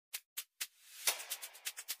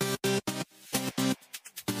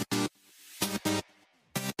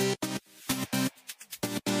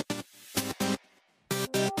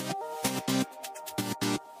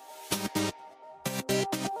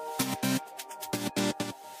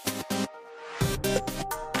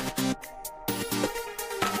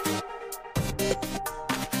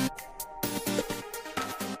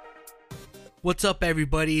What's up,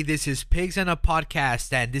 everybody? This is Pigs and a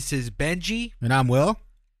Podcast, and this is Benji. And I'm Will.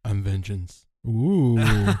 I'm Vengeance. Ooh.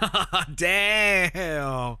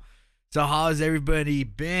 Damn. So how's everybody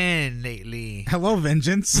been lately? Hello,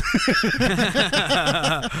 Vengeance.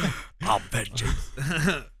 I'm Vengeance.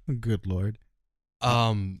 Good Lord.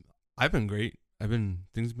 I've been great.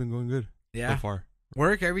 Things have been going good Yeah. so far.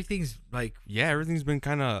 Work, everything's like Yeah, everything's been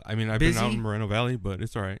kind of. I've Busy? been out in Moreno Valley, but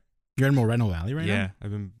it's all right. You're in Moreno Valley right Yeah, now?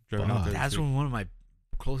 I've been driving Fuck. out there. that's this week. where one of my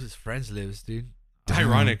closest friends lives, dude. It's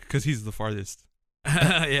ironic because he's the farthest.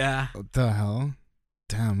 Yeah. What the hell?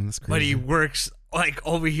 Damn, that's But he crazy. works like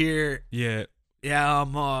over here. Yeah. Yeah.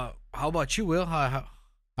 How about you, Will? How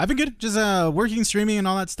I've been good. Just working, streaming, and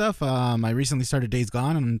all that stuff. I recently started Days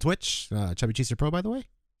Gone on Twitch. Chubby Chaser Pro, by the way.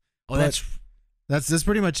 Oh, But that's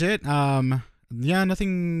pretty much it. Yeah,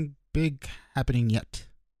 nothing big happening yet.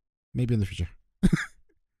 Maybe in the future.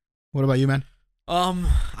 What about you, man?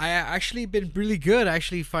 I actually been really good. I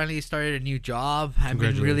actually finally started a new job. I've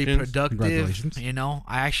been really Congratulations. productive. Congratulations. You know,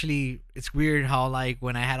 it's weird how like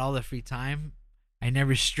when I had all the free time, I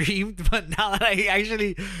never streamed. But now that I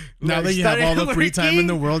actually Now that you have all the free time in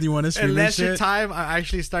the world, you want to stream and and leisure shit? time, I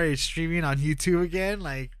actually started streaming on YouTube again,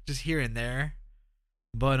 like just here and there.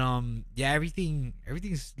 But yeah,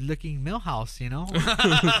 everything's looking Millhouse, you know.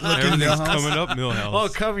 Everything's Millhouse. coming up, Millhouse. Oh,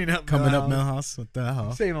 coming up Millhouse. What the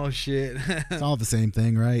hell? Same old shit. It's all the same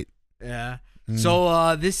thing, right? Yeah. Mm.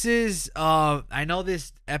 So this is I know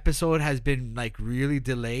this episode has been like really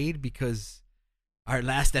delayed because our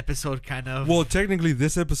last episode kind of Well, technically,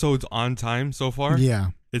 this episode's on time so far. Yeah,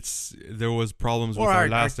 There was problems Or with our our-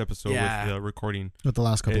 last episode yeah. with the recording. with the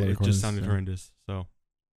last couple of It recordings. just sounded so. horrendous. So,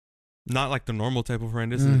 not like the normal type of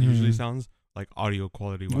horrendous it usually Mhm. sounds, like audio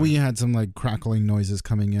quality wise. We had some like crackling noises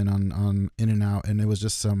coming in on in and out, and it was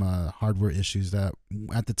just some hardware issues that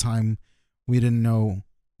at the time we didn't know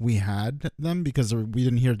we had them because we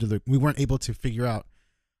didn't hear we weren't able to figure out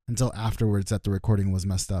until afterwards that the recording was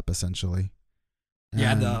messed up essentially.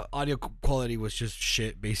 yeah, And the audio quality was just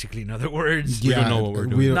shit, basically. In other words, We don't know what we're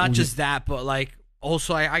doing. not just that, but like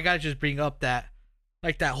also I gotta just bring up that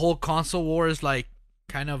like that whole console wars like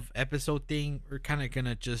kind of episode thing. We're kind of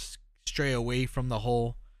gonna just stray away from the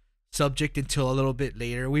whole subject until a little bit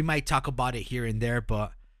later. We might talk about it here and there,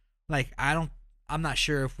 but like I'm not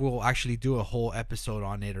sure if we'll actually do a whole episode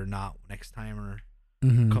on it or not next time or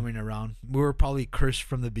Mhm. coming around. We were probably cursed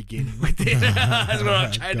from the beginning with it. That's what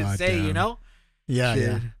I'm trying to say, you Goddamn. know? Yeah, Shit.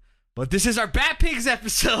 yeah. But this is our Batpigs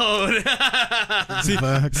episode.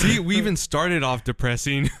 Fuck. See, we even started off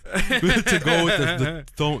depressing to go with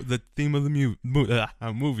the theme of the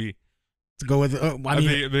movie. To go with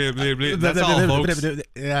That's all, folks.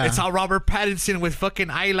 Yeah, It's all Robert Pattinson with fucking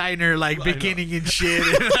eyeliner like I know. beginning and shit.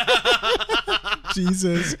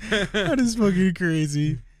 Jesus, that is fucking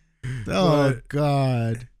crazy. Oh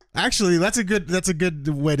God. Actually, that's a good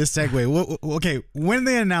way to segue. Okay, when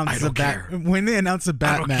they announced the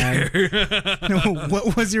Batman,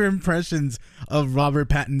 what was your impressions of Robert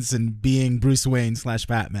Pattinson being Bruce Wayne /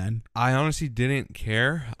 Batman? I honestly didn't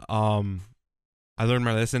care. I learned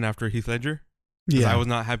my lesson after Heath Ledger. Because I was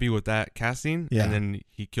not happy with that casting, Yeah. and then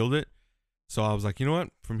he killed it. So I was like, you know what?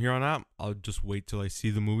 From here on out, I'll just wait till I see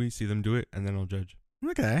the movie, see them do it, and then I'll judge.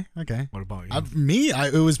 Okay. What about you?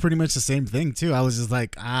 It was pretty much the same thing too. I was just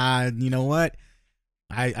like, you know what?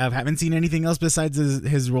 I haven't seen anything else besides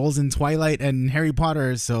his roles in Twilight and Harry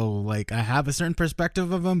Potter, so like I have a certain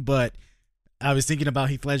perspective of him, but I was thinking about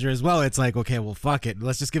Heath Ledger as well. It's like, okay, well, fuck it.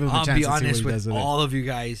 Let's just give him a I'll chance be to see what honest he does with with it. all of you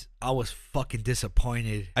guys. I was fucking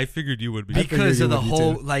disappointed I figured you would be. I figured because you of the would be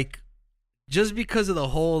whole too. like, just because of the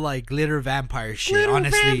whole like glitter vampire shit. Little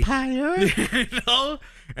honestly, vampire. you know,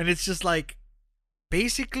 and it's just like,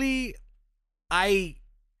 basically, I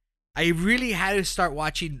really had to start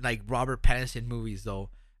watching like Robert Pattinson movies though.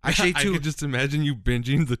 Actually, I too. could just imagine you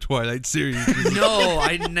binging the Twilight series. No,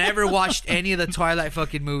 I never watched any of the Twilight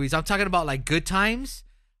fucking movies. I'm talking about like Good Times.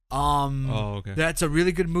 Oh, okay. That's a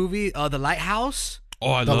really good movie. The Lighthouse.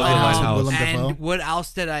 Oh, I The love the Lighthouse Lighthouse. with Willem Dafoe. And what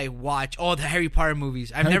else did I watch? Oh, the Harry Potter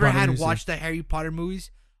movies. I've Harry never Potter had movies, watched the Harry Potter movies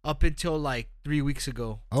up until like 3 weeks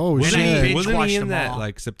ago. Oh When I shit! binge Wasn't watched he in them that all.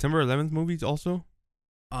 like September 11th movies also?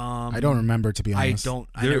 I don't remember, to be honest.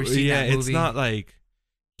 I've never seen that movie. It's not like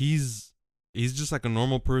he's just like a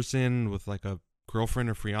normal person with like a girlfriend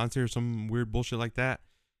or fiance or some weird bullshit like that.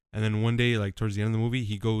 And then one day, like towards the end of the movie,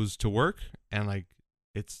 he goes to work and like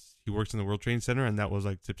he works in the World Trade Center, and that was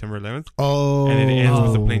like September 11th. Oh, And it ends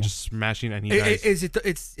with the plane just smashing, and he dies. Is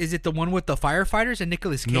it the one with the firefighters and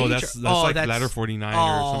Nicolas Cage? No, that's like Ladder 49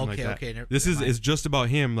 or something like that. Okay. This is just about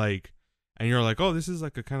him, like, and you're like, oh, this is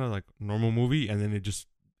like a kind of like normal movie, and then it just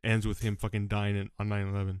ends with him fucking dying on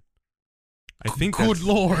 9/11. I think Good that's,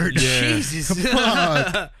 lord. Yeah. Jesus.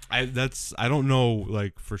 Fuck. I don't know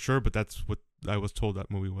like for sure, but that's what I was told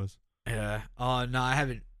that movie was. Yeah. Oh no, I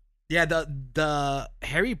haven't. Yeah, the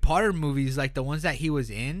Harry Potter movies, like the ones that he was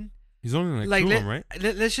in. He's only Like, two of them, right?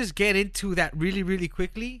 Let's just get into that really, really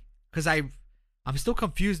quickly, because I'm still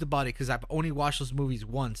confused about it because I've only watched those movies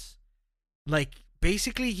once. Like,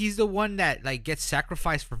 basically, he's the one that like gets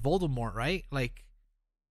sacrificed for Voldemort, right? Like,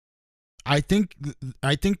 I think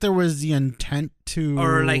there was the intent to,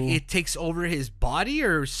 or like it takes over his body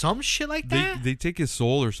or some shit like that. They take his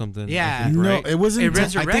soul or something. I Yeah. think, no, right? it wasn't. It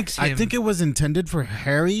resurrects I him. think it was intended for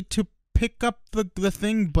Harry to pick up the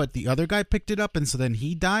thing, but the other guy picked it up, and so then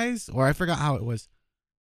he dies. Or I forgot how it was.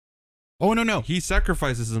 Oh no. He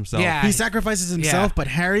sacrifices himself. Yeah. He sacrifices himself, Yeah. but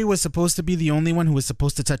Harry was supposed to be the only one who was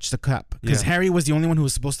supposed to touch the cup because Yeah. Harry was the only one who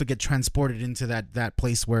was supposed to get transported into that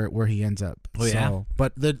place where he ends up. Oh, yeah? So,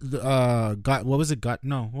 but what was it?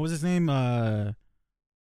 What was his name?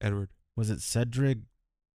 Edward, Was it Cedric?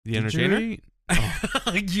 the entertainer. Diggory?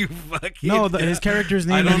 You fucking No, his character's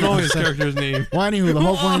name. I don't know was his character's name. Well, anywho, the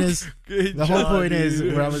whole point is Good the whole job, point is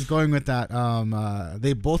dude. where I was going with that.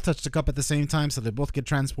 They both touch the cup at the same time, so they both get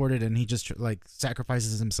transported, and he just like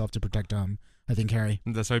sacrifices himself to protect I think Harry.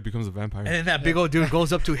 That's how he becomes a vampire. And then that big old dude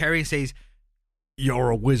goes up to Harry and says, "You're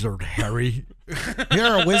a wizard, Harry.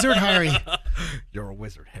 You're a wizard, Harry. You're a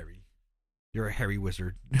wizard, Harry. You're a Harry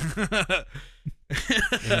wizard."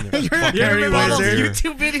 And You're a You Harry remember all those wizard.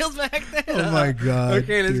 YouTube videos back then? Oh my god.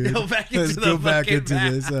 Okay, let's dude. go back into Let's the go back fucking into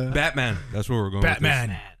map. this. Batman. That's where we're going.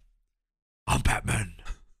 Batman. I'm Batman.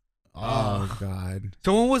 Oh god.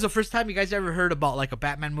 So when was the first time you guys ever heard about like a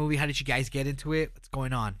Batman movie? How did you guys get into it? What's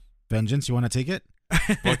going on? Vengeance, you want to take it?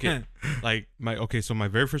 Fuck it. Like so my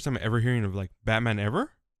very first time ever hearing of like Batman ever,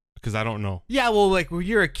 because I don't know. Yeah, well, like when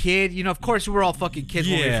you're a kid, you know, of course we were all fucking kids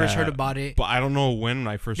when we first heard about it. But I don't know when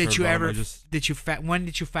I first Did heard you about ever? it. I just When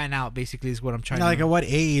did you find out? Basically, is what I'm trying Like to. at what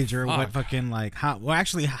age or what Fuck. fucking like how? Well,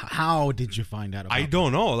 actually, how did you find out? About I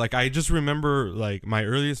don't know. Like I just remember like my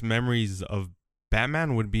earliest memories of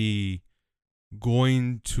Batman would be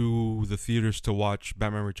going to the theaters to watch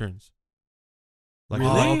Batman Returns. Like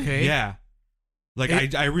Really? Oh, okay. Yeah.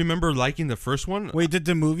 Like I remember liking the first one. Wait, did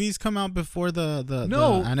the movies come out before the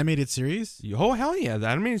No. animated series? Oh hell yeah! The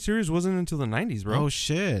animated series wasn't until the 90s, bro. Oh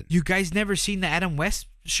shit! You guys never seen the Adam West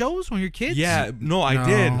shows when you're kids? Yeah, no, I No.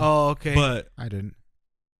 did. Oh, okay. But I didn't.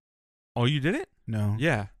 oh, you did it? No.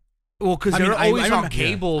 Yeah. well, because I they mean, were I always on remember-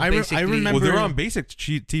 cable. I Basically. remember- Well, they were on basic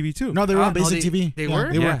TV too. No, they were on no, basic they- TV. they Yeah,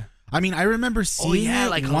 were? They Yeah. were. I mean, I remember seeing Oh yeah, it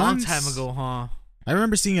like a once. long time ago, huh? I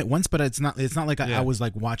remember seeing it once, but it's not like Yeah. I was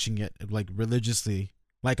like watching it like religiously,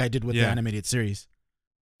 like I did with the Yeah. animated series.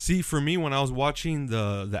 See, for me, when I was watching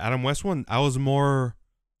the Adam West one, I was more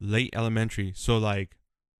late elementary, so like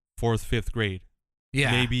 4th, 5th grade,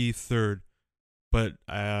 Yeah. maybe 3rd, but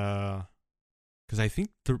because I think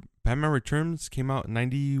the Batman Returns came out in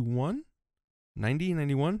 91, 90,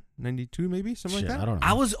 91, 92, maybe something Shit, like I that. don't know.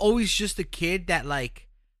 I was always just a kid that like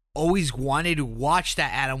always wanted to watch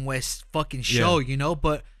that Adam West fucking show, you know.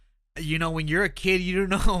 But you know, when you're a kid, you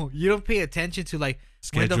don't know, you don't pay attention to like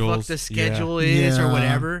when the fuck Schedules, the yeah. schedule is or Yeah.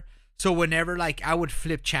 whatever. So whenever like I would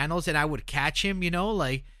flip channels and I would catch him, you know,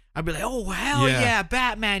 like I'd be like, oh hell Yeah. yeah,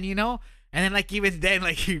 Batman, you know. And then like even then,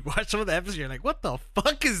 like you watch some of the episodes, you're like, what the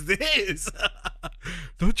fuck is this?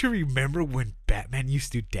 Don't you remember when Batman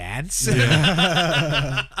used to dance?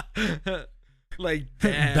 Yeah. Like,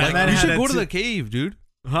 damn. Batman Like, we had should it go to too. the cave, dude.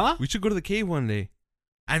 Huh? We should go to the cave one day.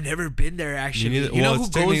 I've never been there actually. neither. You know Well, who it's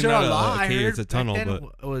goes technically there not a a lot? I cave, heard it's a back tunnel, then but-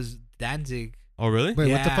 it was Danzig. Oh, really? Wait,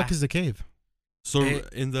 what the Yeah. fuck is the cave? So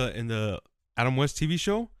It- in the Adam West TV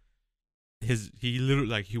show, he literally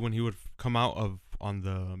like when he would come out of on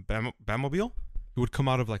the Batmobile, he would come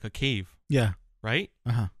out of like a cave, Yeah. right?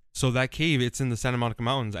 Uh-huh. So that cave, it's in the Santa Monica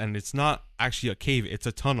Mountains, and it's not actually a cave; it's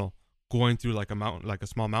a tunnel going through like a mountain, like a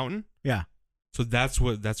small mountain. Yeah. So that's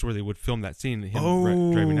where they would film that scene,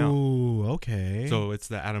 him driving out. Oh, okay. So it's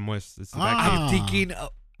the Adam West. It's that Ah. I'm thinking.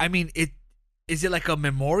 I mean, is it like a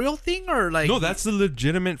memorial thing or like? cave. No, that's the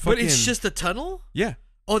legitimate fucking. But it's just a tunnel. yeah.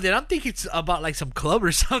 Oh, then I'm thinking it's about like some club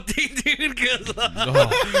or something, dude.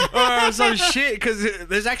 Oh. Or some shit. Because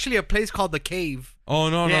there's actually a place called the Cave. Oh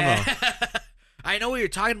no. I know what you're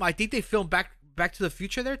talking about. I think they filmed Back to the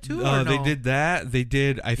Future there too. Or no? They did that. They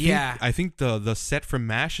did. I think. Yeah. I think the set from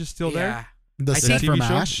MASH is still there. the I set think- from TV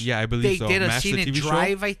show? Ash. Yeah, I believe They so. did a MASH, scene the in TV show.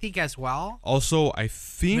 Drive, I think, as well. Also, I You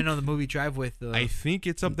think know the movie Drive with. I think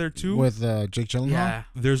it's up there too. with Jake Gyllenhaal. yeah.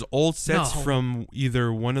 There's old sets No. from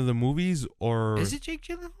either one of the movies or Is it Jake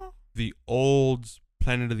Gyllenhaal? the old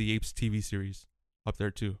Planet of the Apes TV series up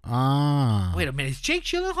there too. Ah. Wait a minute, is Jake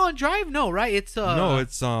Gyllenhaal in Drive? No, right? It's no,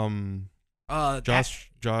 it's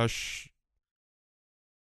Josh.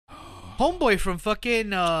 Homeboy from fucking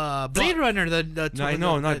Blade Runner, No, I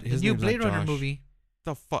know, not the his new name's Blade not Runner Josh. movie.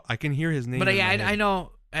 The fuck, I can hear his name. But in my I head.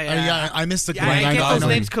 know. I missed the. Yeah, I get those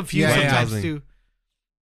names confused Yeah, yeah. sometimes Gosling. too.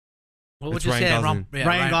 What would It's you Ryan say? Gosling.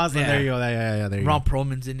 Ryan Gosling. There you go. Yeah. There you Ron go.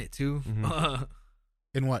 Perlman's in it too. Mhm.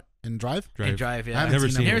 In what? In Drive? In Drive, yeah. I haven't Never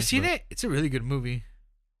seen seen it. Never it, seen but- it? It's a really good movie.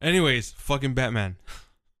 Anyways, fucking Batman.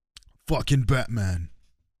 Fucking Batman.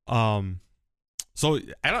 So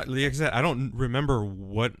I don't, like I said, I don't remember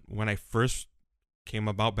when I first came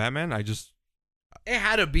about Batman. I just It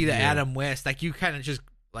had to be the Yeah. Adam West. Like you kind of just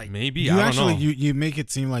like maybe You I don't actually know. you make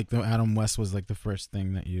it seem like the Adam West was like the first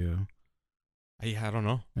thing that you. I don't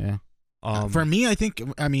know. Yeah. Um, For me, I think.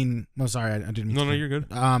 I mean, well, sorry, I didn't mean. no, to- you're good.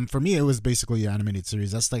 For me, it was basically an animated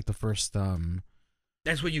series. That's like the first.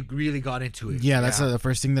 that's when you really got into it. Yeah, that's the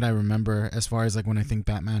first thing that I remember as far as like when I think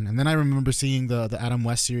Batman. And then I remember seeing the Adam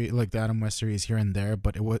West series, like the Adam West series here and there,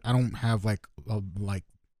 but I don't have like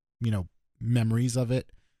memories of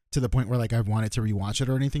it to the point where like I wanted to rewatch it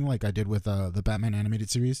or anything like I did with the Batman animated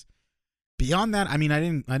series. Beyond that, I mean, I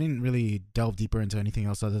didn't really delve deeper into anything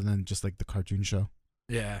else other than just like the cartoon show.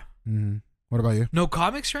 Yeah. Mm-hmm. What about you? No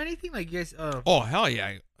comics or anything? Like you guys Oh hell yeah!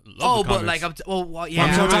 I love the but comics. like I'm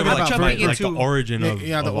talking about jumping like into the origin of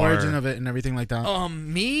the of origin our, of it and everything like that.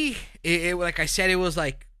 me, it like I said, it was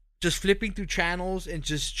like just flipping through channels and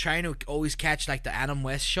just trying to always catch like the Adam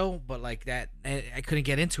West show, but like that I couldn't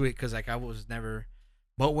get into it because like I was never.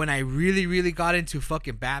 But when I really got into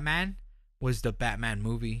fucking Batman was the Batman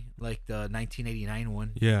movie, like the 1989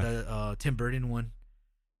 one, Yeah. the Tim Burton one.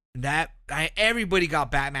 Everybody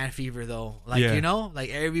got Batman fever though, like Yeah. like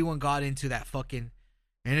everyone got into that fucking.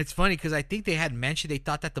 And it's funny because I think they had mentioned they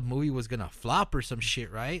thought that the movie was gonna flop or some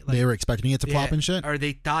shit, right? Like, They were expecting it to flop and shit. or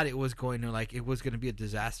they thought it was going to it was gonna be a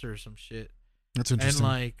disaster or some shit. That's interesting.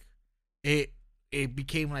 And like it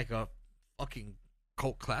became like a fucking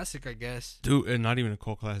cult classic, I guess. dude, and not even a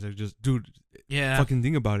cult classic. Just dude, Yeah. fucking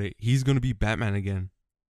think about it. He's gonna be Batman again.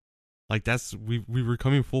 Like that's we were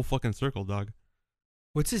coming full fucking circle, dog.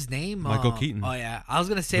 What's his name? Michael Keaton. Oh yeah, I was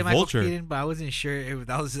gonna say The Michael Vulture. Keaton, but I wasn't sure if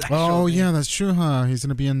that was his actual Oh name. yeah, that's true, huh? He's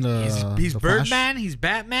gonna be in the. He's the Flash? Birdman. He's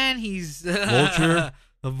Batman. He's Vulture.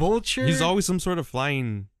 the Vulture. He's always some sort of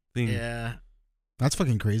flying thing. Yeah. That's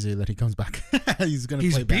fucking crazy that he comes back. He's gonna.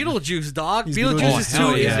 He's play Batman. Beetlejuice, dog. He's Beetlejuice Beetlejuice. is Oh,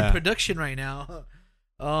 hell is in yeah. production right now.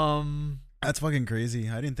 That's fucking crazy.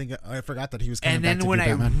 I didn't think. I forgot that he was coming And back then to when be I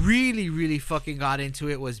Batman. really fucking got into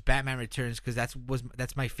it was Batman Returns because that's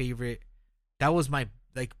my favorite. That was my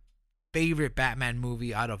like favorite Batman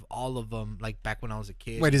movie out of all of them. Like back when I was a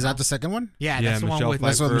kid. Wait, is you that know? the second one? Yeah, Yeah, that's the one Michelle with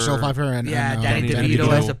That's what Michelle Pfeiffer and Danny Danny DeVito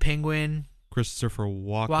DeVito. as a penguin. Christopher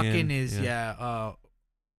Walken. Walken is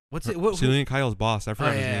what's it? What, Cillian Kyle's boss. I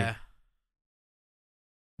forgot his name.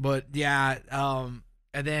 But yeah,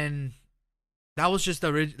 and then that was just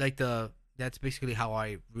that's basically how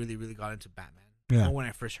I really got into Batman. Yeah. When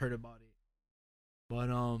I first heard about it. But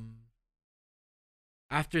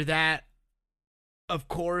after that, of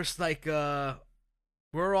course, like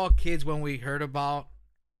we're all kids when we heard about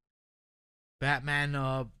Batman.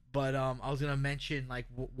 But I was gonna mention like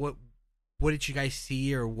what did you guys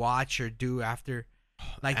see or watch or do after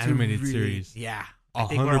like to Animated really- series. Yeah, I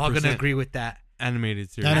think we're all gonna 100%. agree with that. Animated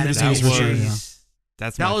series. Animated that series for sure, was yeah.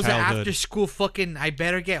 that's That my was childhood. after school fucking I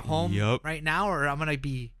better get home Yup. right now or I'm gonna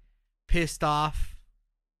be pissed off.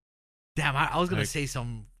 Damn, I was gonna Like- say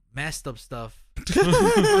some messed up stuff.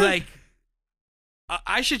 Like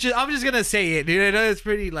I'm just gonna say it, dude. I know it's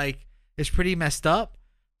pretty messed up.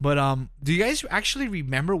 But do you guys actually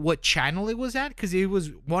remember what channel it was at? Because it was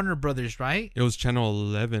Warner Brothers, right? It was Channel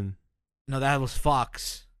 11. No, that was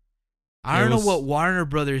Fox. I It don't know was- what Warner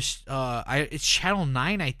Brothers. It's Channel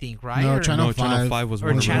 9, I think, right? No, Or- Channel No, Channel 5 5 was or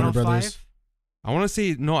Warner Channel Brothers. 5. I want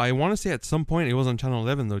to say at some point it was on Channel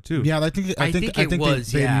 11 though too. Yeah, I think I think it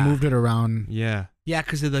was, they yeah. moved it around. Yeah. Yeah,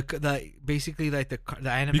 because of the basically like the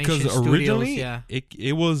animation Because studios. originally Yeah. it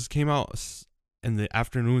came out in the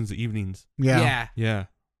afternoons, the evenings. Yeah. Yeah.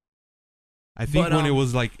 I think But, when it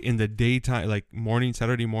was like in the daytime, like morning,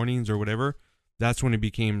 Saturday mornings or whatever, that's when it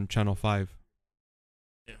became Channel 5.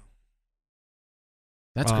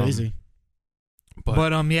 That's Um, crazy.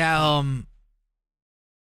 But, yeah,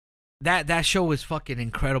 that show was fucking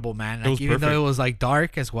incredible, man. It Like was even though perfect. it was like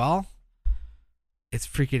dark as well,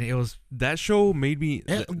 it was that show made me.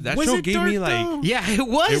 That Was show it gave dark, me like. though? yeah, it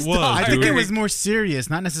was. It was, dark. I think dude. it was more serious,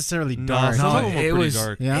 not necessarily No, dark. some of No, them were it pretty was.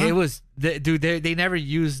 dark. Yeah? It was. Dude, they never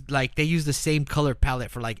used they used the same color palette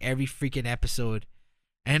for like every freaking episode.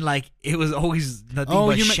 and like it was always nothing Oh,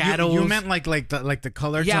 but you meant shadows. you meant like the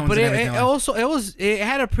color yeah, tones but and it everything. also it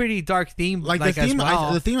had a pretty dark theme. Like the as theme,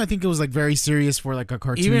 well. the theme I think it was like very serious for like a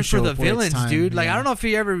cartoon Even show for the its villains, time. dude. Like Yeah. I don't know if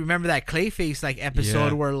you ever remember that Clayface like episode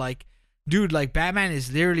Yeah. where like, dude, like Batman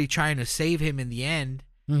is literally trying to save him in the end,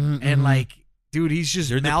 Mhm, and mhm. like, dude, he's just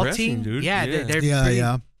They're melting, depressing, dude. Yeah, Yeah. they're yeah, pretty,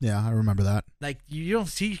 yeah, I remember that. like you don't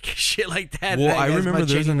see shit like that. Well, like, I as remember much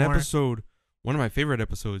there's anymore. an episode, one of my favorite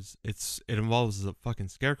episodes. It involves a fucking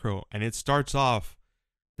scarecrow, and it starts off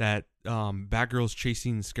that Batgirl's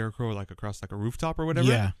chasing the scarecrow like across like a rooftop or whatever.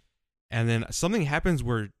 Yeah. And then something happens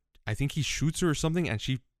where I think he shoots her or something, and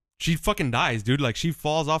she fucking dies, dude. Like she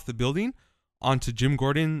falls off the building onto Jim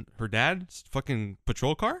Gordon, her dad's fucking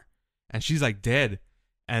patrol car, and she's like dead.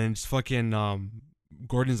 And it's fucking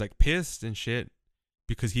Gordon's like pissed and shit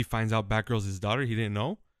because he finds out Batgirl's his daughter. He didn't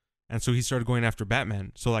know. And so he started going after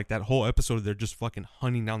Batman. So like that whole episode, they're just fucking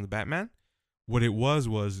hunting down the Batman. What it was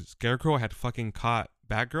Scarecrow had fucking caught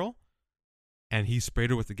Batgirl, and he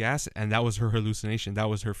sprayed her with the gas, and that was her hallucination. That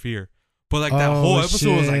was her fear. But like that whole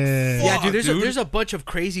episode was like, shit. Yeah, dude. fuck, There's a bunch of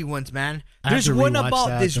crazy ones, man. I have There's to one rewatch about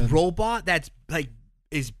that this then. robot that's like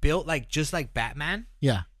is built like just like Batman,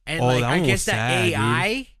 Yeah. and Oh, like that I one guess was that sad, dude.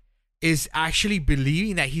 AI is actually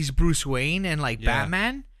believing that he's Bruce Wayne and like Yeah.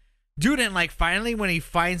 Batman, dude. And like finally, when he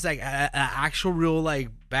finds like a actual real like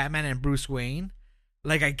Batman and Bruce Wayne,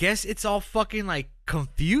 like I guess it's all fucking like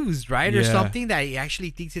confused, right, or Yeah. something, that he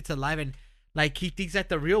actually thinks it's alive, and like he thinks that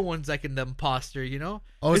the real one's like in the imposter, you know?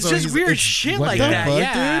 Oh, It's so just he's- weird it's- shit what like the that, fuck,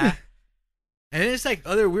 yeah. dude? And then it's like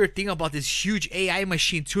other weird thing about this huge AI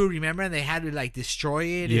machine too. Remember, and they had to like destroy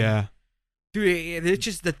it. And, yeah. dude, it's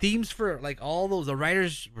just the themes for like all those. The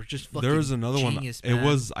writers were just fucking. There was another genius, one. man. It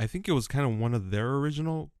was, I think it was kind of one of their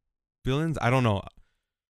original villains. I don't know,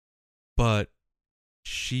 but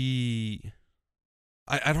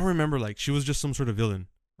I don't remember. Like she was just some sort of villain,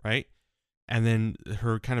 right? And then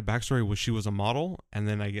her kind of backstory was she was a model, and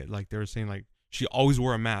then I get like they were saying like she always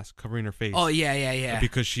wore a mask covering her face. Oh yeah.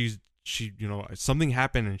 Because she something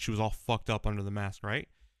happened and she was all fucked up under the mask, right?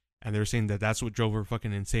 And they were saying that that's what drove her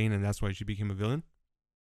fucking insane, and that's why she became a villain.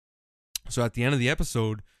 So at the end of the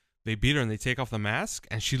episode, they beat her and they take off the mask,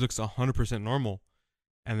 and she looks 100% normal.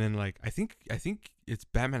 And then like I think it's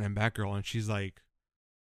Batman and Batgirl, and she's like,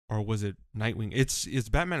 or was it Nightwing? It's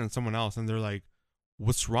Batman and someone else, and they're like,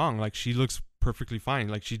 what's wrong? Like she looks perfectly fine.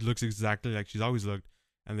 Like she looks exactly like she's always looked.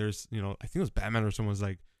 And there's, I think it was Batman or someone's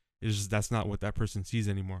like, it's just that's not what that person sees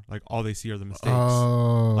anymore. Like all they see are the mistakes.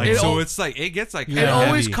 Oh. Like It so al- it's like it gets like It kinda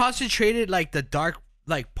always heavy. concentrated like the dark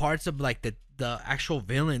like parts of like the actual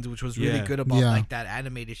villains, which was really Yeah. good about Yeah. like that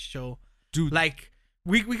animated show. Dude, Like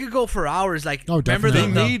we could go for hours. Like Oh, remember they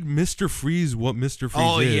definitely. the made Mr. Freeze what Mr. Freeze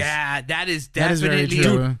oh is. yeah, that is That is very definitely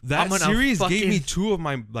true. I'm That gonna series gave me fucking- 2 of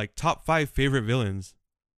my like top 5 favorite villains,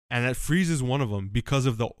 and that Freeze is one of them because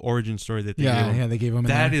of the origin story that they gave him. Yeah, they gave him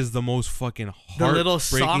That is the most fucking the little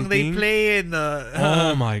heartbreaking song they thing. play in the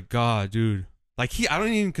Oh my god, dude! Like I don't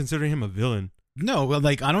even consider him a villain. No, well,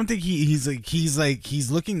 like I don't think he's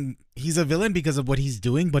a villain because of what he's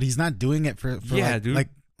doing, but he's not doing it for Yeah, like, dude.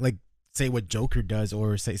 like say what Joker does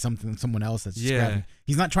or say someone else that's just Yeah. grabbing.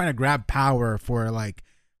 He's not trying to grab power for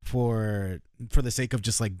the sake of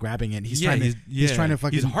just like grabbing it. He's trying to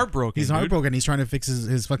fucking He's heartbroken. He's dude. heartbroken. He's trying to fix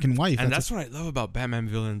his fucking wife. And that's what I love about Batman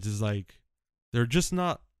villains is like they're just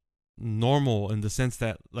not normal in the sense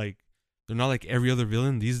that like they're not like every other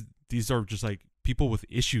villain. These are just like people with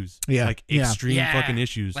issues. Yeah, Like yeah. extreme Yeah. fucking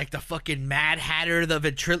issues. like the fucking Mad Hatter, the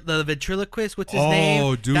ventriloquist. What's his Oh,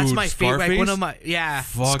 name? dude, That's my favorite. Like, one Scarface? of my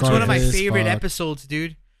Fuck, It's one of my Scarface, favorite fuck. episodes,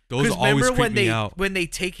 dude. those Because always remember creep me out. when they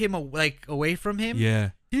take him away from him? Yeah.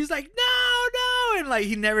 He's like, no, and like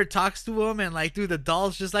he never talks to him, and like dude, the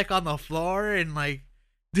doll's just like on the floor, and like,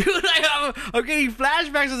 dude, like I'm getting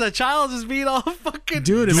flashbacks as a child, just being all fucking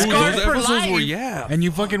Dude, and Dude, scarred those for episodes life. were yeah. and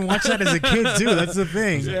you fucking watch that as a kid too. That's the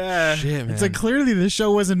thing. Yeah. Shit, man. It's like clearly the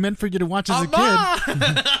show wasn't meant for you to watch as a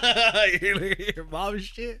kid. You look at your mom's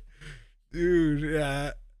shit, dude.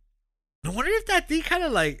 Yeah. I wonder if that thing kind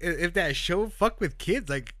of like if that show fucked with kids,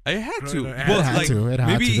 like it had to. It Well, had like, to. It had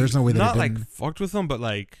maybe to. There's no way that it not like didn't. fucked with them, but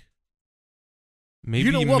like maybe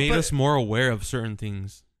You know what, made but- us more aware of certain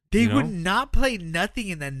things. they you know? would not play nothing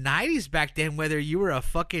in the 90s back then, whether you were a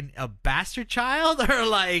bastard child or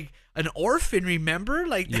like an orphan. Remember,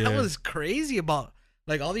 like that Yeah. was crazy about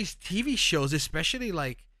like all these TV shows, especially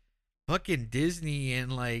like fucking Disney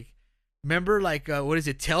and like remember like what is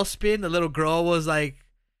it, Tailspin? The little girl was like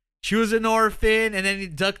she was an orphan, and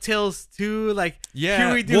then DuckTales too. Like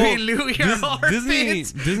Huey, Dewey, and Louie are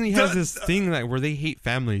orphans. Disney has this thing like where they hate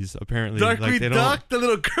families. Apparently, Darkwing like they Duck, the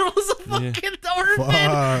little girl's a fucking orphan.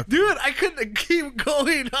 Fuck. Dude, I couldn't keep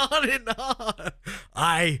going on and on.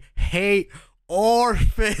 I hate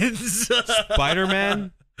orphans.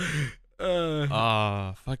 Spider-Man.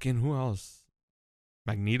 Fucking who else?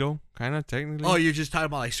 Magneto, kind of technically. Oh, you're just talking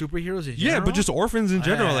about like superheroes in general? yeah, but just orphans in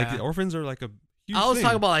general. Yeah. Like orphans are like a huge I was thing.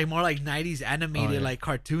 talking about like more like 90s animated yeah. like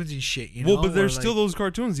cartoons and shit, you know? Well, but there's Where, still like, those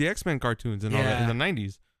cartoons, the X-Men cartoons and all that in Yeah. the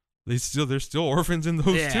 90s. There's still orphans in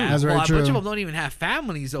those yeah. too. That's very well, a bunch true. of them don't even have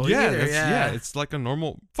families though. Yeah, either. yeah, it's like a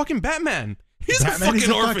normal fucking Batman. He's Batman a is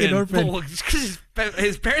fucking a orphan. fucking orphan. Well, it's 'cause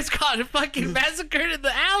his parents got fucking massacred in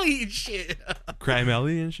the alley and shit. Crime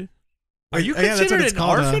Alley and shit. Are you Yeah, that's what considered it's an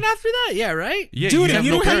called, orphan after that? Yeah, right? Yeah, Dude, you if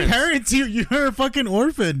you no don't have parents, you're a fucking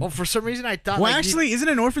orphan. Well, for some reason I thought. Well, like, actually, isn't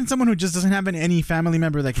an orphan someone who just doesn't have any family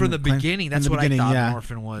member that can from the claim- beginning, in that's the what beginning, I thought yeah. an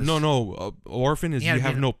orphan was. No. Orphan is Yeah, you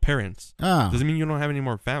have yeah. no parents. Ah. Doesn't mean you don't have any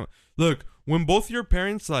more family. Look, when both your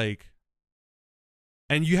parents like,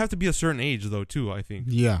 and you have to be a certain age though too. I think.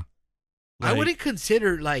 Yeah. I Like- wouldn't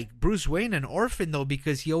consider like Bruce Wayne an orphan though,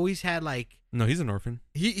 because he always had like No, he's an orphan.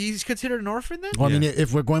 he's considered an orphan then. Well, I Yeah. mean,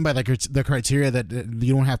 if we're going by the criteria that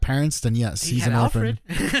you don't have parents, then yes, He he's had an orphan.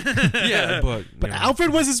 Alfred. Yeah, but But you know. Alfred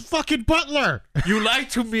was his fucking butler. You lied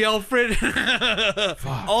to me, Alfred.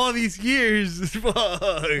 All these years. Fuck.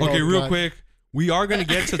 Okay, Oh, real God. quick. We are gonna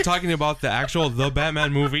get to talking about the actual The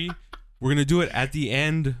Batman movie. We're gonna do it at the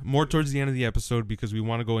end, more towards the end of the episode, because we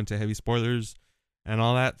want to go into heavy spoilers and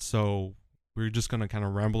all that. So we're just gonna kind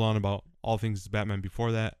of ramble on about all things Batman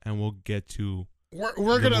before that, and we'll get to. We're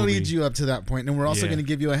The gonna lead movie. you up to that point, and we're also Yeah. gonna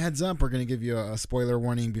give you a heads up. We're gonna give you a spoiler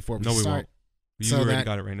warning before we No, we start. won't. You So already that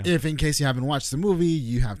got it right now. If in case you haven't watched the movie,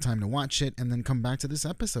 you have time to watch it and then come back to this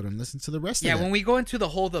episode and listen to the rest Yeah, of it. when we go into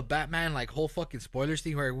the Batman like whole fucking spoilers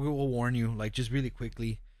thing, where we will warn you like just really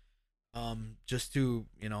quickly, just to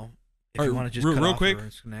if you Alright, want to just real cut off quick, or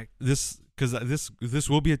disconnect. Because this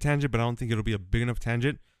will be a tangent, but I don't think it'll be a big enough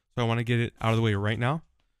tangent. So I want to get it out of the way right now.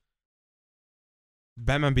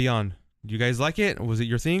 Batman Beyond. Do you guys like it? Was it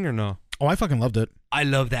your thing or no? Oh, I fucking loved it. I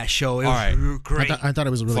love that show. It All was right. great. I thought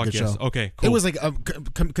it was a really Fuck good yes. show. Okay, cool. It was like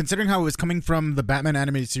considering how it was coming from the Batman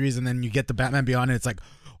animated series, and then you get the Batman Beyond, and it's like,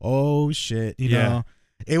 oh shit, you Yeah. know.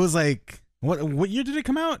 It was like what year did it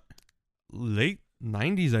come out? late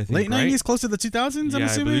 90s, I think. Late right? 90s, close to the 2000s. I'm Yeah, I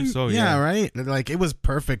assuming. believe so, Yeah, yeah. right. Like it was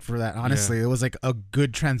perfect for that. Honestly, it was like a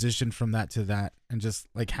good transition from that to that, and just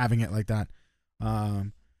like having it like that.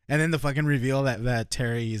 And then the fucking reveal that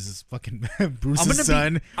Terry is fucking Bruce's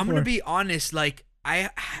son. I'm gonna be honest. Like I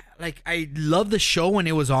love the show when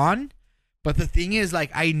it was on, but the thing is,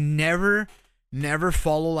 like, I never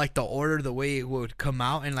follow like the order the way it would come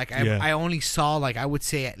out, and like I only saw like I would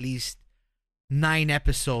say at least 9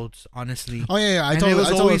 episodes, honestly. Oh yeah, I and totally, it was I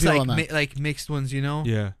totally always feel like on that. like mixed ones, you know.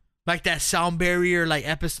 Yeah. Like that sound barrier, like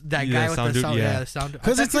episode. That Yeah, guy with sound the dude, sound. yeah. Yeah, the sound.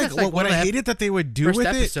 Because I it's think like that's, what one I of the hated that they would do first with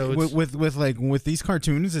episodes. it with these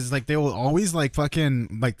cartoons is like they will always like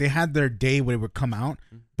fucking like they had their day where it would come out,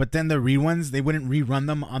 but then the reruns they wouldn't rerun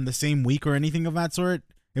them on the same week or anything of that sort.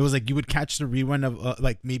 It was like you would catch the rerun of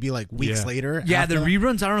like maybe like weeks Yeah. later. Yeah, after the that.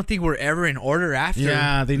 reruns I don't think were ever in order after.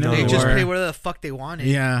 Yeah, they No, They never just were. play whatever the fuck they wanted.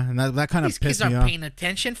 Yeah, and that kind of These pissed kids me aren't off. paying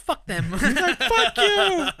attention. Fuck them. He's like, fuck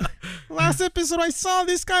you. Last episode I saw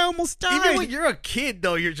this guy almost died. Even when you're a kid,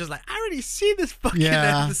 though, you're just like, I already see this fucking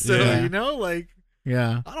Yeah, episode, yeah. you know? Like,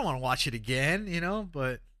 yeah. I don't want to watch it again, you know?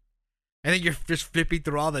 But, and then you're just flipping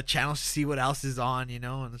through all the channels to see what else is on, you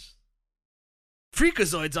know? And it's...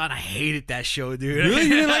 Freakazoid's on. I hated that show, dude. Really? You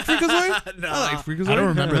didn't like Freakazoid? No. I like Freakazoid. I don't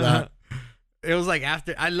remember that. It was like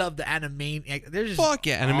after, I love the Animaniac. There's just Fuck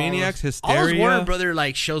yeah. Animaniacs, all those Warner Hysteria, Brother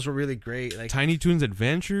like shows were really great. Like, Tiny Toons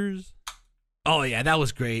Adventures. oh yeah, that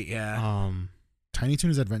was great. Yeah, Tiny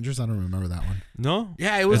Toons Adventures. I don't remember that one. No?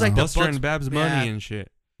 yeah, it was Yeah. like the Buster Bugs, and Babs yeah. Bunny and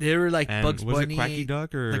shit. They were like And Bugs was Bunny, it Quacky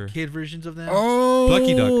Duck or the kid versions of them. Oh,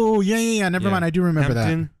 Plucky Duck. Yeah. Never Yeah. mind. I do remember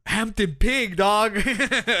Hampton, Hampton Pig, dog.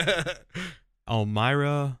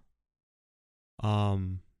 Elmira.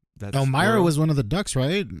 that. Elmira was one of the ducks,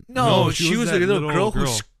 right? no, No, she she was was a that little little girl,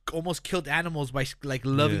 girl. who almost killed animals by like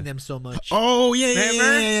loving Yeah. them so much. Oh yeah,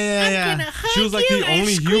 Remember? yeah. She was like the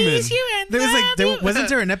only human. There was like, wasn't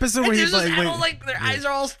there an episode where and he's there's like, just animals, like their eyes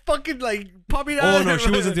are all fucking like popping out. Oh no,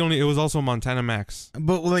 she wasn't the only. It was also Montana Max.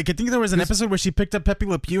 but like I think there was an episode where she picked up Pepe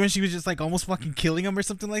Le Pew and she was just like almost fucking killing him or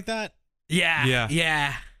something like that.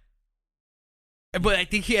 Yeah. But I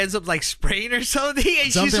think he ends up like spraying or something,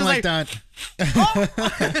 and Something she's just like like,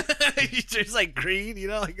 that. she's just like green, you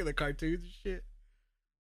know, like in the cartoons and shit.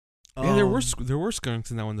 Yeah, there were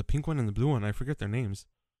skunks in that one. The pink one and the blue one. I forget their names.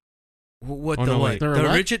 What Oh, the no, what?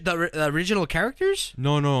 wait. The original characters?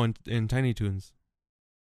 No, in Tiny Toons.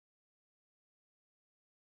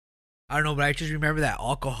 I don't know, but I just remember that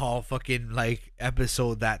alcohol fucking like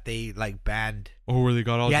episode that they like banned. Oh, where they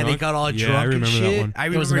got all drunk? They got all Yeah, drunk I remember and that shit. one. I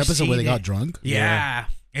There was an remember episode where they seeing got it. drunk. Yeah.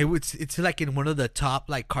 It's like in one of the top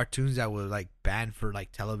like cartoons that was like banned for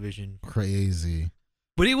like television. Crazy.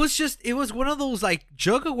 But it was one of those like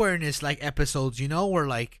drug awareness like episodes, you know, where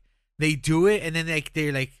like they do it and then like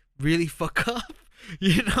they like really fuck up,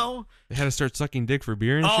 you know? They had to start sucking dick for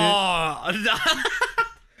beer and shit. Oh,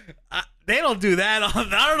 they don't do that.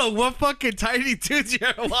 I don't know what fucking Tiny Toons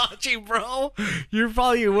you're watching, bro. You're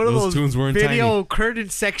probably in one of Those those tunes weren't video curtain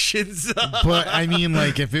sections. But I mean,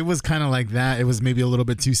 like, if it was kind of like that, it was maybe a little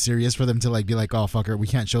bit too serious for them to like be like, "Oh, fucker, we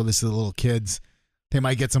can't show this to the little kids. They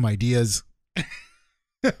might get some ideas."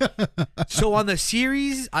 So on the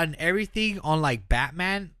series, on everything, on like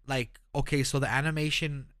Batman, like okay, so the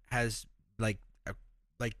animation has like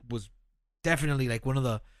was definitely like one of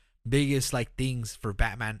the biggest like things for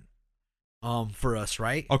Batman, for us,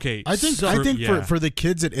 right? Okay. I think for the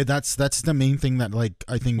kids, that's the main thing that like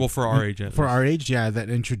I think. Well, for our age, at for least. our age, yeah, that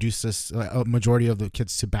introduced us a majority of the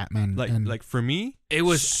kids to Batman. Like for me, It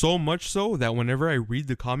was so much so that whenever I read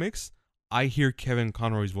the comics, I hear Kevin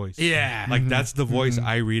Conroy's voice. yeah. Like that's the voice Mhm.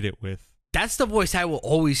 I read it with. That's the voice I will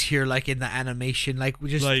always hear, like in the animation, like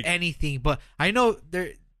just Like- anything. But I know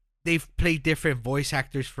they've played different voice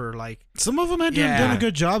actors for like. some of them had Yeah. done a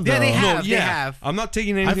good job. Though. Yeah, they have. No, They yeah. have. I'm not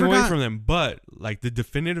taking anything away forgot- from them, but like the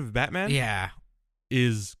definitive Batman Yeah,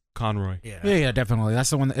 is Conroy. Yeah, definitely. That's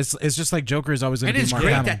the one. It's just like Joker is always going and to be it's Mark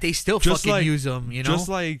great Hamill. that they still Just fucking like- use them. You know, Just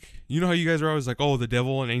like how you guys are always like, oh, the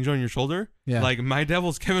devil and angel on your shoulder. Yeah. Like my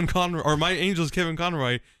devil's Kevin Conroy, or my angel's Kevin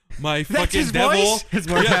Conroy. My That's fucking his devil, voice? It's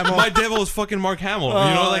Mark yeah, Hamill. my devil is fucking Mark Hamill. Oh,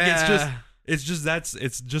 you know, like yeah. it's just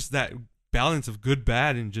that balance of good,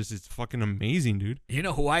 bad, and just it's fucking amazing, dude. You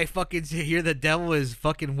know who I fucking hear the devil is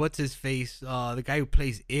fucking what's his face? The guy who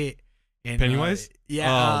plays it in Pennywise?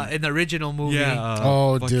 in the original movie. Yeah.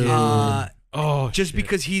 Oh, fucking- dude. Oh, just shit.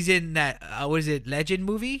 because he's in that what is it, Legend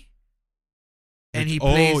movie? And he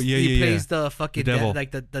Oh, plays yeah, he yeah, plays yeah. the fucking The devil.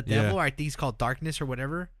 like the Yeah. devil. I think he's called Darkness or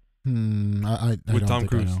whatever. I with don't Tom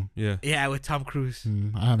think I Cruise. know. Yeah. Yeah, with Tom Cruise.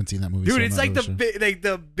 I haven't seen that movie. Dude, so I'm it's not like really sure.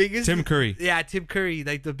 the biggest Tim Curry. Yeah, Tim Curry,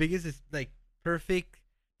 like the biggest like perfect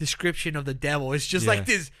description of the devil. It's just Yeah. like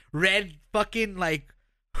this red fucking like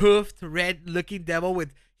hoofed red looking devil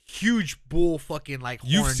with huge bull fucking like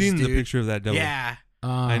horns. You've seen the dude. picture of that devil. Yeah.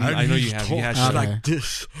 I know you have. He has Okay. shit. Like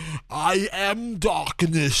this, I am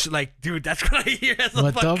darkness. Like, dude, that's what I hear as a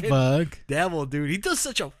What the fucking fuck? devil, dude. He does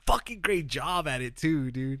such a fucking great job at it too,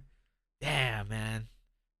 dude. Damn, man.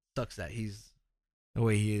 Sucks that he's the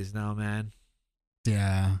way he is now, man.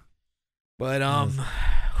 Yeah. But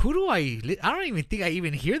who do I don't even think I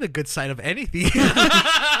even hear the good side of anything.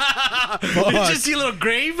 You just see a little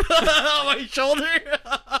grave on my shoulder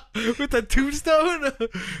with a tombstone.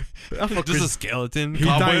 Just a skeleton. He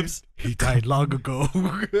died. Cobwebs. He died long ago.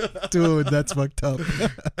 Dude, that's fucked up.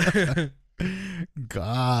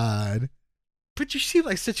 God. But you seem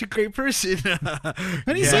like such a great person.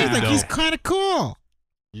 And he Yeah. seems like No. he's kind of cool.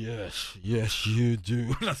 Yes, you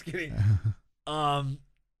do. I was kidding.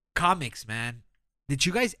 Comics, man. Did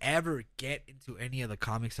you guys ever get into any of the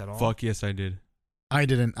comics at all? Fuck yes, I did. I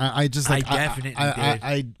didn't. I just like. I definitely did.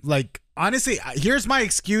 I like honestly. Here's my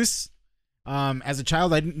excuse. As a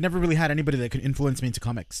child, I never really had anybody that could influence me into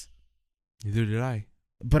comics. Neither did I.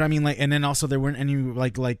 But I mean, like, and then also there weren't any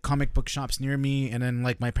like comic book shops near me, and then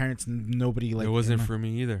like my parents, nobody like. It wasn't for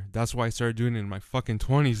me either. That's why I started doing it in my fucking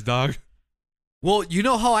 20s, dog. Well, you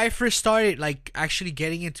know how I first started like actually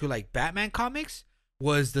getting into like Batman comics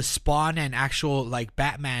was the Spawn and actual like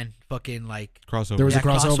Batman fucking like. Crossover. There was Yeah, a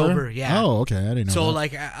crossover. crossover, yeah. Oh, okay. I didn't know. So that.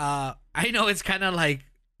 like I know it's kind of like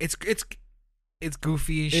it's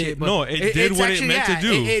goofy and shit. But no, it did it's what it meant to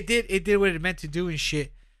do. It did what it meant to do and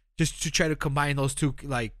shit. Just to try to combine those two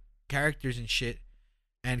like characters and shit,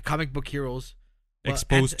 and comic book heroes. But-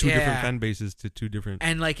 Exposed and- two different yeah. fan bases to two different.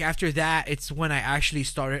 And like after that, it's when I actually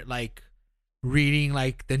started like reading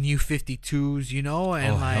like the New 52s, you know,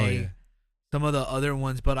 and Oh, hell like yeah. some of the other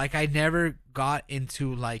ones. But like I never got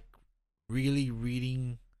into like really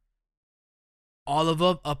reading all of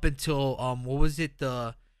them up until what was it,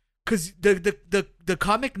 because the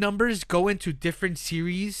comic numbers go into different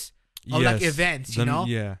series of like Yes. events, you know.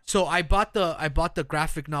 Yeah. So I bought the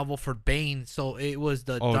graphic novel for Bane, so it was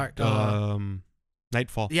the Oh, dark.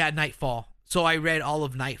 Nightfall. Yeah, Nightfall. So I read all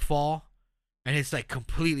of Nightfall, and it's like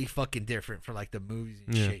completely fucking different for like the movies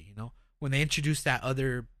and Yeah. shit, you know. When they introduced that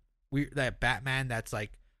other that Batman that's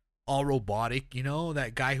like all robotic, you know,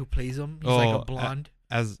 that guy who plays him, he's like a blonde.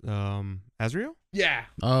 Azrael. Yeah.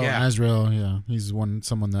 Oh, yeah. Azrael, yeah, he's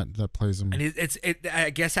someone that plays him. And I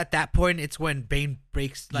guess at that point it's when Bane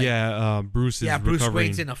breaks. Like, Bruce is Bruce recovering.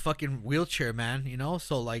 Wayne's in a fucking wheelchair, man. You know,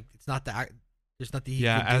 so like it's not that there's nothing. He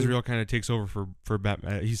can do. Azrael kind of takes over for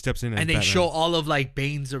Batman. He steps in, and they Batman. show all of like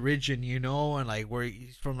Bane's origin, you know, and like where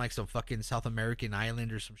he's from, like some fucking South American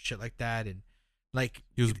island or some shit like that, and like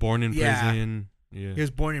he was born in prison. Yeah, he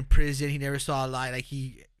was born in prison. He never saw a light. Like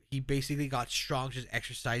he basically got strong just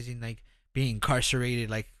exercising, like being incarcerated.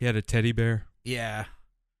 Like he had a teddy bear. Yeah.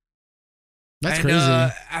 That's and,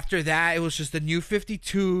 crazy. After that, it was just the New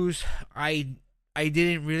 52s. I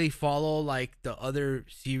didn't really follow like the other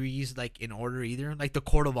series like in order either. Like the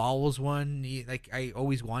Court of Owls one, like I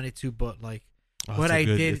always wanted to, but like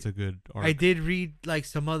it's a good arc. I did read like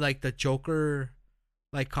some of like the Joker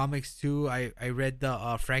like comics too. I read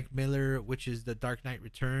the Frank Miller, which is the Dark Knight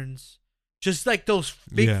Returns. Just like those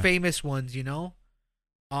big famous ones, you know.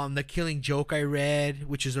 The Killing Joke I read,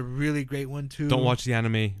 which is a really great one too. Don't watch the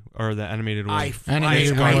anime or the animated one. I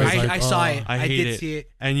saw it. I did see it.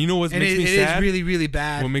 And you know what makes me sad? It is really, really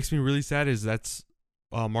bad. What makes me really sad is that's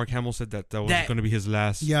Mark Hamill said that was going to be his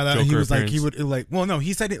last. Yeah, Joker he was appearance. like he would like. Well, no,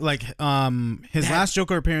 he said it like his last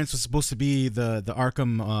Joker appearance was supposed to be the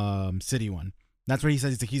Arkham City one. That's where he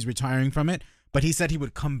says that he's retiring from it. But he said he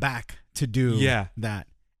would come back to do that,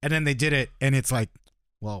 and then they did it, and it's like,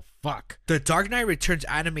 well, fuck. The Dark Knight Returns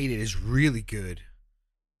animated is really good.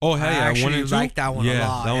 Oh hell yeah! I actually like that one a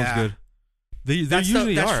lot. That one's good. That's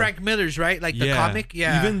Frank Miller's, right? Like the comic.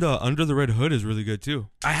 Yeah. Even the Under the Red Hood is really good too.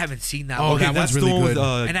 I haven't seen that. Oh, one. that that's one's really the good.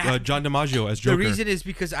 one with John DiMaggio as Joker. The reason is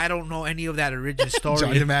because I don't know any of that original story.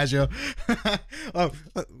 John DiMaggio.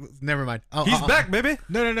 Never mind. He's back, baby.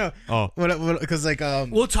 No. Oh, because like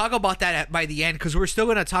we'll talk about that by the end because we're still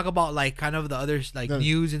gonna talk about like kind of the others like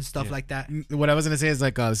news and stuff like that. What I was gonna say is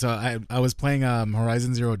like so I was playing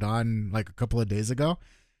Horizon Zero Dawn like a couple of days ago,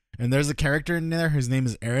 and there's a character in there. His name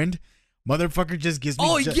is Erend. Motherfucker just gives me.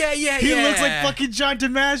 Oh yeah. He looks like fucking John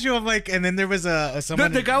DiMaggio. I'm like, and then there was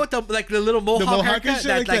someone. The guy with the little mohawk haircut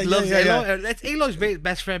that like loves Alo. That's Alo's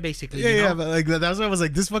best friend basically. Yeah, but like that's why I was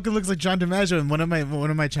like, this fucking looks like John DiMaggio. And one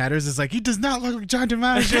of my chatters is like, he does not look like John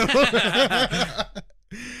DiMaggio.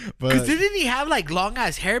 Because didn't he have like long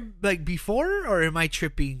ass hair like before, or am I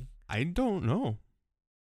tripping? I don't know.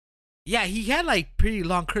 Yeah, he had like pretty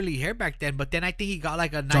long curly hair back then, but then I think he got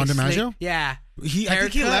like a nice John DiMaggio. Slick, yeah, I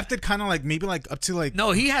think he left it kind of like maybe like up to like.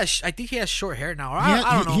 No, he has. I think he has short hair now. I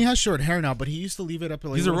don't know. He has short hair now, but he used to leave it up.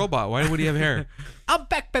 Like, he's a robot. Why would he have hair? I'm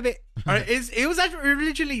back, baby. It was actually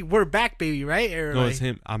originally "We're Back, Baby," right? Or no, it's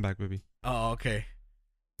him. I'm back, baby. Oh, okay.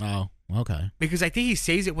 Oh, okay. Because I think he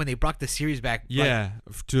says it when they brought the series back. Yeah,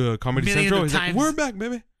 to Comedy Central. He's like, "We're back,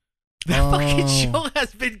 baby." That fucking show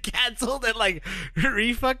has been canceled and like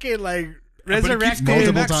refucking like resurrected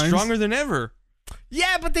multiple times. Stronger than ever.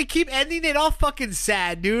 Yeah, but they keep ending it all fucking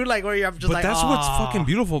sad, dude. Like where I'm just but like, that's what's fucking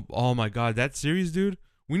beautiful. Oh my god, that series, dude.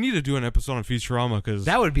 We need to do an episode on Futurama because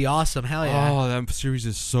that would be awesome. Hell yeah! Oh, that series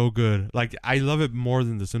is so good. Like I love it more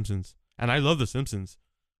than The Simpsons, and I love The Simpsons.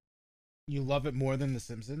 You love it more than The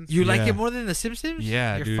Simpsons? You like it more than The Simpsons?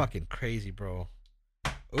 Yeah, you're dude. fucking crazy, bro.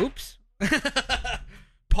 Oops.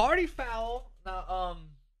 Party foul.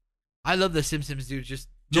 I love The Simpsons, dude. Just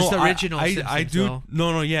the original. I do. Though.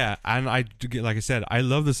 No, yeah, and I do get, like I said, I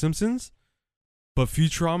love The Simpsons, but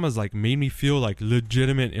Futurama's like made me feel like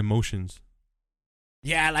legitimate emotions.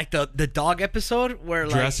 Yeah, like the dog episode where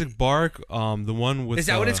like Jurassic Park, the one with is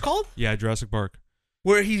that what it's called? Yeah, Jurassic Park.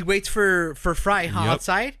 Where he waits for Fry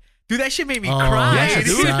outside. Dude, that shit made me cry. cry. That's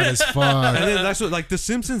Dude. sad as fuck. And then that's what like The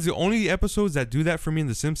Simpsons. The only episodes that do that for me in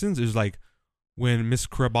The Simpsons is like when Miss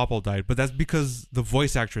Krabappel died, but that's because the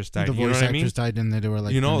voice actress died. The voice actress died, and they were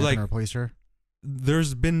like, like replace her.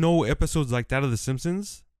 There's been no episodes like that of The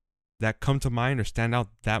Simpsons that come to mind or stand out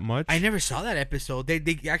that much. I never saw that episode.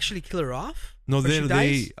 They actually kill her off? No, or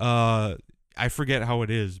they I forget how it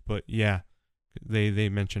is, but yeah, they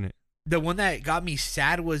mention it. The one that got me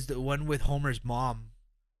sad was the one with Homer's mom.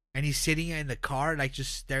 And he's sitting in the car, like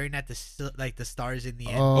just staring at the stars in the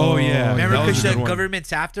end. Oh yeah, remember because the one.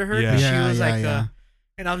 government's after her. Yeah. She was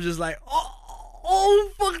and I'm just like,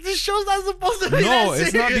 oh fuck, this show's not supposed to be. No,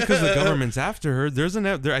 it's not because the government's after her. There's an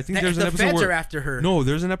I think there's an episode feds where are after her. No,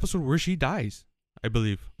 there's an episode where she dies, I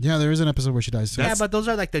believe. Yeah, there is an episode where she dies. Yeah, but those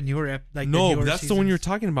are like the newer no, the newer that's seasons. the one you're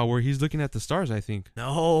talking about where he's looking at the stars. I think.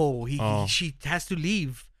 No, she has to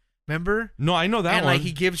leave. Remember? No, I know that and one. Like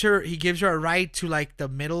he gives her a ride to like the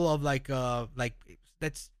middle of like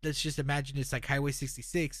let's just imagine it's like Highway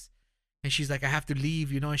 66, and she's like, I have to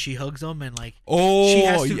leave, and she hugs him and like she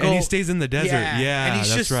has to go. And he stays in the desert. Yeah, and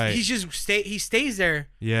that's right. He stays there.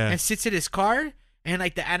 Yeah, and sits in his car, and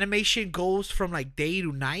like the animation goes from like day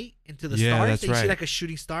to night into the Yeah, stars. that's And you see right. like a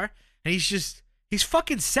shooting star, and he's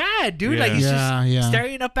fucking sad, dude. Yeah. Like he's Yeah, just yeah.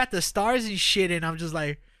 staring up at the stars and shit. And I'm just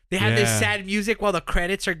like, they have this Yeah. sad music while the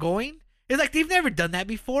credits are going. It's like they've never done that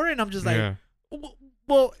before, and I'm just like, Yeah.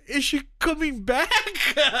 well, is she coming back?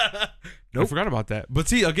 I Nope. forgot about that. But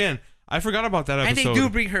see, again, I forgot about that And episode. they do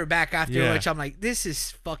bring her back after, Yeah. which I'm like, this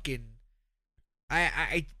is fucking.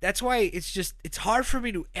 I that's why it's hard for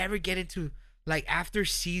me to ever get into like after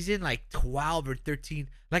season like 12 or 13.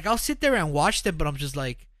 Like I'll sit there and watch them, but I'm just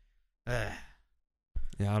like, Yeah,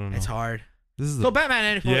 I don't know. it's hard. This is So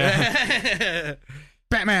Batman, Yeah.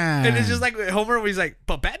 Batman. and it's just like Homer, where he's like,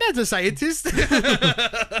 but Batman's a scientist.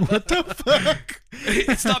 What the fuck?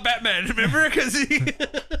 It's not Batman, remember? Because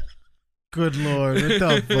Good lord, what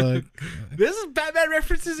the fuck? this is Batman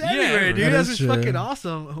references everywhere, dude. that That's is just fucking true.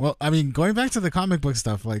 awesome. Well, I mean, going back to the comic book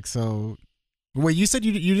stuff, like, so. Wait, you said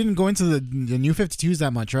you didn't go into the New 52s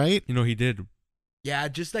that much, right? You know, he did, Yeah,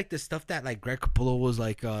 just like the stuff that like Greg Capullo was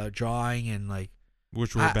like drawing and like.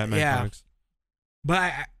 which were Batman yeah. comics.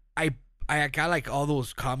 But I got like all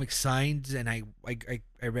those comics signed, and I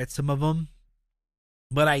read some of them,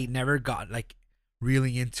 but I never got like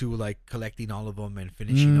really into like collecting all of them and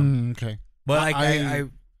finishing them. Okay. But like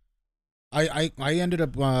I ended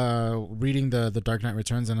up reading the Dark Knight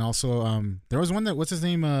Returns, and also there was one that, what's his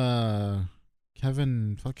name,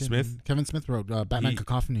 Kevin Smith wrote Batman He-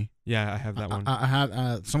 Cacophony. Yeah, I have that one. I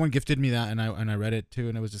have someone gifted me that, and I read it too,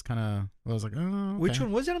 and it was just kind of, I was like, oh, okay. which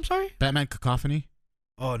one was it? I'm sorry. Batman Cacophony.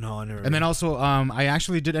 Oh no, I never. And then also I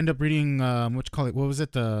actually did end up reading what was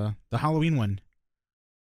it, the Halloween one.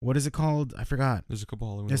 What is it called? I forgot. There's a couple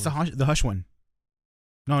Halloween It's ones. the Hush one.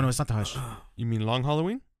 No, it's not the Hush. You mean Long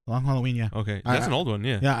Halloween? Long Halloween, yeah. Okay, that's an old one.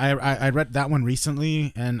 Yeah. Yeah, I read that one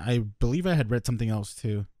recently, and I believe I had read something else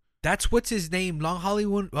too. That's what's his name. Long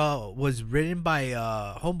Hollywood was written by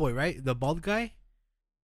Homeboy, right? The bald guy.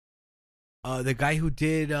 The guy who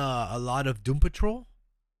did a lot of Doom Patrol.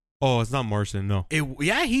 Oh, it's not Morrison. No,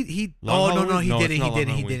 Yeah, he. Long Oh no, Halloween? he No, didn't. it's He not Long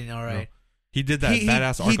didn't. He Halloween. didn't. All right. he did that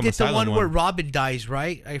badass He Arkham did the Asylum one where Robin dies,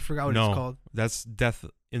 right? I forgot what no, it's called. that's Death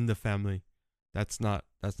in the Family. That's not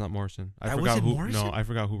Morrison. I That forgot wasn't who. Morrison? No, I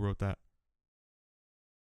forgot who wrote that.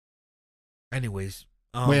 Anyways,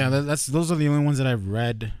 But yeah, those are the only ones that I've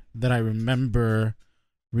read that I remember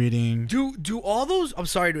reading. do all those? I'm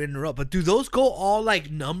sorry to interrupt, but do those go all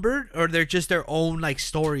like numbered, or they're just their own like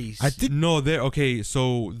stories? I think No, they're okay.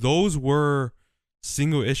 So those were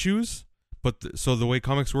single issues, but so the way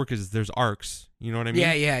comics work is there's arcs. You know what I mean?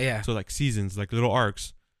 Yeah. So like seasons, like little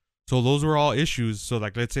arcs. So those were all issues. So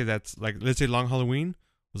like let's say Long Halloween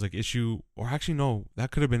was like issue, or actually no, that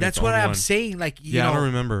could have been. That's its what own I'm one. saying. Like you Yeah, know, I don't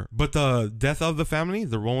remember. But the Death of the Family,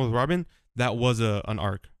 the one with Robin, that was an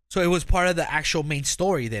arc. so it was part of the actual main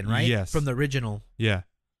story then, right? Yes. From the original, Yeah.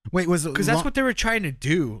 wait, was because that's what they were trying to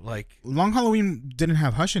do. Like, Long Halloween didn't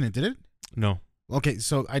have Hush in it, did it? No. Okay,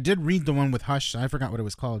 so I did read the one with Hush. I forgot what it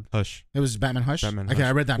was called. Hush. It was Batman Hush. Batman Okay, Hush.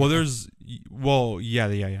 I read that. Well, one. yeah.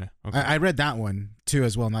 Okay. I read that one too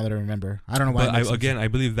as well. Now that I remember, I don't know why. But it makes sense. I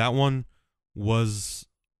believe that one was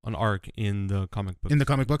an arc in the comic book. in the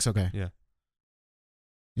comic books. Okay, Yeah.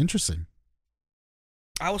 interesting.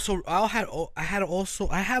 I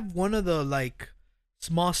have one of the like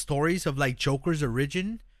small stories of like Joker's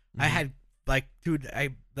origin. I Mhm. had like, dude,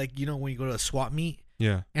 I like, you know, when you go to a swap meet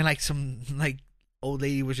Yeah. and like some like old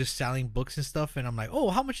lady was just selling books and stuff, and I'm like, oh,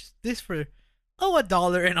 how much is this for? Oh,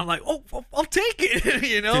 $1, and I'm like, oh, I'll take it,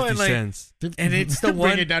 you know, 50 and like, cents. and it's the Bring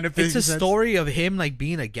one. it down to It's 50 a cents. story of him like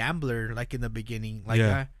being a gambler, like in the beginning. Like,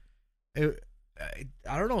 Yeah.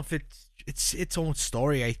 I don't know if it's its own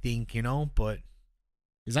story. I think, you know, but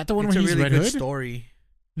Is that the one it's where a he's really Red good Hood? story.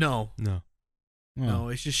 No, No. Oh. no,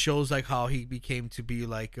 it just shows like how he became to be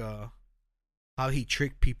like how he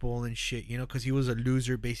tricked people and shit, you know, because he was a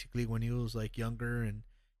loser basically when he was like younger, and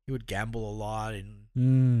he would gamble a lot, and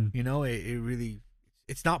Mm. you know, it really,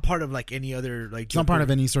 it's not part of like any other like. It's not part of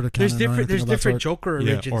any sort of canon. There's or different. anything There's of that different sort. Joker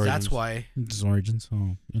Yeah, origins. That's origins. why. Just origins.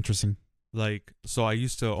 Oh, interesting. Like, so I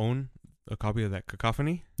used to own a copy of that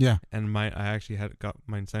Cacophony. Yeah. And I actually got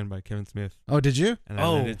mine signed by Kevin Smith, Oh, did you? and I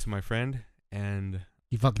lent it to my friend. And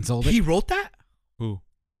He fucking sold it. He wrote that. who?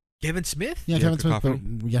 Kevin Smith. yeah, Yeah, Kevin Smith. Cacophony.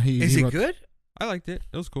 But, yeah, he. Is he it wrote- good? I liked it.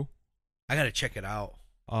 It was cool. I gotta check it out.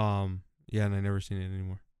 Yeah, and I never seen it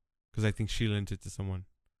anymore, because I think she lent it to someone.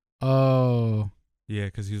 Oh. Yeah,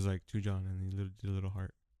 because he was like to John, and he did a little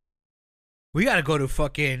heart. We gotta go to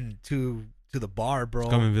fucking to the bar, bro.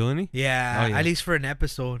 Scum and Villainy. Yeah, Oh, yeah. at least for an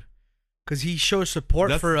episode, because he shows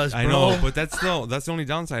support for us, bro. I know, but that's the only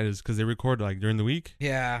downside is because they record like during the week,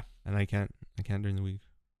 yeah, and I can't during the week.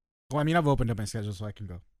 Well, I mean, I've opened up my schedule so I can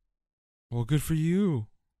go. Well, good for you.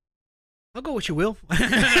 I'll go with you, Will.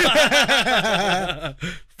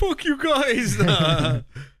 Fuck you guys.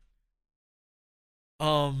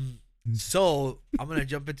 So I'm gonna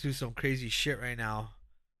jump into some crazy shit right now.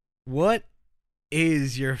 What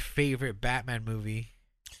is your favorite Batman movie?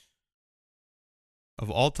 Of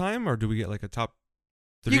all time, or do we get like a top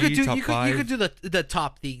three, You could do top five? you could do the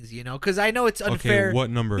top things, you know, because I know it's unfair. Okay, what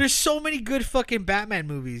number? There's so many good fucking Batman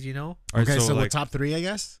movies, you know. All right, Okay, so like, what, top 3, I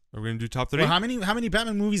guess. are we gonna do top 3? Well, how many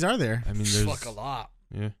Batman movies are there? I mean, there's Fuck a lot.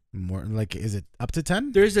 Yeah, More like, is it up to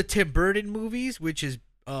 10? There's the Tim Burton movies, which is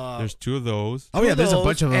there's 2 of those. Oh yeah, there's a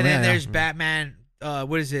bunch of them. and then yeah, there's yeah. Batman.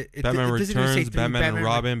 What is it? Batman it doesn't even say Returns, three, Batman and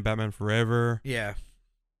Robin, Batman Forever. Yeah,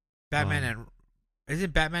 Batman and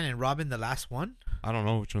isn't Batman and Robin the last one, I don't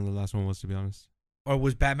know which one the last one was, to be honest. or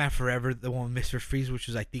was Batman Forever the one with Mr. Freeze, which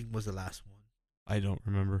was I think was the last one? I don't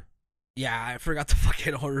remember. Yeah, I forgot the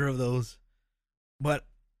fucking order of those. But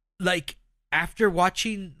like after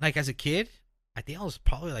watching, like as a kid, I think I was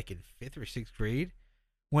probably like in 5th or 6th grade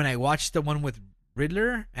when I watched the one with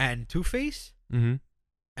Riddler and Two-Face. Mm-hmm.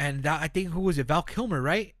 And that, I think, who was it? Val Kilmer,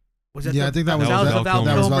 right? Was it? Yeah, I think that was Val Val Kilmer.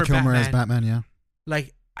 That was Val Kilmer Batman. as Batman. Yeah.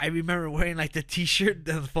 Like I remember wearing like the T-shirt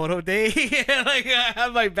the photo day. Like I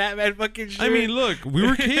have my Batman fucking shirt. I mean, look, we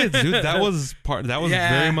were kids, dude. That was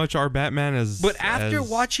Yeah. very much our Batman as. But after as-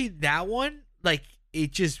 watching that one, like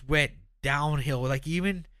it just went downhill. Like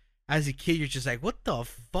even as a kid, you're just like, what the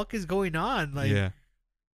fuck is going on? Like yeah,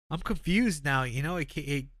 I'm confused now. You know, It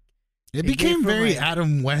It became came from, very like-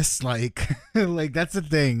 Adam West like. Like that's the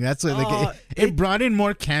thing. That's what like it- it brought in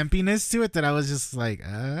more campiness to it that I was just like,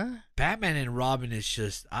 Batman and Robin is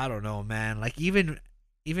just, I don't know, man. Like even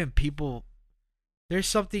people, there's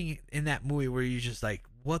something in that movie where you're just like,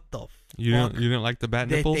 what the you fuck didn't like the bat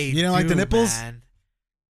that nipples. they You don't like the do, nipples? man?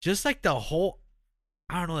 Just like the whole,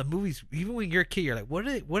 I don't know, the movies. Even when you're a kid, you're like, what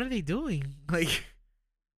are they doing?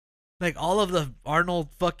 Like all of the Arnold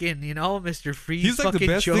fucking, you know, Mr. Freeze. He's like the fucking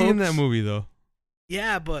best jokes. thing in that movie, though.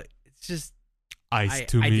 Yeah, but it's just Ice I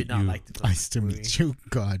to meet did not you. like this ice to movie. meet you.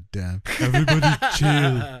 God damn. Everybody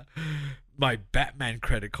chill. My Batman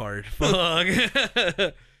credit card. Fuck.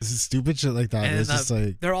 This is stupid shit like that. And It's just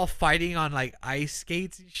like, they're all fighting on like ice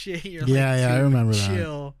skates and shit. You're Yeah, like, yeah, I "Dude, remember that."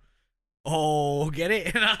 chill. Oh, get it?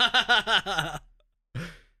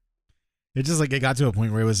 it just like it got to a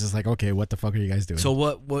point where it was just like, okay, what the fuck are you guys doing? So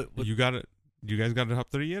what You got it. You guys got a top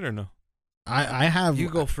 3 yet or no? I have. you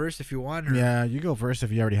go first if you want. Or? Yeah, you go first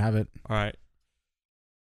if you already have it. All right.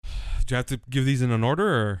 Do you have to give these in an order,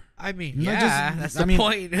 or I mean, No, yeah, just- that's I the mean,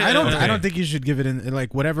 point. I don't. Okay. I don't think you should give it in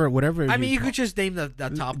like whatever. I mean, you could just name the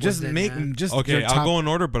top just ones. then, make yeah. just okay? your top, I'll go in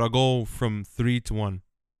order, but I'll go from 3 to 1.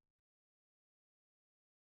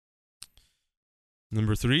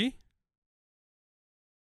 Number 3.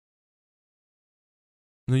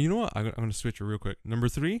 No, you know what? I'm gonna switch it real quick. Number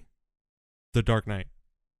 3, The Dark Knight.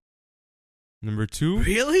 Number 2,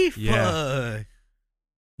 Really? Yeah. Fuck.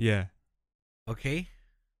 yeah. Okay.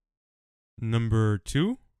 Number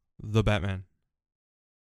 2, The Batman.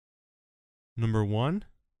 Number 1,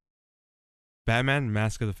 Batman: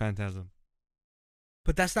 Mask of the Phantasm.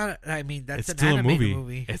 But that's not. I mean, that's It's an still a animated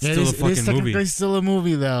movie. It's Yeah, still a it is fucking technically movie. still a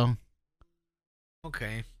movie though.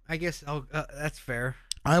 Okay, I guess that's fair.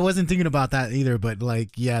 I wasn't thinking about that either, but like,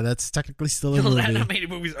 yeah, that's technically still a Those movie. animated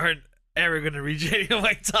movies aren't ever gonna reach any of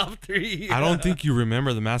my top 3. I don't think you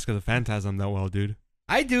remember the Mask of the Phantasm that well, dude.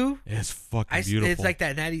 I do. It's fucking beautiful. It's like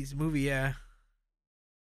that '90s movie, yeah.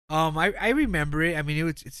 I remember it. I mean,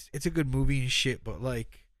 it's a good movie and shit, but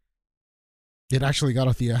like, It actually got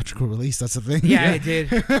a theatrical release. That's the thing. yeah, it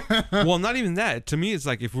did. Well, not even that. To me, it's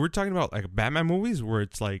like if we're talking about like Batman movies, where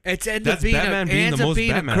it's like It's ends That's up being Batman it being ends the up most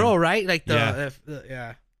being Batman. a girl, right? Like Yeah.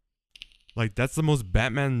 yeah. like that's the most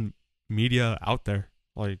Batman media out there.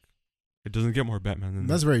 Like it doesn't get more Batman than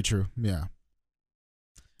That's that. very true. Yeah.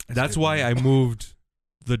 That's why I moved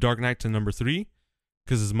The Dark Knight to number 3,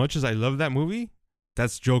 because as much as I love that movie,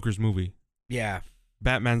 that's Joker's movie. Yeah,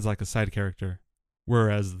 Batman's like a side character,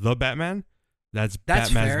 whereas the Batman, that's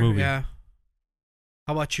Batman's fair. movie. Yeah.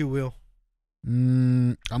 How about you, Will?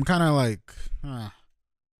 I'm kind of like,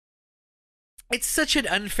 It's such an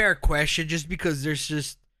unfair question, just because there's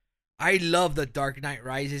just. I love The Dark Knight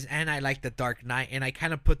Rises, and I like The Dark Knight, and I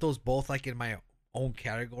kind of put those both like in my own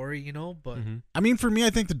category, you know. But Mhm. I mean, for me, I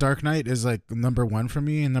think The Dark Knight is like number 1 for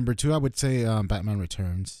me, and number 2, I would say Batman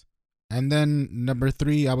Returns, and then number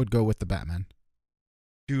 3, I would go with the Batman.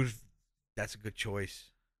 dude, that's a good choice.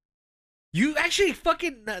 You actually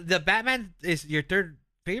fucking the Batman is your third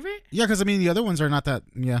favorite, Yeah, because I mean, the other ones are not that.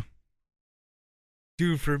 Yeah,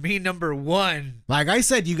 dude. For me, number 1. like I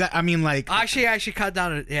said, you got. I mean, like Actually, cut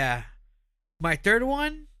down. Yeah, my third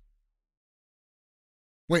one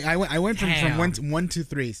Wait, I went from Damn. one to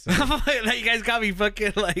three. So. Like, you guys got me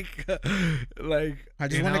fucking like. I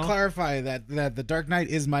just want to clarify that the Dark Knight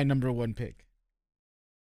is my number one pick.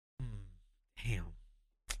 Damn.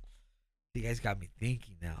 You guys got me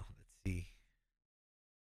thinking now. Let's see.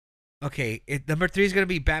 Okay, number 3 is gonna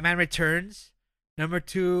be Batman Returns. Number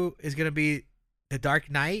 2 is gonna be The Dark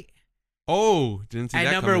Knight. Oh, didn't see And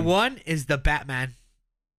that number coming. 1 is The Batman.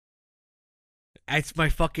 It's my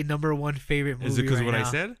fucking number 1 favorite movie. Is it because right of what now.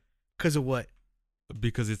 I said? Because of what?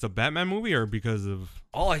 Because it's a Batman movie, or because of?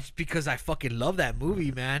 Oh, it's because I fucking love that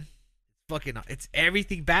movie, man. It's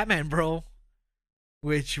everything Batman, bro.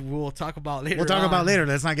 Which we'll talk about later. We'll talk about later.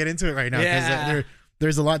 Let's not get into it right now. Yeah.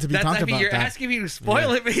 There's a lot to be talked about. You're asking me to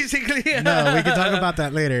spoil it, basically. No, we can talk about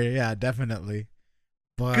that later. Yeah, definitely.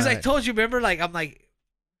 Because I told you, remember, like, I'm like,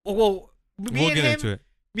 well, We'll get into it.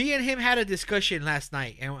 Me and him had a discussion last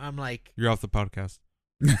night, and I'm like, You're off the podcast.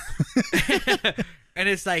 and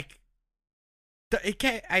it's like, it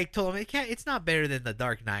can't. I told him it's not better than The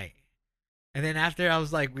Dark Knight. And then after I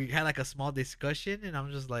was like, we had like a small discussion, and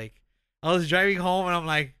I'm just like, I was driving home, and I'm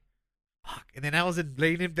like, fuck. And then I was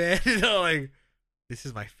laying in bed, and I'm like, this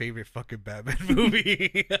is my favorite fucking Batman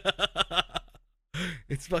movie.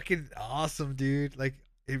 It's fucking awesome, dude. Like,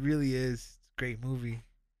 it really is. It's a great movie.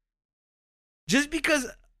 Just because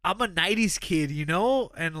I'm a 90s kid, you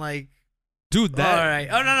know? And like, Dude, that. all right.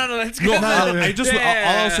 Oh, no. Let's go. No, I just.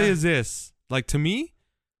 Yeah. All I'll say is this: like, to me,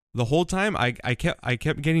 the whole time I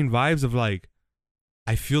kept getting vibes of like,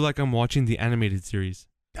 I feel like I'm watching the animated series.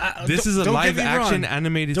 This is a don't get live me action wrong.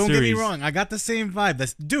 animated Don't series. get me wrong. I got the same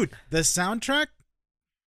vibe. Dude, the soundtrack.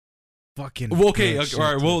 Fucking. Well, okay, good all shit,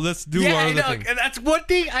 right. dude. Well, let's do Yeah, our I other know. thing. And that's one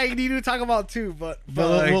thing I need to talk about too. But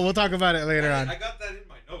But we'll talk about it later on. I got that in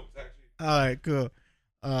my notes actually. All right, cool.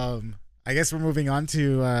 I guess we're moving on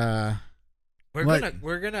to we're what?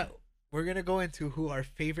 gonna go into who our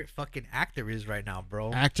favorite fucking actor is right now,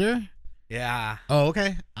 bro. actor. Yeah. Oh,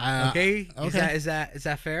 okay. Okay. okay. Is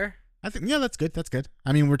that fair? I think that's good. That's good.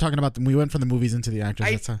 I mean, we're talking about we went from the movies into the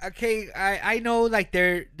actors. That's I know like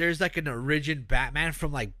there's like an origin Batman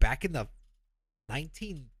from like back in the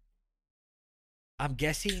 19. I'm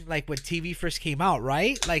guessing like when TV first came out,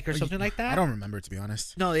 right? Like or something like that. I don't remember, to be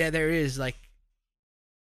honest. No, yeah, there is like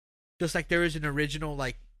just like there is an original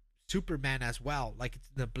like Superman as well, like it's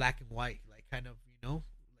the black and white, like kind of, you know,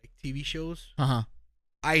 like TV shows.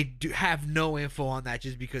 I do have no info on that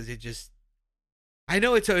just because it just I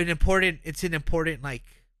know it's an important like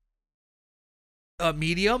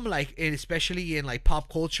medium, like especially in like pop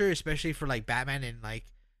culture, especially for like Batman and like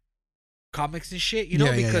comics and shit, you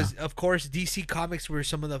know, because of course DC comics were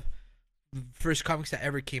some of the first comics that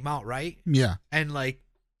ever came out, right? Yeah. And like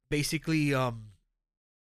basically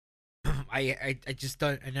I just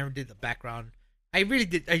don't, I never did the background. I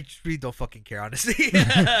just really don't fucking care, honestly. It's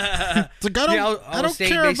like, I don't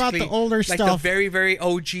care about the older like stuff. the very, very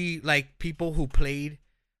OG like people who played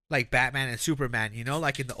like Batman and Superman, you know,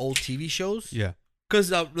 like in the old TV shows. Yeah. Because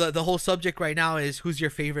the whole subject right now is who's your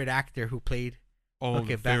favorite actor who played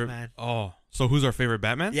Okay, Batman. Oh, so who's our favorite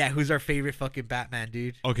Batman? Yeah, who's our favorite fucking Batman,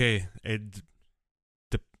 dude? Okay,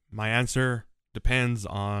 my answer depends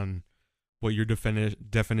on what your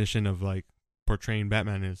definition of like portraying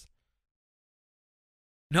Batman is.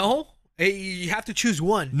 No, you have to choose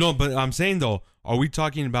one. No, but I'm saying though, are we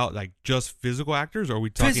talking about like just physical actors, or are we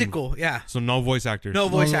talking Physical? Yeah. So no voice actors. No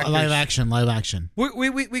voice actors. Live action.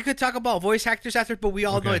 We could talk about voice actors after, but we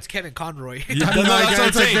all know Okay. it's Kevin Conroy. Yeah, I know, that's what I'm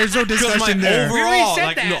it's like saying. there's no 'Cause my discussion there. We already overall, said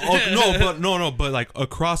like, that. but like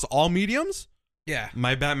across all mediums, Yeah.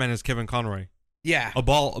 my Batman is Kevin Conroy, Yeah.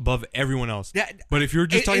 above everyone else. Yeah. But if you're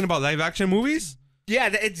just talking about live action movies, Yeah,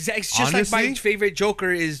 it's just like Honestly? my favorite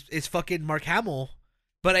Joker is fucking Mark Hamill,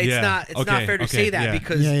 but it's Yeah. not Okay, fair to okay, say that yeah.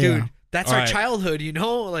 because Yeah, yeah. dude, that's All our right. childhood, you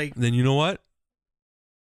know, like then you know what?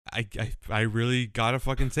 I really gotta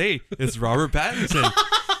fucking say it's Robert Pattinson.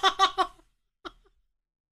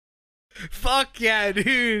 fuck yeah,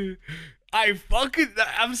 dude.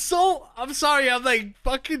 I'm sorry, I'm like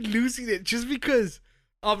fucking losing it just because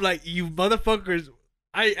I'm like, you motherfuckers.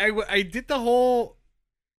 I did the whole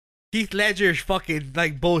Heath Ledger fucking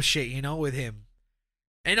like bullshit, you know, with him.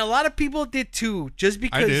 And a lot of people did too, just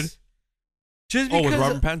because. I did. Just Oh, because. with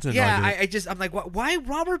Robert Pattinson? Yeah, No, I I'm like, why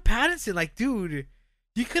Robert Pattinson? Like, dude,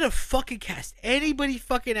 you could have fucking cast anybody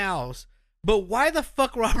fucking else, but why the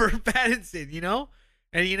fuck Robert Pattinson? You know,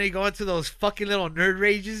 and you know, you go into those fucking little nerd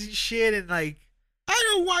rages and shit, and like, I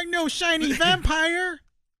don't want no shiny vampire.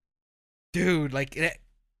 dude, like,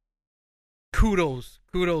 kudos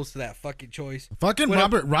to that fucking choice. Fucking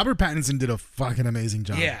What Robert Pattinson did a fucking amazing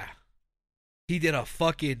job. Yeah, he did a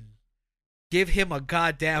fucking give him a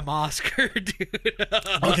goddamn Oscar, dude.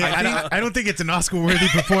 Okay, I don't think it's an Oscar-worthy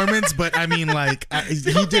performance, but I mean, like, he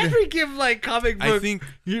did. Never give like comic book. I think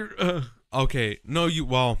okay. No,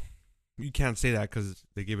 you can't say that because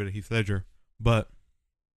they gave it to Heath Ledger. But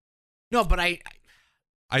no, but I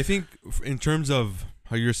think in terms of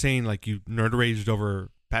how you're saying, like, you nerd raged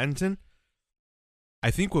over Pattinson,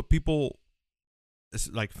 I think what people,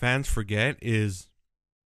 like, fans forget is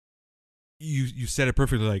you said it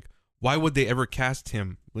perfectly. Like, why would they ever cast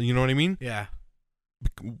him? You know what I mean? Yeah.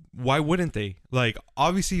 Why wouldn't they? Like,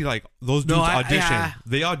 obviously, like, those dudes audition.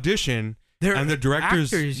 They audition, and the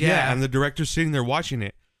directors, actors, and the director's sitting there watching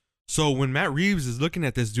it. So when Matt Reeves is looking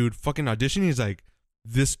at this dude fucking auditioning, he's like,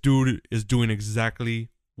 this dude is doing exactly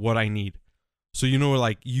what I need. So, you know,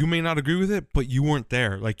 like, you may not agree with it, but you weren't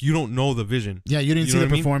there. Like, you don't know the vision. Yeah, you didn't see know the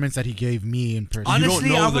what I mean? performance that he gave me in person. Honestly,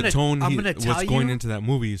 you don't know I'm the gonna- tone I'm gonna tell what's going you- into that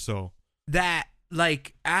movie. So that,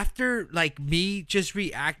 like, after, like, me just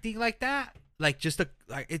reacting like that, like,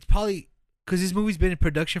 it's probably because this movie's been in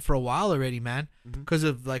production for a while already, man. Because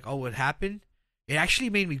of, like, what happened. It actually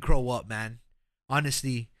made me grow up, man.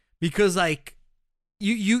 Honestly. Because, like,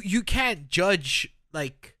 you can't judge,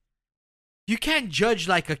 like,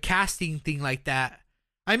 a casting thing like that.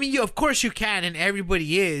 I mean, of course you can, and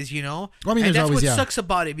everybody is, you know? Well, I mean, and there's that's always, what sucks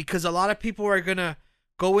about it, because a lot of people are gonna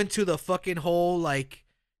go into the fucking whole, like,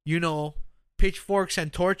 you know, pitchforks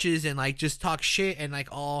and torches and, like, just talk shit and, like,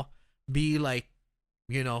 all be, like,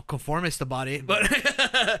 you know, conformist about it.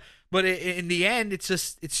 But in the end,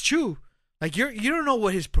 it's true. Like, you don't know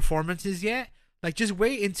what his performance is yet. Like, just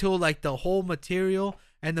wait until, like, the whole material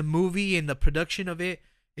and the movie and the production of it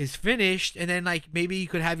is finished, and then, like, maybe you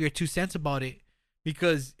could have your 2 cents about it,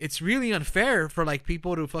 because it's really unfair for, like,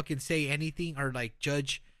 people to fucking say anything or, like,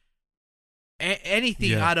 judge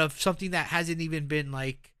anything out of something that hasn't even been,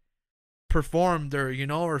 like, performed or, you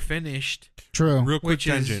know, or finished. True. real quick Which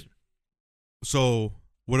is- tangent. So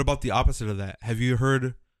what about the opposite of that? Have you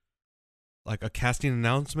heard, like, a casting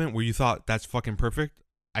announcement where you thought that's fucking perfect?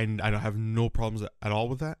 I don't have no problems at all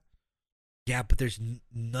with that. Yeah, but there's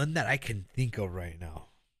none that I can think of right now.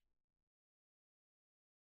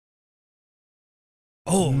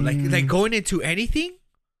 Oh, like going into anything?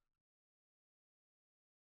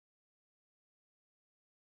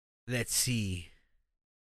 Let's see.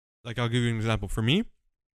 Like, I'll give you an example. For me,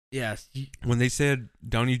 Yes. when they said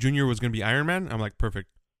Downey Jr. was going to be Iron Man, I'm like, perfect.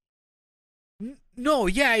 No,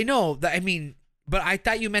 yeah, I know. I mean, but I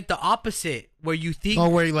thought you meant the opposite, where you think. Oh,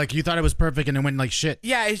 where, like, you thought it was perfect and it went like shit.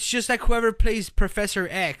 Yeah, it's just like whoever plays Professor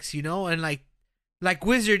X, you know, and like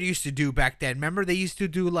Wizard used to do back then. Remember, they used to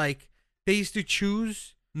do, like, they used to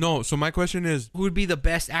choose No, so my question is, who would be the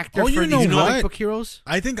best actor Oh, for you know these comic what? book heroes.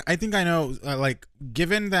 I think I know. Like,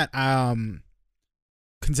 given that,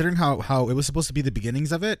 considering how it was supposed to be the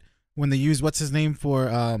beginnings of it, when they used what's his name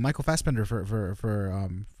for Michael Fassbender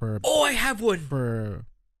for Oh, I have one.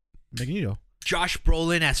 Magneto. Josh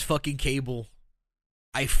Brolin as fucking Cable.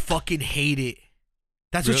 I fucking hate it.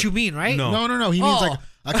 That's what Really? you mean, right? No. No. He means Oh.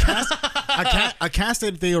 like a cast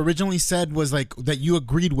that they originally said was like that you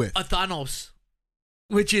agreed with. A Thanos,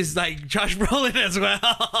 which is like Josh Brolin as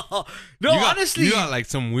well. No, you got, honestly, you got like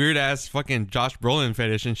some weird ass fucking Josh Brolin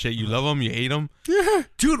fetish and shit. You love him, you hate him.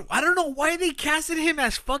 dude, I don't know why they casted him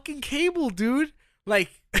as fucking Cable, dude.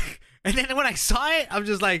 Like, and then when I saw it, I'm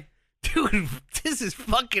just like, dude, this is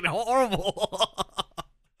fucking horrible.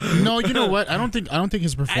 No, you know what? I don't think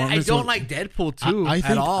his performance. I don't was- like Deadpool too I think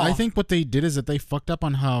at all. I think what they did is that they fucked up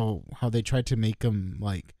on how they tried to make him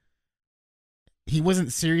like. He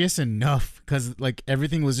wasn't serious enough because like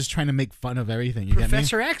everything was just trying to make fun of everything. You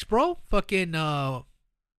Professor X, bro, fucking get me?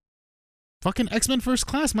 Fucking X-Men First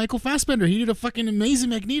Class, Michael Fassbender. He did a fucking amazing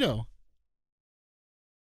Magneto.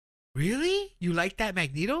 really? You like that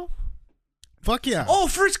Magneto? Fuck yeah. Oh,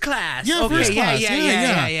 First Class. Yeah, okay, First yeah, Class. yeah, Yeah, yeah,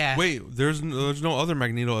 yeah. yeah. Wait, there's no other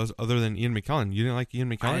Magneto other than Ian McKellen. You didn't like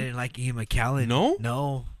Ian I McKellen? didn't like Ian McKellen. No?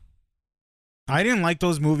 No. I didn't like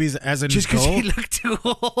those movies as an Just because he adult. looked too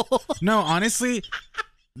old. No, honestly,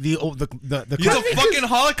 the He's a fucking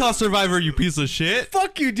Holocaust survivor, you piece of shit.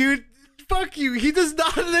 Fuck you, dude. Fuck you. He does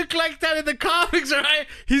not look like that in the comics, alright?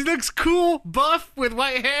 He looks cool, buff, with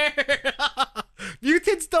white hair.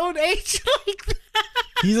 Mutants don't age like that.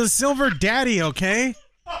 he's a silver daddy, okay?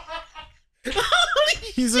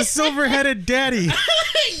 He's a silver-headed daddy.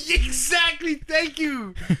 Exactly. Thank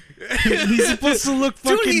you. He's supposed to look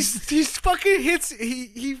fucking. Dude, he's fucking hits.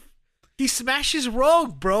 He smashes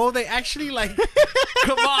Rogue, bro. They actually like.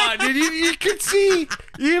 Come on, dude. You could see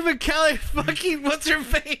Ian McKellen fucking what's her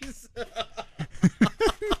face.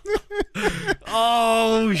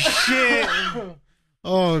 Oh shit.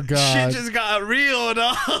 Oh God. Shit just got real,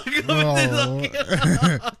 dog. Oh.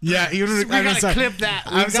 Yeah, even We I'm gotta sorry. clip that.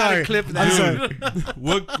 I'm sorry. Clip I'm that.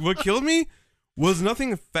 sorry. What killed me was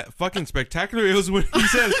nothing fucking spectacular. It was when he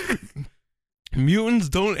said mutants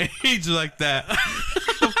don't age like that.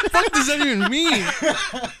 What the fuck does that even mean?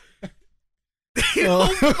 They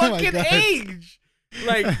don't fucking age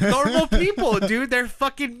like normal people, dude. They're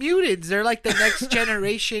fucking mutants. They're like the next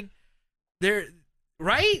generation. They're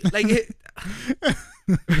right, like it.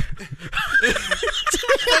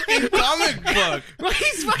 Fucking comic book. Like,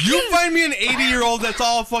 he's fucking. You find me an 80-year-old that's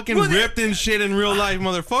all fucking ripped and shit in real life,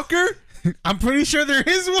 motherfucker. I'm pretty sure there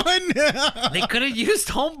is one. They could have used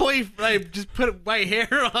Homeboy, like just put white hair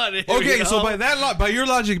on it. Okay, you know? so by your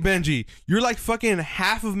logic, Benji, you're like fucking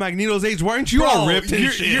half of Magneto's age. Why aren't you all ripped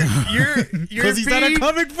and shit? You're Because he's not a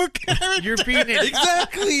comic book character. You're being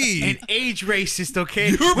Exactly. an age racist, okay?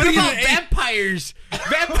 You're What being about an vampires?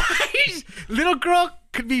 Vampires, little girl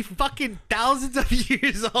could be fucking thousands of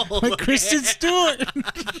years old. Like Kristen Stewart.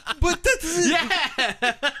 But that's Yeah.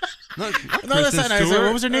 not No, that's Kristen not. Stewart.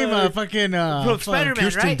 What was her name? Fucking From Spider-Man,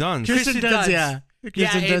 Kirsten right? Dunst. Kirsten Dunst. Yeah.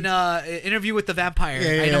 Yeah, Kirsten in Dunst. Interview with the Vampire.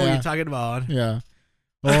 Yeah, I know what yeah. you're talking about. Yeah.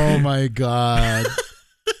 Oh my God.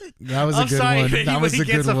 That was a I'm good sorry, one. That was he a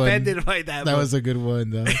gets good one. offended by that. That was a good one,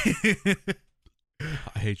 though.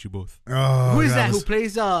 I hate you both. Oh, Who is that? was Who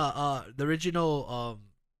plays the original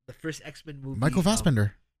the first X-Men movie? Michael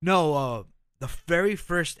Fassbender. No, the very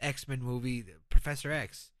first X-Men movie, Professor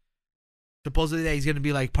X. Supposedly that he's gonna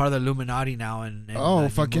be like part of the Illuminati now, and Oh,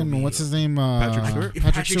 fucking what's his name? Patrick Stewart?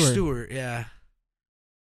 Patrick Stewart. Yeah.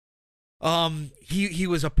 He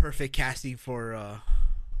was a perfect casting for.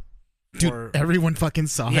 Dude, everyone fucking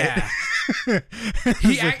saw Yeah.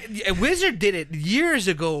 it. Wizard did it years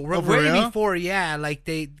ago, Oh, for way real? before. Yeah, like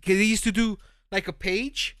cause they used to do like a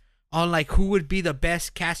page on like who would be the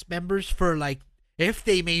best cast members for like if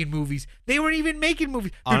they made movies. They weren't even making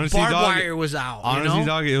movies. Honestly, Barbed dog, Wire was out. Honestly, you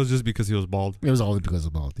know? dog, it was just because he was bald. It was all because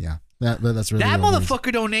of bald. Yeah, that's really That the only reason.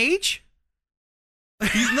 motherfucker don't age.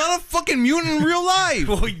 He's not a fucking mutant in real life.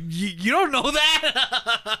 Well, you don't know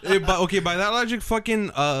that. By that logic, fucking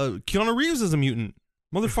Keanu Reeves is a mutant.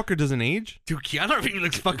 Motherfucker doesn't age. Dude, Keanu Reeves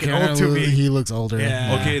looks fucking Keanu, old to me. He looks older.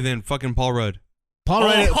 Yeah. Okay, then fucking Paul Rudd. Paul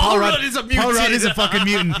Rudd is a mutant. Paul Rudd is a fucking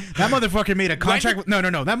mutant. That motherfucker made a contract. With, no.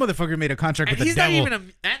 That motherfucker made a contract And with the he's not devil. even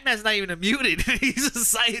a Ant-Man's not even a mutant. He's a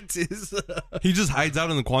scientist. He just hides out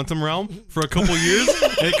in the quantum realm for a couple years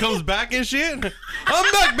and comes back and shit.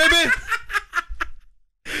 I'm back, baby.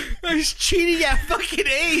 He's cheating at fucking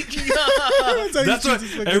age. That's what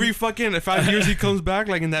every fucking 5 years he comes back,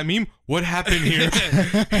 like in that meme. What happened here?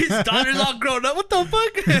 His daughter's all grown up. What the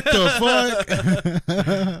fuck? the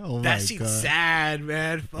fuck? Oh my That seems God. sad,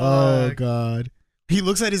 man. Fuck. Oh God. He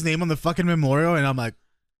looks at his name on the fucking memorial, and I'm like,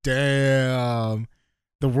 damn,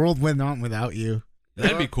 the world went on without you.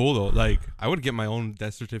 That'd be cool though. Like I would get my own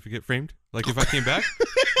death certificate framed. Like if I came back,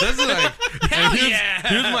 that's like Hell here's, yeah.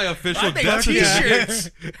 here's my official I make death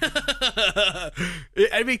certificate.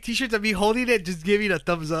 t-shirts. I make t-shirts of me holding it, just giving a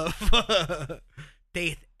thumbs up.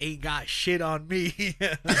 They ain't got shit on me.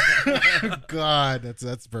 God,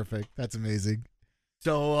 that's perfect. That's amazing.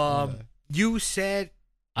 So, you said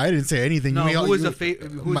I didn't say anything. no. We all- Who was you-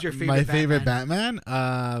 who's your favorite? My favorite Batman.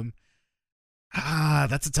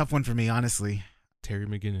 That's a tough one for me, honestly. Terry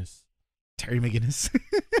McGinnis. Terry McGinnis.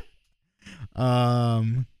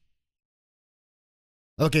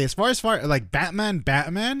 Okay, as far like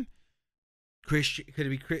Batman. Christian?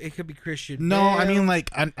 It could be Christian. No, I Bale. mean like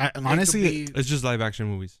I honestly. It could It's just live action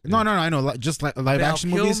movies. No, I know. Just like be live Val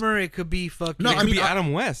action Kilmer, movies. It could be fucking. No, It I could mean, be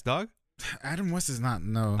Adam West, dog. Adam West is not.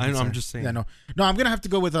 No, I know, I'm sorry. just saying. Yeah, no. I'm gonna have to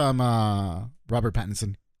go with Robert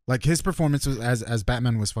Pattinson. Like his performance was, as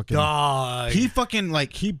Batman was fucking. Dog. He fucking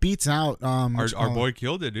like he beats out Our boy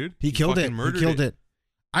killed it, dude. He killed fucking it. Murdered He killed it.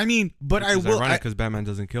 I mean, but I will. because Batman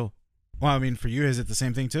doesn't kill. Well, I mean, for you, is it the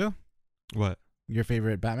same thing too? What? Your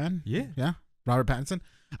favorite Batman? Yeah. Yeah, Robert Pattinson.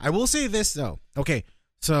 I will say this though. Okay,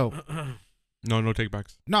 so No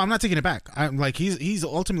takebacks. no, I'm not taking it back. I'm like he's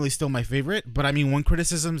ultimately still my favorite. But I mean, one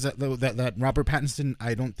criticism that Robert Pattinson,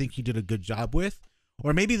 I don't think he did a good job with,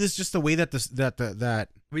 or maybe this is just the way that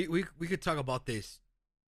we could talk about this.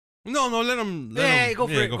 No, let him. Go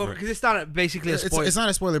for it. Go for it. Because it's not basically a spoiler. it's not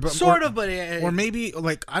a spoiler, but sort or, of, but or maybe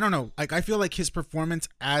like I don't know. Like I feel like his performance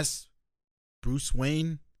as Bruce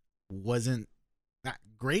Wayne wasn't that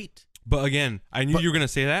great. But again, I knew you were gonna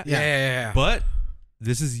say that. Yeah. But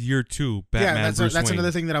this is year 2. Batman. Yeah, Bruce that's Wayne.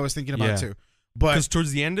 another thing that I was thinking about Yeah. too. But Because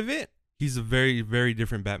towards the end of it, he's a very, very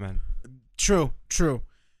different Batman. True.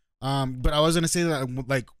 But I was gonna say that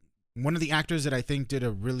like one of the actors that I think did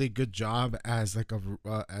a really good job as like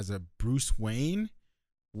as a Bruce Wayne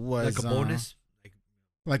was like a bonus.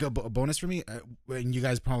 like a bonus for me, and you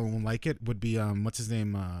guys probably won't like it. Would be what's his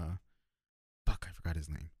name? Fuck, I forgot his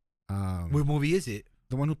name. What movie is it?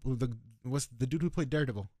 The one who was the dude who played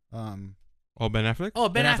Daredevil. Oh, Ben Affleck. Oh,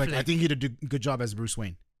 Ben Affleck. I think he did a good job as Bruce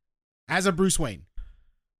Wayne. As a Bruce Wayne.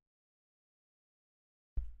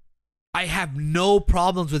 I have no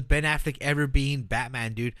problems with Ben Affleck ever being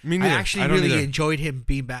Batman, dude. Me I neither. actually I don't really either. enjoyed him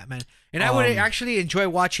being Batman, and I would actually enjoy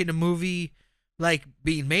watching a movie like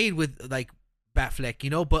being made with like Batfleck, you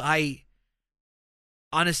know. But I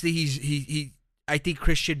honestly, he I think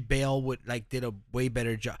Christian Bale would like did a way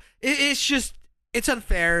better job. It's just it's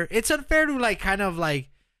unfair. It's unfair to like kind of like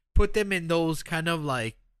put them in those kind of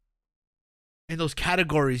like in those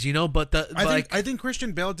categories, you know. But I think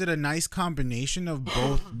Christian Bale did a nice combination of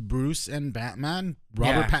both Bruce and Batman.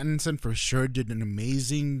 Robert Pattinson for sure did an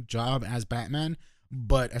amazing job as Batman,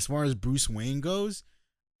 but as far as Bruce Wayne goes,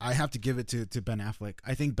 I have to give it to Ben Affleck.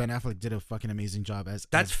 I think Ben Affleck did a fucking amazing job as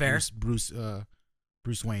fair. Bruce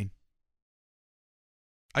Wayne.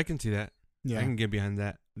 I can see that. Yeah, I can get behind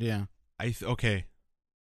that. Yeah. Okay.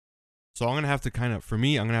 So I'm gonna have to kind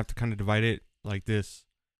of divide it like this.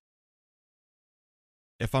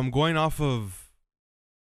 If I'm going off of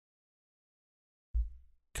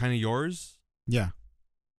kind of yours, Yeah.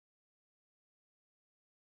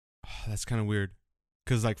 that's kind of weird.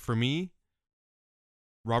 Because like for me,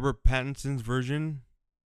 Robert Pattinson's version.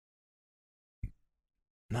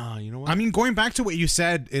 Nah, you know what? I mean, going back to what you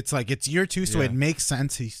said, it's like it's year 2, so Yeah. it makes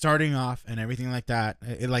sense. He's starting off and everything like that.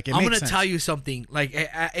 I'm I'm gonna tell you something. Like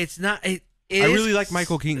it's not. It I is, really like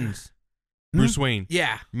Michael Keaton's Bruce Wayne.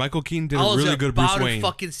 Yeah, Michael Keaton did I a was really good Bruce about to Wayne.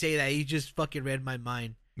 fucking say that. He just fucking read my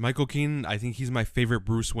mind. Michael Keaton, I think he's my favorite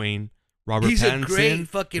Bruce Wayne. Robert He's Pattinson a great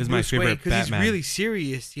fucking is my Bruce Wayne favorite because he's Batman. really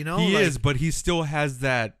serious. You know, He like, is, but he still has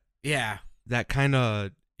that Yeah, kind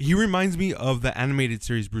of. He reminds me of the animated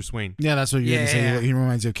series Bruce Wayne. Yeah, that's what you're gonna Yeah. say. He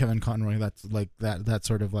reminds you of Kevin Conroy. That's like that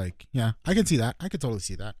sort of like, yeah, I can see that. I could totally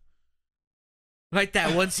see that. like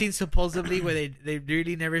that one scene supposedly where they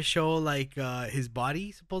really never show like his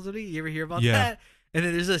body. Supposedly, you ever hear about Yeah. that? And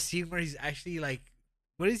then there's a scene where he's actually like,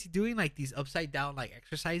 what is he doing? Like these upside down like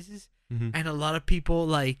exercises. Mhm. And a lot of people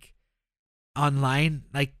like online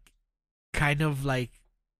like kind of like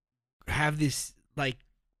have this like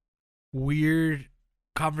weird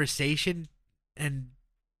conversation and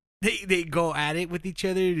they go at it with each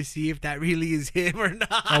other to see if that really is him or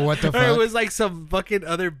not. Oh, what the Or fuck? it was like some fucking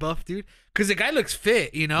other buff dude because the guy looks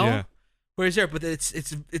fit, you know. Yeah. Where's there? But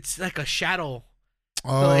it's like a shadow.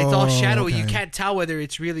 Oh, So it's all shadowy. You okay. can't tell whether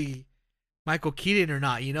it's really Michael Keaton or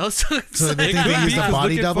not, you know. So, it's So they think like, they used a Because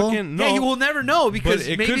body look at double? fucking- no, yeah, you will never know but because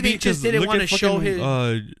it maybe could they be just 'cause didn't look want to at show fucking,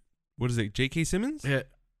 his. What is it? J.K. Simmons Yeah.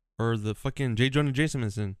 or the fucking J. Jonah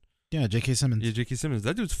Jameson? Yeah, J.K. Simmons. Yeah, J.K. Simmons.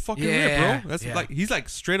 That dude's fucking Yeah, ripped, bro. That's yeah. like he's like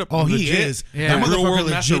straight up. Oh, he legit. is. Yeah. That Real motherfucker world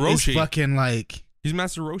Master legit is Roshi. fucking like. He's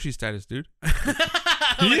Master Roshi status, dude.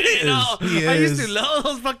 He is. I used to love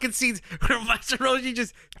those fucking scenes where Master Roshi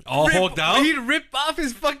just All hulked out? He'd rip off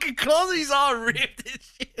his fucking clothes. And he's all ripped and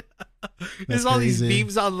shit. There's all these crazy.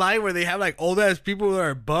 memes online where they have like old ass people who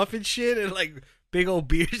are buff and shit and like big old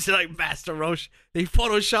beards like Master Roshi. They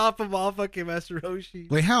Photoshop him all fucking Master Roshi.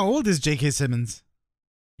 Wait, how old is J.K. Simmons?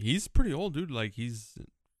 He's pretty old, dude. Like he's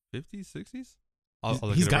 50s,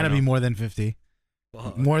 60s. He's got to be more than 50.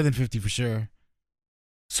 Fuck. More than 50 for sure.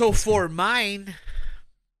 So for mine,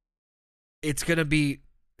 it's gonna be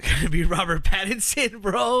Robert Pattinson,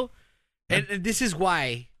 bro. And this is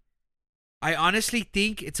why I honestly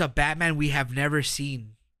think it's a Batman we have never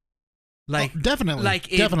seen. Like Definitely. like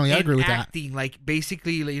Definitely, I agree with that. acting, like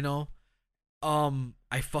basically, you know,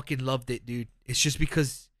 I fucking loved it, dude. It's just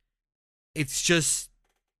because it's just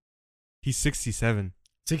He's 67.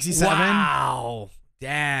 67? wow,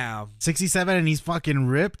 damn, 67 and he's fucking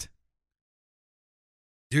ripped.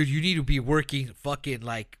 dude, you need to be working fucking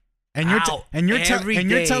like And you're out you're every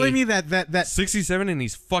telling day. me that 67 and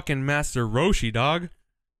he's fucking Master Roshi, dog.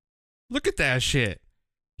 Look at that shit.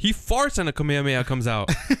 He farts and a Kamehameha comes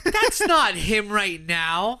out. that's not him right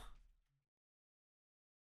now.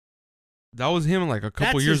 That was him like a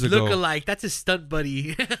couple That's years his ago. look-alike. That's his stunt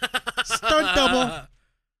buddy. Stunt double.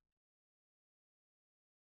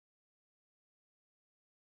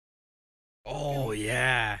 Oh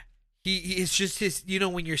yeah. He it's just his. You know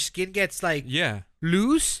when your skin gets like Yeah.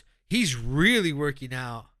 loose, he's really working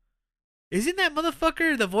out. Isn't that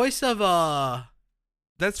motherfucker the voice of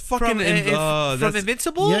That's fucking from that's,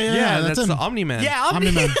 Invincible? Yeah, yeah, that's that's the him. Omni-Man. Yeah,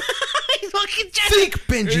 Omni-Man. He's fucking Think,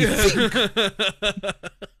 Benji, think.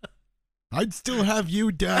 I'd still have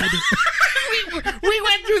you, Dad. we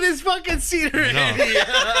went through this fucking scene already.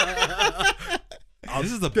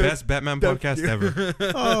 This is the best Batman podcast ever.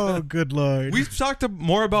 Oh, good lord. We've talked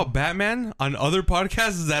more about Batman on other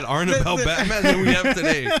podcasts that aren't about Batman than we have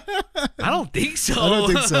today. I don't think so. I don't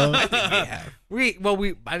think so. I think we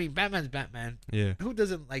have. I mean, Batman's Batman. Yeah. Who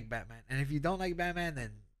doesn't like Batman? And if you don't like Batman,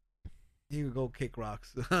 then you go kick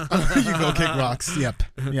rocks. You go kick rocks. Yep.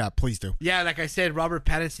 Yeah, please do. Yeah, like I said, Robert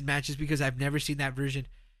Pattinson matches because I've never seen that version.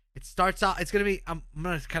 It starts out. It's gonna be. I'm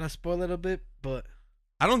gonna kind of spoil it a little bit, but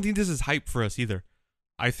I don't think this is hype for us either.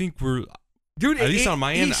 I think we're, dude, at least on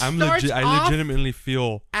my end, I legitimately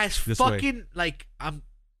feel as this fucking way. like I'm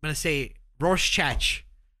gonna say Rorschach.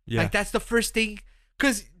 Yeah. Like that's the first thing,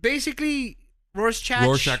 because basically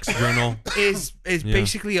Rorschach's journal is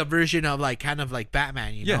basically a version of like kind of like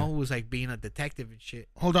Batman, you know, who's like being a detective and shit.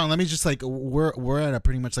 Hold on, let me just like we're at a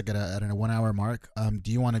pretty much like at a 1 hour mark.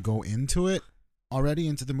 Do you want to go into it already,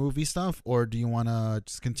 into the movie stuff, or do you want to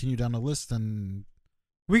just continue down the list? And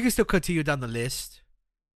we can still continue down the list.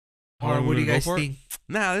 Or what do you guys think?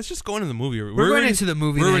 Nah, let's just go into the movie. We're going into the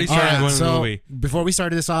movie. We're already starting going into the so movie. Before we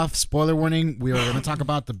started this off, spoiler warning: we are going to talk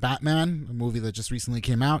about the Batman, a movie that just recently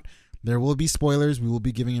came out. There will be spoilers. We will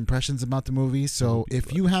be giving impressions about the movie. So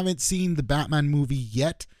if you haven't seen the Batman movie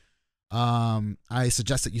yet, I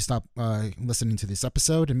suggest that you stop listening to this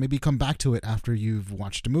episode and maybe come back to it after you've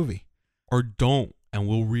watched the movie. Or don't, and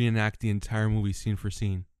we'll reenact the entire movie scene for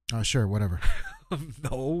scene. Oh, sure, whatever.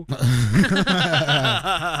 No. All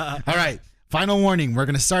right. Final warning. We're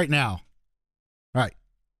going to start now. All right.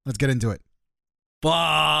 Let's get into it.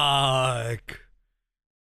 Fuck.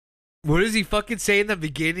 What does he fucking say in the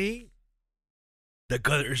beginning? The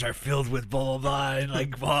gutters are filled with blah, blah, blah. And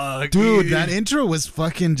like, fuck. Dude, that intro was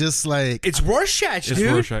fucking just like. It's Rorschach, dude.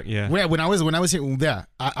 It's Rorschach, yeah. Yeah, when I was here, yeah,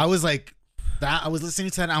 I was like, that. I was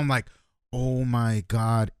listening to that. I'm like, oh my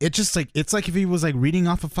God. It just like, it's like if he was like reading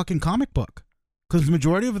off a fucking comic book. Because the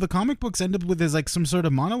majority of the comic books end up with like some sort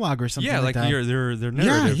of monologue or something like that. Yeah, like their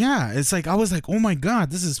narrative. Yeah. It's like, I was like, oh my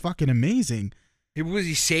God, this is fucking amazing. Was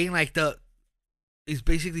he saying like he's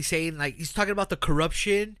basically saying like, he's talking about the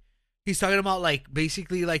corruption. He's talking about like,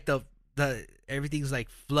 basically like the everything's like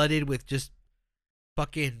flooded with just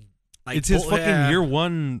fucking like. It's his fucking year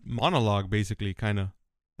one monologue, basically, kind of.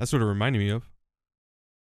 That's what it reminded me of.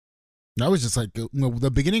 That was just like,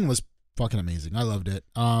 the beginning was fucking amazing. I loved it.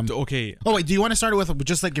 Okay. Oh wait, do you want to start with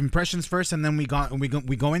just like impressions first, and then we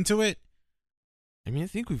go into it? I mean, I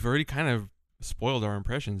think we've already kind of spoiled our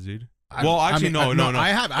impressions, dude. No. I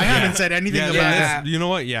haven't said anything about that. You know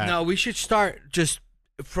what? Yeah. No, we should start just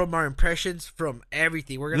from our impressions from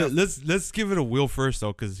everything. We're gonna let's give it a Will first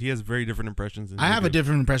though, because he has very different impressions. I have a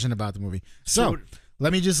different impression about the movie. So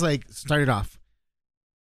let me just like start it off.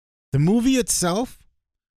 The movie itself,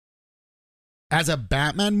 as a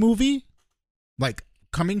Batman movie, like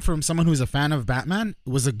coming from someone who's a fan of Batman,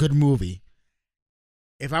 was a good movie.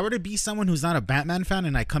 If I were to be someone who's not a Batman fan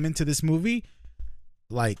and I come into this movie,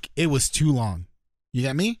 like it was too long. You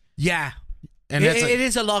get me? Yeah. And it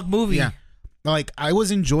is a long movie. Yeah. Like I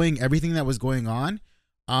was enjoying everything that was going on.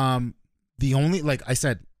 The only, like I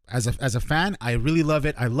said, as a fan, I really love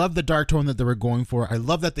it. I love the dark tone that they were going for. I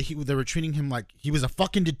love that they were treating him like he was a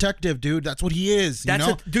fucking detective, dude. That's what he is.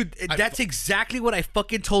 That's exactly what I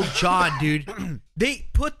fucking told John, dude. They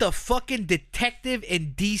put the fucking detective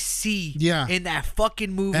in DC in that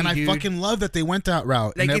fucking movie, and I fucking love that they went that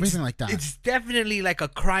route and everything like that. It's definitely like a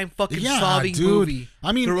crime fucking solving movie.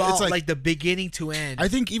 I mean, throughout, it's like the beginning to end. I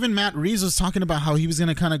think even Matt Reeves was talking about how he was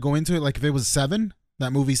gonna kind of go into it like if it was Seven.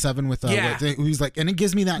 That movie Seven with he's like, and it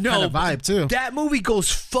gives me that kind of vibe too. That movie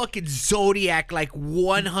goes fucking Zodiac like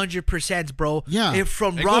 100%, bro. Yeah, it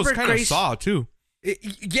Robert Grace Saw too.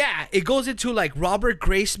 It goes into like Robert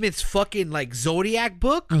Graysmith's fucking like Zodiac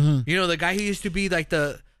book. Mm-hmm. You know, the guy who used to be like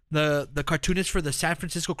the cartoonist for the San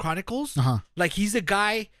Francisco Chronicles. Like he's the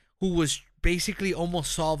guy who was basically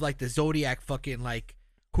almost solved like the Zodiac fucking like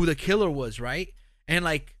who the killer was, right? And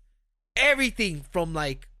like everything from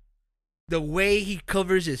like the way he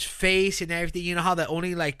covers his face and everything, you know how that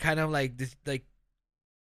only like kind of like this like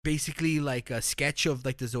basically like a sketch of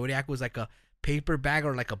like the Zodiac was like a paper bag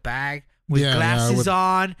or like a bag with glasses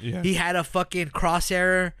on. Yeah. He had a fucking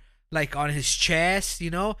crosshair like on his chest,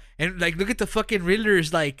 you know, and like look at the fucking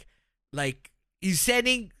Riddler's like he's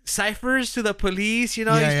sending ciphers to the police, you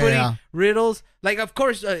know, he's putting riddles. Like of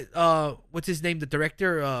course, what's his name? The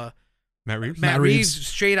director, Matt Reeves. Matt Reeves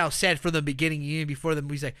straight out said from the beginning, even before the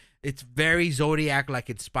movie's like, it's very Zodiac like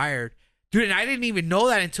inspired, dude. And I didn't even know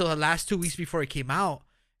that until the last 2 weeks before it came out.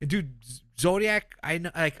 And dude, Zodiac, I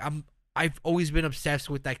know, like I've always been obsessed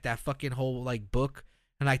with like that fucking whole like book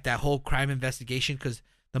and like that whole crime investigation because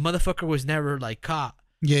the motherfucker was never like caught.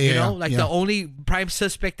 You know, like the only prime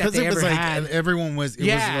suspect that they ever had. Everyone was, it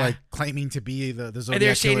was like claiming to be the Zodiac. And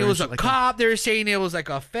they're saying it was a cop. They're saying it was like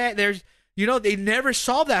a they never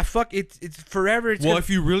solved that. It's forever. If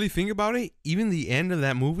you really think about it, even the end of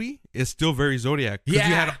that movie is still very Zodiac. Because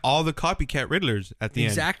you had all the copycat Riddlers at the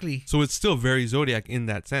end. Exactly. So it's still very Zodiac in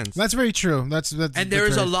that sense. That's very true. And there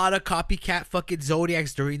was a lot of copycat fucking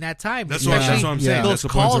Zodiacs during that time. That's what I'm saying. Those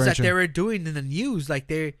calls that they were doing in the news, like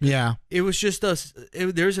it was just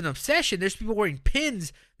there's an obsession. There's people wearing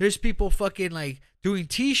pins. There's people fucking like doing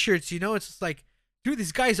T-shirts. You know, it's just like, dude,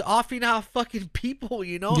 this guy's offing out fucking people,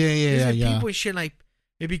 you know? Yeah. People and shit, like,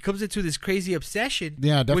 it becomes into this crazy obsession.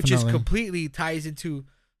 Yeah, definitely. Which is completely ties into,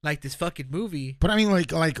 like, this fucking movie. But I mean,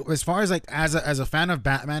 like as far as, like, as a fan of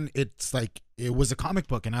Batman, it's, like, it was a comic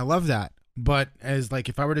book, and I love that. But as, like,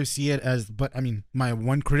 if I were to see it as, my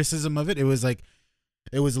one criticism of it, it was, like,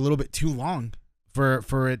 it was a little bit too long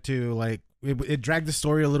for it to, like, it dragged the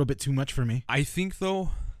story a little bit too much for me. I think,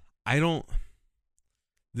 though,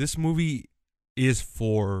 this movie is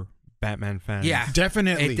for Batman fans. Yeah,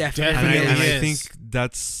 definitely. It definitely and is. I think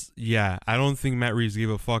that's I don't think Matt Reeves gave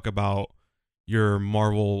a fuck about your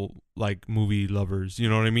Marvel like movie lovers. You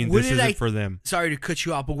know what I mean? This isn't for them. Sorry to cut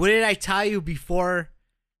you off, but what did I tell you before,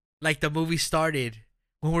 like, the movie started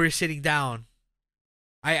when we were sitting down?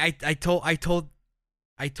 I told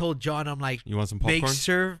John, I'm like, you want some popcorn? Make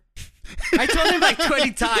sure. I told him like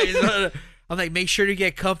 20 times. I'm like, make sure to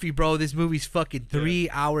get comfy, bro. This movie's fucking 3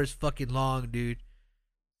 hours fucking long, dude.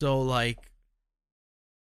 So, like...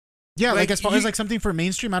 Yeah, like as far as like something for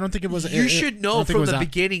mainstream, I don't think it was... You should know from the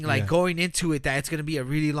beginning, like going into it, that it's going to be a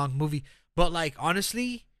really long movie. But like,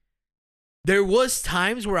 honestly, there was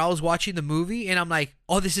times where I was watching the movie and I'm like,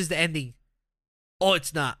 oh, this is the ending. Oh,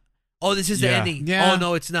 it's not. Oh, this is the ending. Yeah. Oh,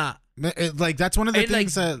 no, it's not. Like, that's one of the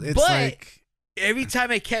things that it's like... Every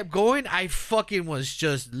time I kept going, I fucking was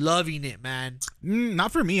just loving it, man.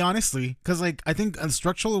 Not for me, honestly, because like I think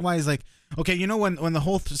structurally wise, like okay, you know when the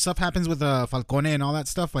whole stuff happens with Falcone and all that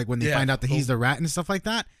stuff, like when they find out that he's the rat and stuff like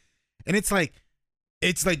that, and it's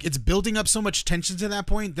building up so much tension to that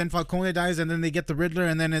point. Then Falcone dies, and then they get the Riddler,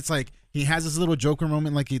 and then it's like he has this little Joker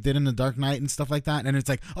moment like he did in the Dark Knight and stuff like that, and it's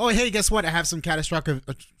like, oh hey, guess what? I have some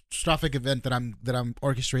catastrophic event that I'm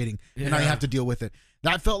orchestrating, and now you have to deal with it.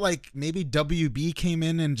 That felt like maybe WB came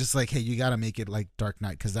in and just like, hey, you got to make it like Dark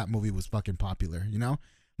Knight because that movie was fucking popular, you know?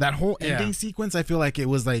 That whole ending sequence, I feel like it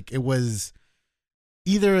was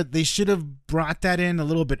either they should have brought that in a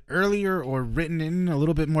little bit earlier or written in a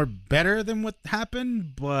little bit more better than what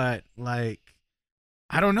happened, but like,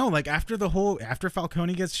 I don't know, like after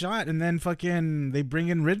Falcone gets shot and then fucking they bring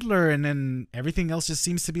in Riddler and then everything else just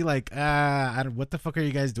seems to be like, what the fuck are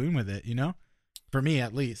you guys doing with it, you know? For me,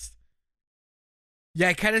 at least. Yeah,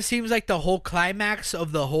 it kind of seems like the whole climax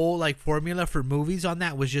of the whole like formula for movies on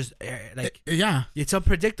that was just like it's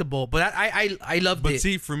unpredictable. But I loved it. But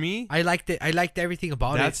see, for me, I liked it. I liked everything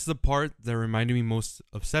about it. That's the part that reminded me most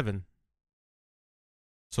of Seven.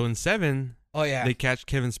 So in Seven, they catch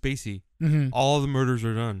Kevin Spacey. Mm-hmm. All the murders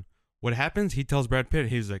are done. What happens? He tells Brad Pitt,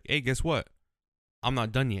 he's like, "Hey, guess what? I'm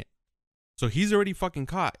not done yet." So he's already fucking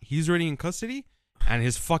caught. He's already in custody, and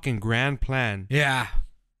his fucking grand plan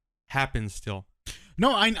happens still.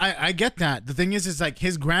 No, I get that. The thing is like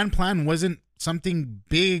his grand plan wasn't something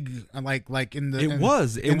big like in the. It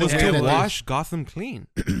was to wash Gotham clean.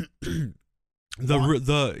 The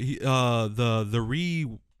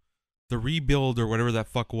rebuild or whatever that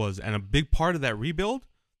fuck was, and a big part of that rebuild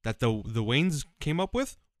that the Waynes came up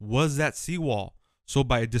with was that seawall. So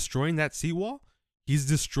by destroying that seawall, he's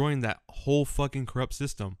destroying that whole fucking corrupt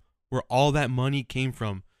system where all that money came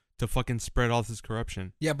from to fucking spread all this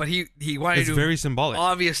corruption. Yeah, but he wanted to... It's very symbolic.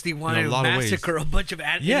 Obviously wanted to massacre a bunch of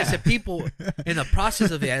innocent people in the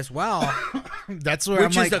process of it as well. That's where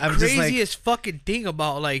I'm like... Which is the craziest fucking thing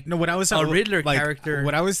about like what I was a Riddler character.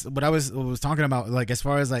 What I was talking about, like as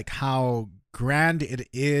far as like how grand it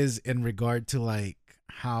is in regard to like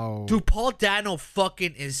how... Dude, Paul Dano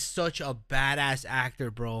fucking is such a badass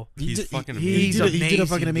actor, bro. He's fucking amazing. He did a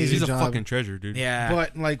fucking amazing job. He's a fucking treasure, dude. Yeah.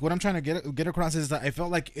 But like what I'm trying to get across is that I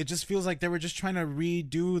felt like it just feels like they were just trying to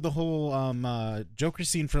redo the whole Joker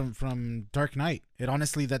scene from Dark Knight. It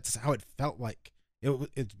honestly, that's how it felt like.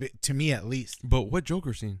 It to me at least. But what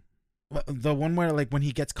Joker scene? The one where like when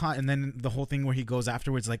he gets caught and then the whole thing where he goes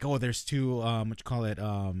afterwards like, oh, there's two what you call it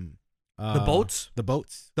the boats.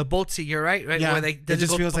 The boats. You're right. Yeah, where it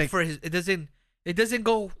just feels like it doesn't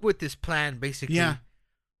go with this plan basically. Yeah,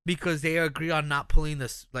 because they agree on not pulling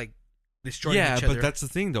this like destroying each other. Yeah, but that's the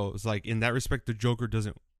thing though. It's like in that respect, the Joker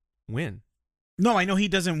doesn't win. No, I know he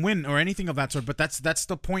doesn't win or anything of that sort, but that's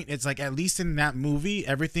the point. It's like, at least in that movie,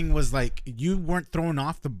 everything was like, you weren't thrown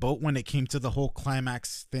off the boat when it came to the whole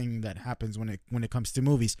climax thing that happens when it comes to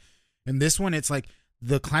movies. In this one, it's like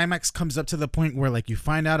the climax comes up to the point where like you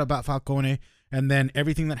find out about Falcone, and then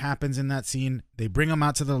everything that happens in that scene, they bring him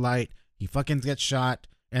out to the light. He fucking gets shot.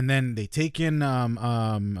 And then they take in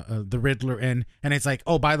the Riddler in, and it's like,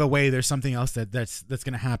 oh, by the way, there's something else that's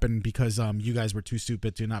gonna happen because you guys were too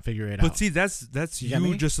stupid to not figure it out. But see, that's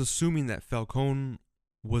you just assuming that Falcone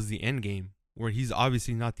was the end game, where he's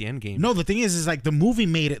obviously not the end game. No, the thing is like the movie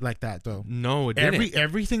made it like that though. No, it didn't.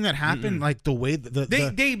 Everything that happened, like the way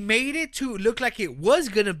they made it to look like it was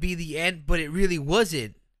gonna be the end, but it really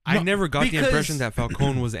wasn't. I never got the impression that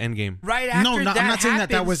Falcone was the endgame. Right after that I'm not saying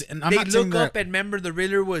that was. they look up and remember the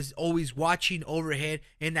Riddler was always watching overhead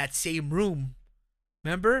in that same room.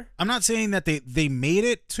 Remember? I'm not saying that they made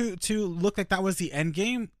it to look like that was the end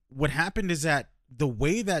game. What happened is that the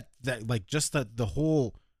way that like just the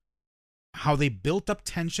whole how they built up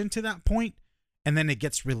tension to that point, and then it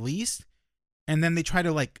gets released. And then they try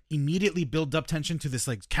to like immediately build up tension to this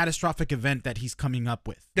like catastrophic event that he's coming up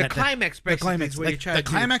with. The climax, is what like, the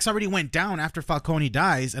climax already went down after Falcone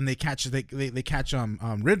dies, and they catch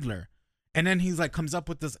Riddler, and then he's like comes up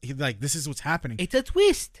with this. He's like, this is what's happening. It's a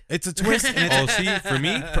twist. It's a twist. And see, for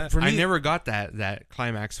me, I never got that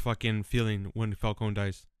climax fucking feeling when Falcone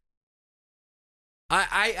dies.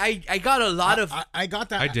 I got a lot of. I got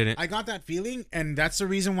that. I didn't. I got that feeling, and that's the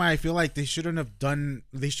reason why I feel like they shouldn't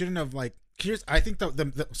have like. I think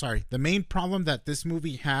the main problem that this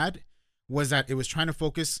movie had was that it was trying to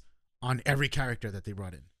focus on every character that they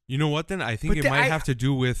brought in. You know what? Then I think it might have to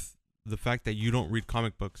do with the fact that you don't read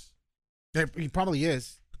comic books. He probably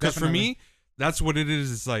is. Because for me, that's what it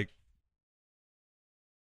is. It's like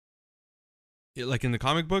in the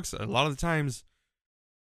comic books, a lot of the times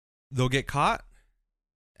they'll get caught,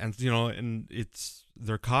 and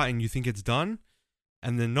they're caught, and you think it's done,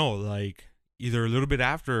 and then no, like either a little bit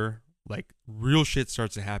after. Like real shit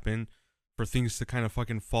starts to happen for things to kind of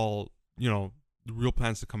fucking fall, the real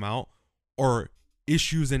plans to come out, or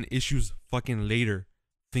issues fucking later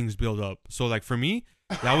things build up. So like for me,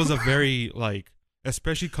 that was a very like,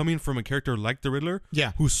 especially coming from a character like the Riddler,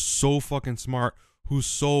 who's so fucking smart, who's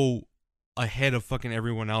so ahead of fucking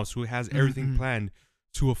everyone else, who has everything planned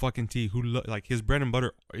to a fucking T, who like his bread and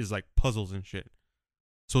butter is like puzzles and shit.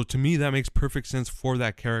 So to me, that makes perfect sense for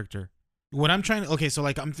that character. What I'm trying to so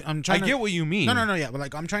like I'm trying. I get what you mean. No, yeah, but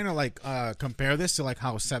like I'm trying to like compare this to like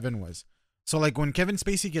how Seven was. So like when Kevin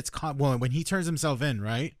Spacey gets caught, when he turns himself in,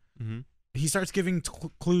 right? Mm-hmm. He starts giving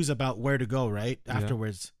clues about where to go, right?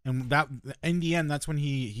 Afterwards, and that in the end, that's when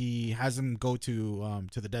he has him go to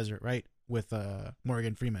the desert, right? With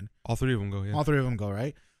Morgan Freeman. All three of them go. Yeah. All three of them go,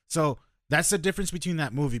 right? So that's the difference between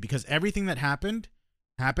that movie, because everything that happens,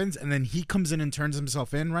 and then he comes in and turns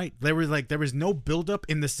himself in, right? There was no buildup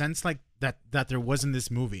in the sense like that there was in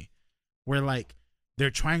this movie, where like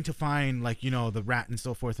they're trying to find like the rat and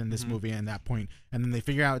so forth in this movie and that point, and then they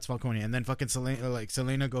figure out it's Falcone, and then fucking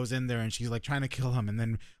Selena goes in there and she's like trying to kill him, and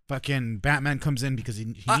then fucking Batman comes in because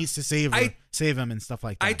he needs to save him and stuff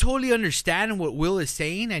like that. I totally understand what Will is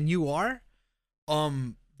saying, and you are,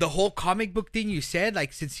 the whole comic book thing you said,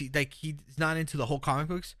 like since he's not into the whole comic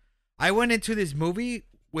books. I went into this movie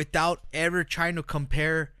without ever trying to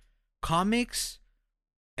compare comics,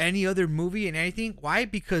 any other movie, and anything. Why?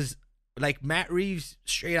 Because like Matt Reeves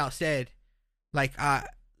straight out said, like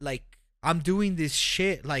I'm doing this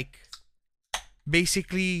shit, like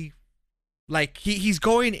basically, like he's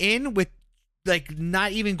going in with like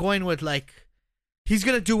not even going with like he's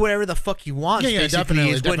gonna do whatever the fuck he wants. Yeah,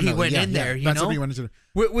 definitely is what he went in there. You that's know, what he wanted to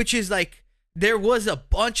do. Which is like there was a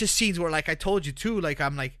bunch of scenes where like I told you too, like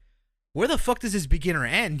I'm like, where the fuck does this begin or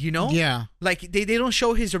end, Yeah. Like, they don't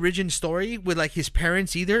show his origin story with, like, his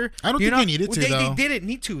parents either. I don't think they needed to, They didn't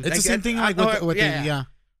need to. It's like, the same thing, like, yeah.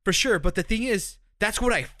 For sure, but the thing is, that's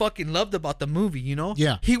what I fucking loved about the movie,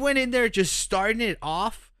 Yeah. He went in there just starting it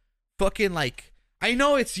off fucking, like, I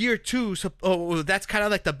know it's year 2, so that's kind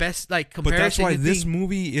of, like, the best, like, comparison. But that's why this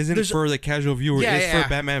movie isn't for the casual viewer. It's for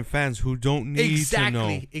Batman fans who don't need to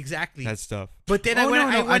know that stuff. But then I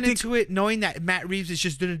went into it knowing that Matt Reeves is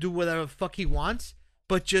just going to do whatever the fuck he wants,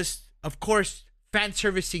 but just, of course, fan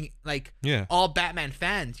servicing, like, all Batman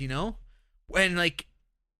fans, And, like,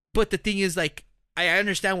 but the thing is, like, I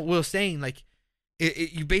understand what Will's saying. Like,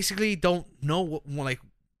 you basically don't know what, like,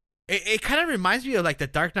 it kind of reminds me of, like, The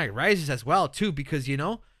Dark Knight Rises as well, too, because,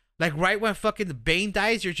 like, right when fucking the Bane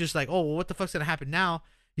dies, you're just like, oh, well, what the fuck's going to happen now?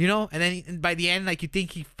 And then by the end, like, you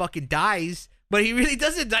think he fucking dies, but he really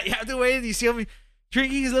doesn't die. You have to wait and you see him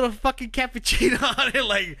drinking his little fucking cappuccino on it,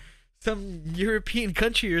 like, some European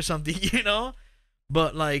country or something, you know?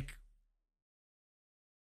 But like,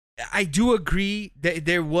 I do agree that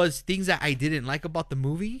there was things that I didn't like about the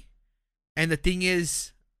movie. And the thing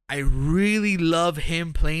is, I really love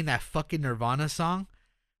him playing that fucking Nirvana song.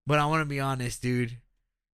 But I want to be honest, dude.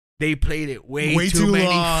 They played it way too many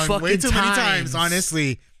long. fucking Way too times. many times,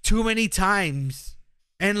 honestly. Too many times.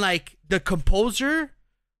 And like the composer,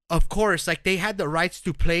 of course, like they had the rights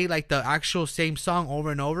to play like the actual same song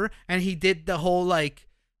over and over. And he did the whole like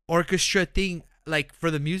orchestra thing like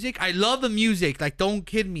for the music. I love the music. Like, don't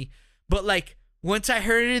kid me. But like once I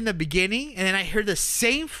heard it in the beginning and then I heard the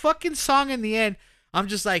same fucking song in the end, I'm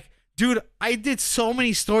just like, dude, I did so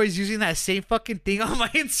many stories using that same fucking thing on my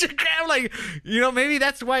Instagram. Like, you know, maybe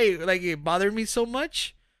that's why like it bothered me so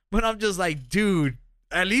much. But I'm just like, dude,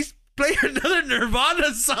 at least play another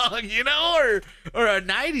Nirvana song, you know, or a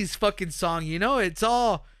 90s fucking song, you know? It's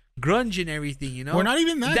all grunge and everything, you know? Or not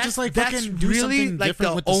even that, just like fucking do something like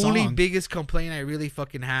different the with the only song. biggest complaint I really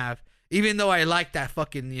fucking have. Even though I like that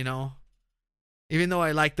fucking, you know, even though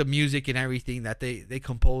I like the music and everything that they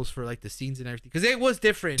compose for like the scenes and everything, because it was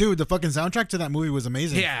different. Dude, the fucking soundtrack to that movie was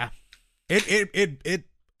amazing. Yeah,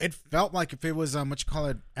 it felt like if it was what you call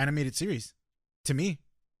it, animated series, to me.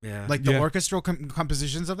 yeah. Like the Yeah. orchestral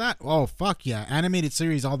compositions of that. Oh fuck yeah, animated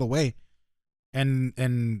series all the way.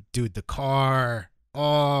 And dude, the car.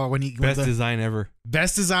 Oh, when he Best design ever.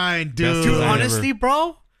 best design, dude. Best Dude, design honestly,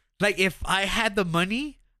 bro, like if I had the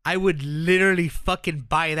money, I would literally fucking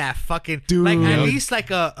buy that fucking Dude. like at Yep. least like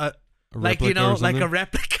a A like, you replica know, or like a something?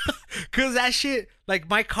 replica. Cause that shit, like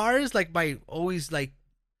my cars, like my always like,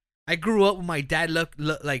 I grew up with my dad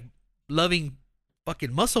like loving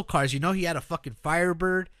fucking muscle cars. You know, he had a fucking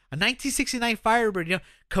Firebird, a 1969 Firebird. You know,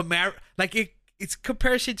 Camaro, like it's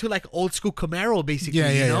comparison to like old school Camaro, basically. Yeah,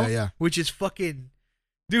 yeah, you know? yeah. Which is fucking,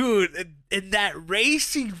 dude, and that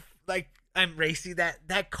racing, like I'm racing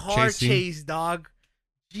that car Chasing. chase, dog.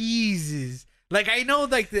 Jesus. Like I know,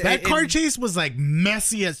 like That car chase was like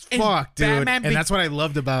messy as and fuck, dude. Batman And that's what I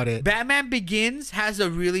loved about it. Batman Begins has a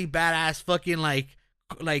really badass fucking like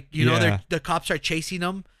you know, Yeah. the cops are chasing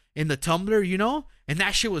them in the tumbler, you know, and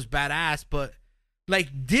that shit was badass. But like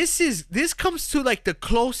this comes to like the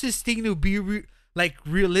closest thing to be like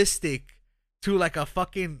realistic to like a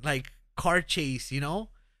fucking like car chase, you know,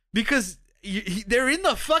 because they're in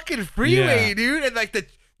the fucking freeway, Yeah. dude, and like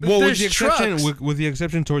Well, with there's the exception, trucks. with the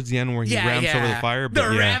exception towards the end where he ramps over the fire, but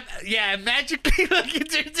the yeah. ramp, yeah, magically like it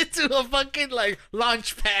turns into a fucking like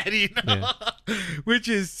launch pad, you know, which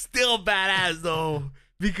is still badass though,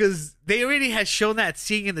 because they already had shown that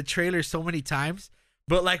scene in the trailer so many times.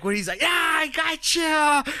 But like when he's like, "Yeah, I got you,"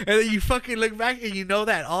 and then you fucking look back and you know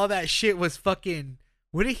that all that shit was fucking.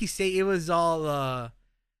 What did he say? It was all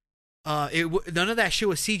none of that shit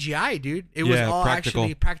was CGI, dude. It was all practical.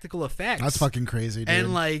 actually practical effects. That's fucking crazy, dude.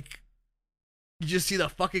 And like, you just see the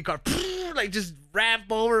fucking car, like just ramp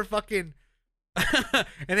over, fucking, and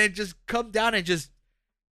then just come down and just,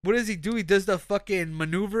 what does he do? He does the fucking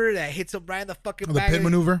maneuver that hits him right in the fucking the back. pit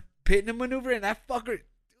maneuver. Pit maneuver, and that fucker,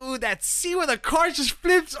 dude, that scene where the car just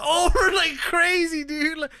flips over like crazy,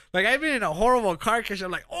 dude. Like I've been in a horrible car crash. I'm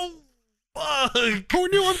like, oh. Fuck. Oh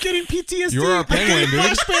no, I'm getting PTSD. You're our penguin, dude.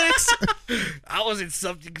 Flashbacks. I was in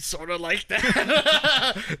something sort of like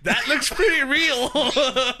that. That looks pretty real.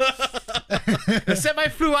 Except I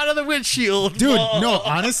flew out of the windshield. Dude, no,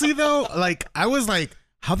 honestly though, like I was like,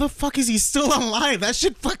 how the fuck is he still alive? That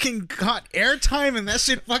shit fucking got airtime and that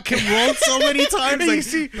shit fucking rolled so many times. Like,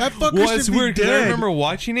 see, that fucker Well, should it's be weird because I dead. remember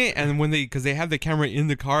watching it, and when because they have the camera in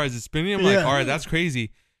the car as it's spinning, I'm like, Yeah. all right, that's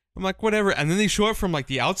crazy. I'm like, whatever. And then they show it from like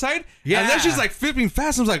the outside, Yeah. and that's just like flipping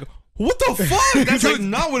fast. I was like, what the fuck? That's like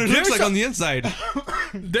not what it looks There's like a- on the inside.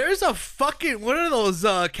 There's a fucking one of those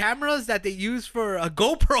cameras that they use for a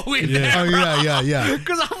GoPro in Yeah. Oh yeah, yeah.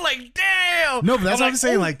 Because I'm like, damn. No, but that's what I'm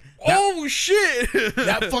saying, like, that- oh shit.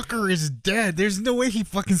 That fucker is dead. There's no way he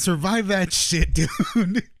fucking survived that shit,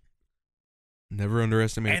 dude. Never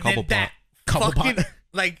underestimate a and couple then that pop. Couple fucking pot.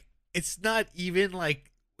 like it's not even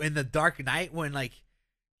like in the Dark Knight when like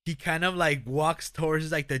he kind of like walks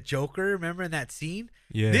towards like the Joker. Remember in that scene?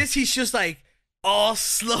 Yeah. This he's just like all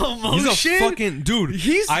slow motion. He's a fucking dude.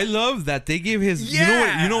 He's- I love that they gave his.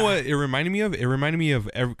 Yeah. You know what? It reminded me of. It reminded me of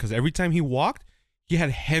because every time he walked, he had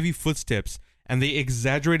heavy footsteps, and they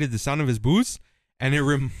exaggerated the sound of his boots, and it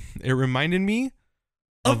reminded me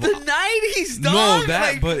of the 90s, dog. No,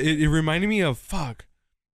 that. like, But it reminded me of fuck.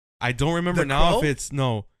 I don't remember The now Crow? if it's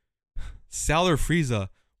Sal or Frieza.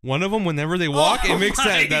 One of them, whenever they walk, oh it makes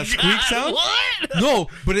my that squeak God, sound. What? No,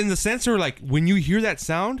 but in the sense where like when you hear that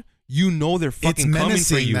sound, you know they're fucking It's coming for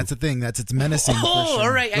menacing. you. That's the thing. It's menacing. Oh, for sure.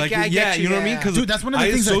 all right. Like, I get you know what I mean? Because Dude, that's one of the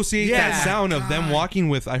I things that- associate Yeah. that sound of them walking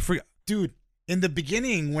with. I forget. Dude, in the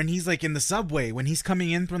beginning, when he's like in the subway, when he's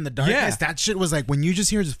coming in from the darkness, that shit was like when you just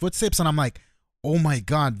hear his footsteps, and I'm like, oh my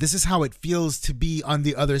god, this is how it feels to be on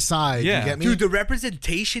the other side. Yeah. You get me? Dude, the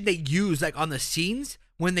representation they use, like on the scenes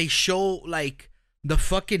when they show like the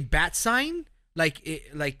fucking bat sign, like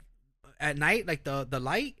at night, like the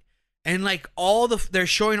light, and like they're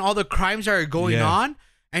showing all the crimes that are going on,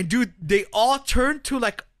 and dude, they all turn to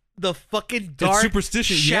like the fucking dark It's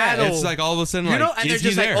superstition. shadow. Yeah, it's like all of a sudden, you like, know, and they're is he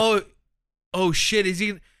just there? like, oh shit, is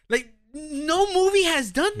he like? No movie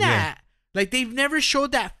has done that. Like they've never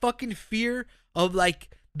showed that fucking fear of like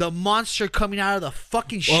the monster coming out of the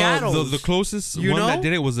fucking shadows. The closest You one know? that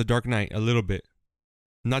did it was The Dark Knight, a little bit.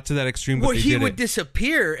 Not to that extreme, but where they he did would it.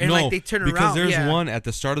 disappear and No, like they turn around. because there's yeah. one at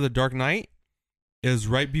the start of The Dark Knight. Is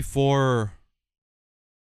right before.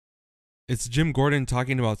 It's Jim Gordon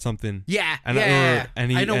talking about something. Yeah, And yeah.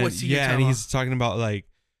 I know what scene you're and talking he's talking about like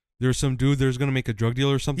there's some dude there's gonna make a drug deal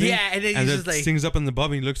or something. Yeah, and then he's the just like, thing's up in the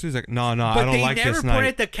above and he looks, he's like, no, I but don't they like never this pointed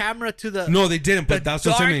night. the camera to the No, they didn't. But the that's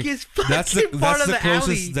what I'm saying. darkest That's the fucking part that's of the the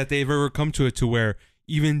closest alley. that they've ever come to it, to where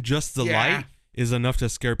even just the Yeah. light is enough to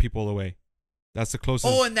scare people away. That's the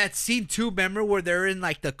closest. Oh, and that scene too. Remember where they're in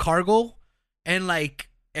like the cargo, and like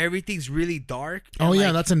everything's really dark. And, Oh yeah,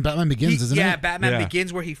 like, that's in Batman Begins, isn't yeah, it? Batman Yeah.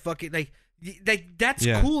 Begins, where he fucking like that's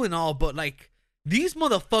Yeah. cool and all, but like these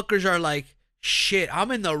motherfuckers are like, shit, I'm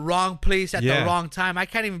in the wrong place at Yeah. the wrong time. I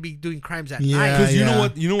can't even be doing crimes at Yeah. night. Because you know yeah.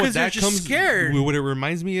 what? You know what 'Cause they're that just comes. scared. What it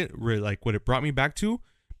reminds me, like what it brought me back to,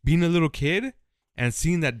 being a little kid and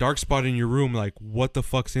seeing that dark spot in your room. Like, what the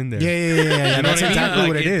fuck's in there? Yeah. You know That's what I mean? exactly Like,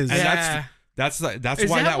 what it is. And Yeah. that's Is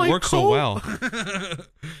why that my works so coat? well.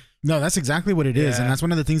 No, that's exactly what it is, Yeah. and that's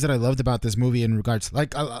one of the things that I loved about this movie in regards,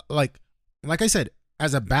 like I said,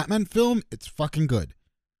 as a Batman film, it's fucking good,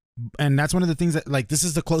 and that's one of the things that, like, this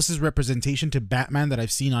is the closest representation to Batman that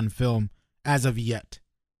I've seen on film as of yet,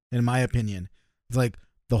 in my opinion. It's like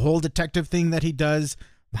the whole detective thing that he does,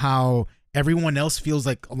 how everyone else feels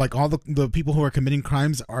like all the people who are committing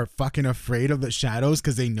crimes are fucking afraid of the shadows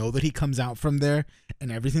because they know that he comes out from there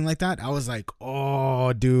and everything like that. I was like,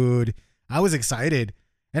 oh, dude, I was excited.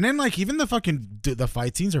 And then like even the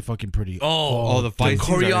fight scenes are fucking pretty. Oh, the fight the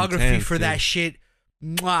scenes are choreography intense, for that dude. shit.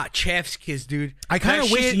 Mwah, chef's kiss, dude. I kind That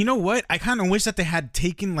of wish, shit- you know what? I kind of wish that they had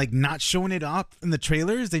taken like not showing it up in the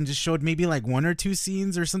trailers. They just showed maybe like one or two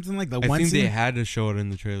scenes or something like that. I One think they scene, had to show it in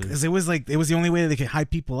the trailer. because it was the only way that they could hype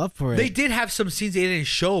people up for it. They did have some scenes they didn't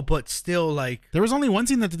show, but still, like, There was only one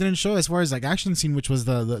scene that they didn't show as far as like action scene, which was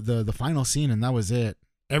the final scene, and that was it.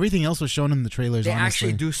 Everything else was shown in the trailers. they honestly.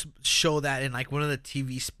 actually do show that in like one of the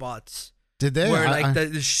TV spots Did they? where like the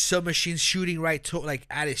submachine's shooting right to like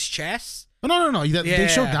at his chest. No. They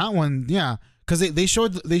showed Yeah. that one, yeah, because they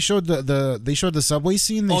showed the subway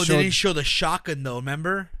scene. They They showed didn't show the shotgun though.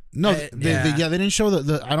 Remember? no, Yeah. they didn't show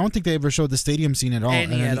the. I don't think they ever showed the stadium scene at all.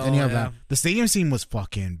 Any at all, of yeah. that. The stadium scene was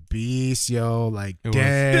fucking beast, yo. Like, It was. The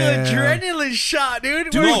damn. adrenaline shot, dude.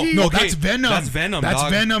 Dude, Where he- no, okay, that's Venom. that's Venom, That's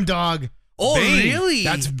dog. Venom, dog. Oh, Bane. really?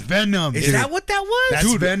 That's Venom. Is dude. that what that was?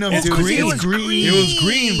 That's Venom, it's dude. green. It was green. It was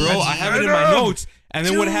green, bro. That's I have it in my Venom. notes. And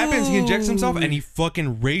then what happens? He injects himself Dude. and he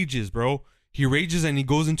fucking rages, bro. He rages and he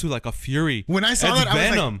goes into like a fury. When I saw That's that, I was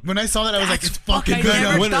Venom. like, when I saw that, I was like, That's it's fucking fucking- I Venom.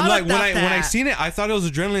 never when thought like about when I that. seen it, I thought it was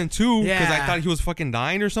adrenaline too because I Yeah. thought he was fucking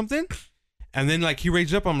dying or something. And then like he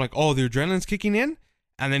raged up. I'm like, oh, the adrenaline's kicking in.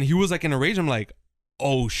 And then he was like in a rage. I'm like,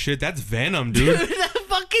 oh shit, that's Venom, dude. Dude, that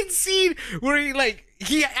fucking scene where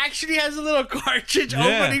he actually has a little cartridge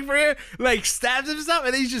Yeah. opening for him, like stabs himself,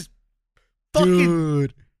 and then he's just fucking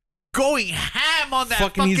Dude, going ham on that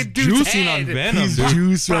Fucking, fucking he's dude's juicing head. on Venom, he's dude.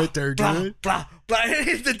 juice right there, Blah, dude. blah, blah.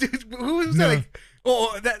 The dude, who was No. that? Like,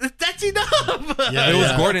 oh, that's enough. Yeah, It was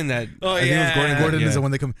yeah. Gordon that. Oh, I think it was yeah. Gordon. Gordon that, is the yeah.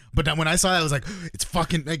 one that come. But then when I saw that, I was like, it's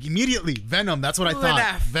fucking like immediately Venom. That's what I Look at thought.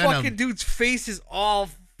 that Venom. fucking dude's face is all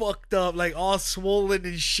fucked up, like all swollen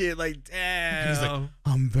and shit. Like, damn. He's like,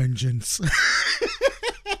 I'm vengeance.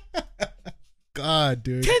 God,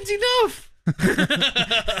 dude. Ten's enough. Stop!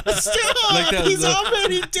 Like that- He's the-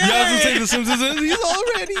 already dead. Yeah, I was gonna say the Simpsons. He's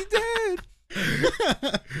already dead.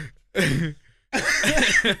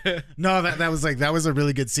 No, that was a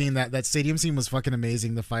really good scene. That stadium scene was fucking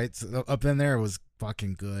amazing. The fights up in there was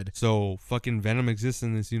fucking good. So fucking Venom exists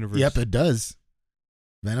in this universe. Yep, it does.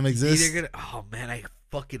 Venom exists. Oh man, I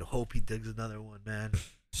fucking hope he digs another one, man.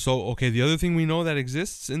 So okay, the other thing we know that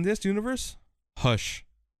exists in this universe, Hush,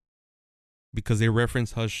 because they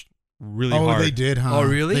reference Hush really Oh, hard. they did, huh? Oh,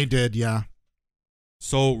 really? They did, yeah.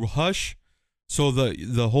 So Hush, so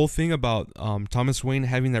the whole thing about Thomas Wayne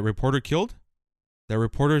having that reporter killed, That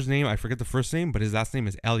reporter's name, I forget the first name, but his last name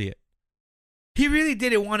is Elliot. He really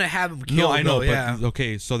didn't want to have him killed. No, I know, though, yeah. but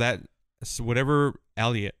okay, so whatever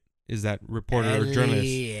Elliot is, that reporter or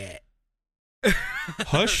journalist.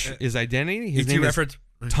 Hush is identity. His name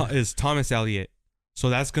is Thomas Elliot. So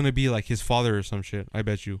that's gonna be like his father or some shit. I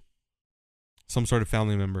bet you, some sort of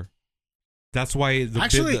family member. That's why.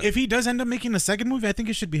 If he does end up making a second movie, I think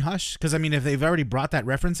it should be Hush. Because I mean, if they've already brought that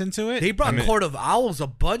reference into it, they brought Court of Owls, a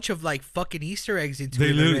bunch of like fucking Easter eggs into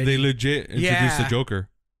it. They legit introduced the Joker.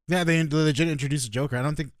 Yeah, they legit introduced the Joker. I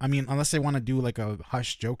don't think. I mean, unless they want to do like a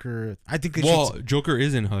Hush Joker, I think they should. Joker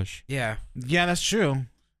is in Hush. Yeah. Yeah, that's true.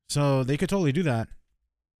 So they could totally do that.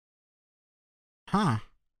 Huh.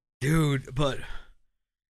 Dude, but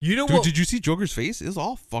you know what? Did you see Joker's face? It's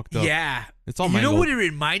all fucked up. Yeah. It's all You know what it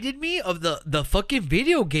reminded me of? The fucking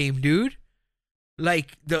video game, dude.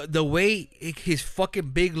 Like the way his fucking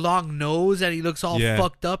big long nose and he looks all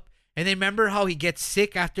fucked up. And then remember how he gets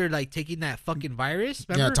sick after like taking that fucking virus?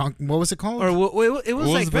 Remember? Yeah, what was it called? Or it was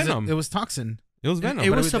like Venom. It was Toxin. It was Venom. It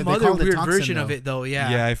was some other weird Toxin, version though. of it though. Yeah.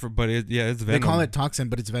 Yeah, it's Venom. They call it Toxin,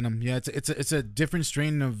 but it's Venom. Yeah, it's a different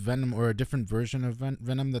strain of Venom or a different version of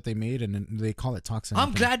Venom that they made, and they call it Toxin.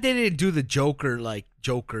 I'm glad they didn't do the Joker like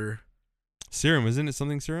Joker. Serum, isn't it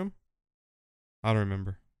something serum? I don't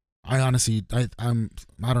remember. I honestly, I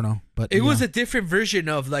don't know, but it was a different version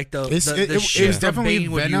of like the it was definitely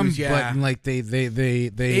Venom, but like they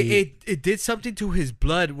it did something to his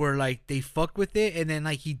blood where like they fucked with it, and then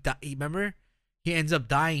like he remember he ends up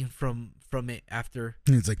dying from it after.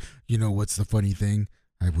 It's like, you know what's the funny thing?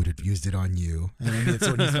 I would have used it on you, and then it's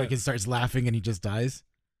when he fucking starts laughing and he just dies.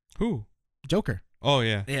 Who? Joker. Oh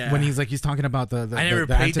yeah. Yeah. When he's talking about the I never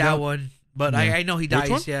played antidote. that one, but I know he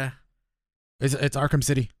dies. Which one? Yeah. It's Arkham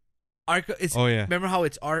City. Remember how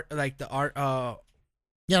it's art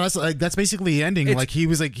yeah, that's basically the ending. Like he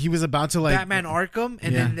was about to like Batman Arkham,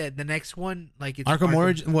 and then the next one like it's Arkham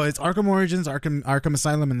Origins. Well, it's Arkham Origins, Arkham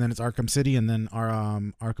Asylum, and then it's Arkham City, and then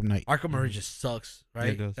Arkham Knight. Arkham Origins sucks, right?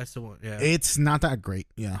 Yeah, it does. That's the one. Yeah, it's not that great.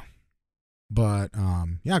 Yeah, but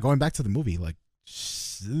yeah, going back to the movie, like,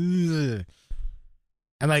 and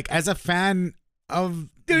like as a fan of.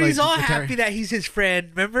 Dude, like, he's all happy that he's his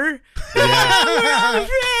friend. Remember? Yeah. We're all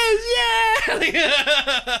friends.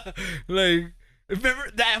 Yeah. Like,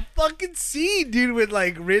 remember that fucking scene, dude, with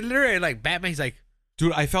like Riddler and like Batman. He's like,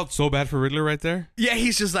 dude, I felt so bad for Riddler right there. Yeah,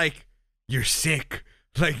 he's just like, you're sick.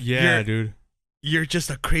 Like, yeah, dude, you're just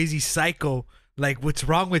a crazy psycho. Like, what's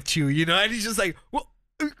wrong with you? You know? And he's just like, well,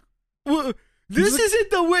 this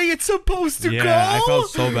isn't the way it's supposed to go. Yeah, I felt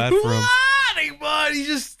so bad for him. But he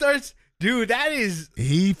just starts. Dude, that is.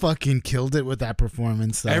 He fucking killed it with that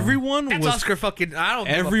performance. Though. That's Oscar fucking. I don't.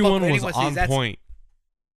 Everyone was on point.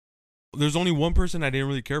 There's only one person I didn't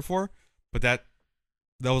really care for, but that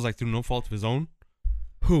was like through no fault of his own.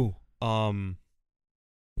 Who? The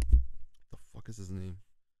fuck is his name?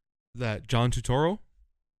 That John Turturro,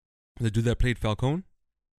 the dude that played Falcone.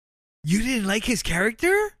 You didn't like his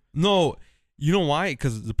character? No. You know why?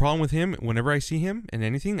 Because the problem with him, whenever I see him in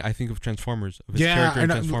anything, I think of Transformers. Of his character in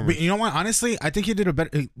Transformers. But you know what? Honestly, I think he did a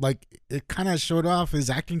better. Like, it kind of showed off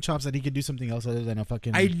his acting chops that he could do something else other than a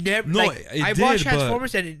fucking. I never. No, like, I watched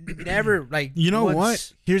Transformers and it never like. You know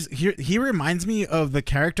what? He reminds me of the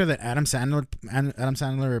character that Adam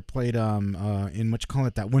Sandler played in what you call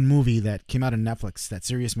it, that one movie that came out on Netflix, that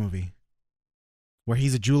serious movie. Where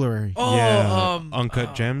he's a jeweler. Oh, yeah.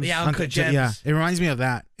 Uncut Gems. Yeah, Uncut Gems. Yeah, it reminds me of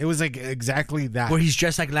that. It was like exactly that. Where he's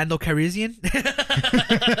dressed like Lando Calrissian.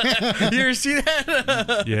 You ever see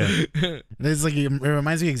that? Yeah. It's like it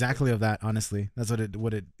reminds me exactly of that. Honestly, that's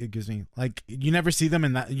what it gives me. Like you never see them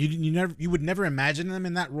in that. You would never imagine them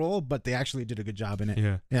in that role, but they actually did a good job in it.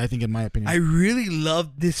 Yeah. Yeah, I think in my opinion. I really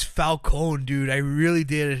loved this Falcone, dude. I really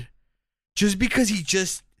did. Just because he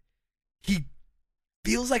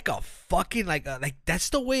feels like a fucking like that's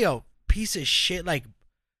the way a piece of shit like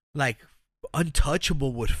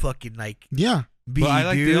Untouchable would fucking like be. But I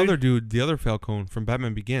like the other dude, the other Falcone from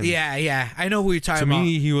Batman Begins. Yeah, I know who you're talking about. To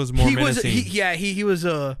me, he was more menacing. He was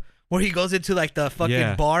where he goes into like the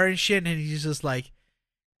fucking bar and shit, and he's just like,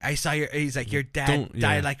 I saw he's like, your dad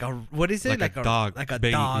died like a, what is it? Like a dog. Like a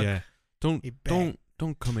begging, dog. Yeah. Don't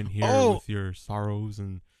come in here with your sorrows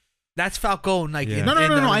and. That's Falcone. Like No.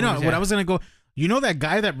 I know what I was gonna go. You know that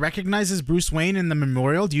guy that recognizes Bruce Wayne in the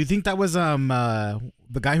memorial? Do you think that was the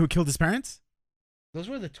guy who killed his parents? Those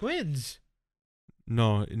were the twins.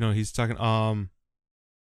 No, he's talking.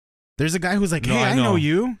 There's a guy who's like, hey, I know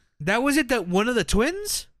you. That was it. That one of the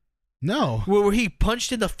twins. No, where he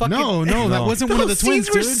punched in the fucking. No, that wasn't one of the twins,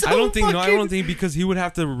 dude. I don't think because he would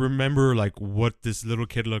have to remember like what this little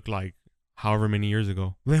kid looked like, however many years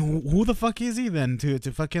ago. Then who the fuck is he then? To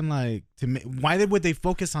fucking like why would they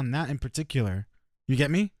focus on that in particular? You get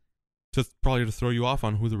me? Probably to throw you off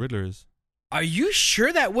on who the Riddler is. Are you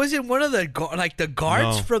sure that wasn't one of the the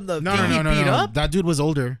guards No. from the No. thing he beat up? That dude was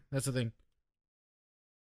older. That's the thing.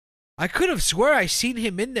 I could have swore I seen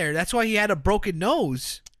him in there. That's why he had a broken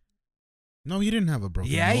nose. No, he didn't have a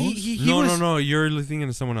broken Yeah, nose. he was. No. You're thinking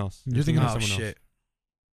of someone else. You're thinking of Oh someone else. shit!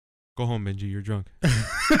 Go home, Benji. You're drunk.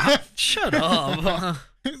 Shut up.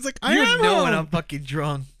 It's like You I am know home. when I'm fucking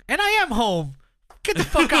drunk, and I am home. Get the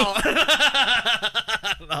fuck out.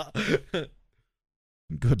 No.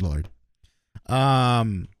 Good lord.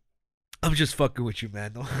 I'm just fucking with you,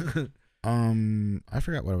 man. I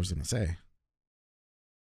forgot what I was gonna say.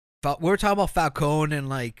 We were talking about Falcone and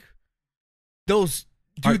like those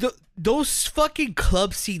dude. Those fucking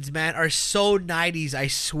club scenes, man, are so 90s. I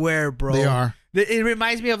swear, bro. They are. It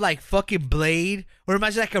reminds me of like fucking Blade, or it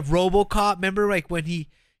reminds me like of RoboCop. Remember, like when he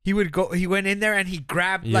went in there and he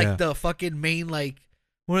grabbed like the fucking main like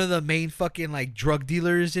one of the main fucking like drug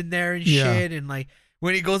dealers in there and shit, and like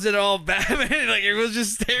when he goes in all Batman, like everyone's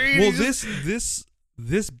just staring. Well,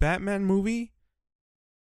 this Batman movie,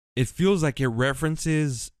 it feels like it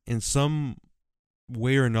references in some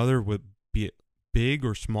way or another, with be it big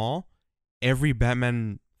or small, every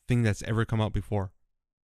Batman thing that's ever come out before.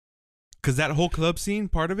 Because that whole club scene,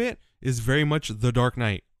 part of it, is very much The Dark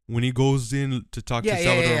Knight when he goes in to talk to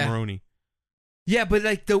Salvador Maroni. Yeah, but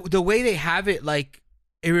like the way they have it, like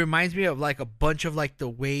it reminds me of like a bunch of like the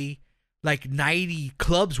way like 90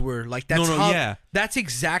 clubs were. Like that's that's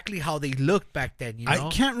exactly how they looked back then. You know? I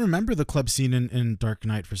can't remember the club scene in Dark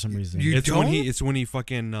Knight for some reason. You don't? It's when he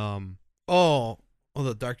fucking Oh,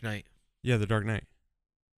 The Dark Knight. Yeah, The Dark Knight.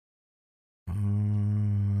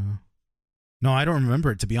 No, I don't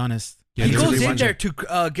remember it, to be honest. Yeah, he there's goes really in one- there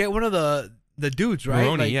to get one of the dudes, right?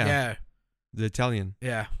 Maroni, like, yeah. The Italian.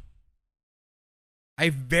 Yeah. I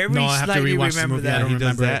very No, I have to slightly rewatch the remember movie. that. I don't He does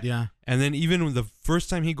remember that. it. Yeah. And then even when the first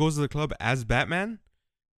time he goes to the club as Batman,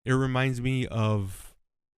 it reminds me of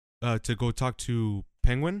to go talk to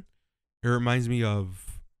Penguin. It reminds me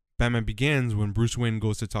of Batman Begins when Bruce Wayne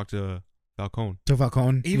goes to talk to Falcone. To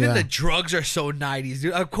Falcone. Even the drugs are so 90s,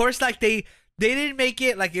 dude. Of course, like they didn't make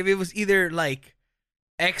it like if it was either like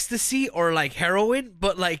ecstasy or like heroin,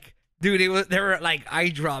 but like, dude, they were like eye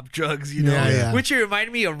drop drugs, you know? Yeah. Which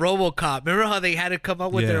reminded me of RoboCop. Remember how they had to come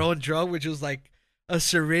up with their own drug, which was like a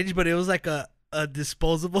syringe, but it was like a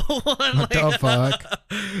disposable one. What the fuck?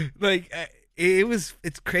 Like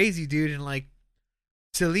it's crazy, dude. And like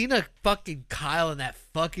Selena fucking Kyle and that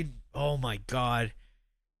fucking, oh my god,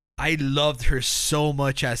 I loved her so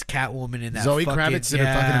much as Catwoman in that. Zoe fucking, Kravitz did a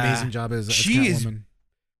fucking amazing job as Catwoman.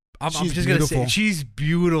 I'm She's just beautiful. gonna say she's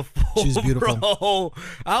beautiful. She's beautiful. Bro.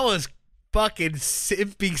 I was fucking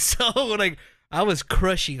simping so like I was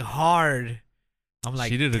crushing hard. I'm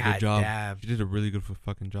like, she did a God good job. damn. She did a really good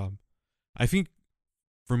fucking job. I think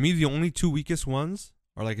for me the only two weakest ones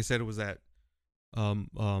are, like I said, it was that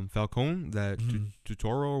Falcone, that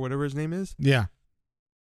Tutoro or whatever his name is. Yeah.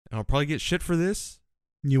 And I'll probably get shit for this.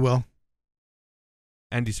 You will.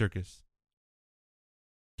 Andy Serkis.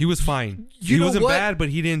 He was fine. You he know wasn't what? bad, but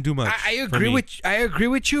he didn't do much. I agree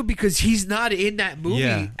with you because he's not in that movie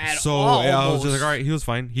at so all. I was just like, all right, he was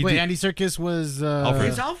fine. He Wait, did, Andy Serkis was Alfred.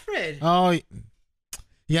 He's Alfred. Oh,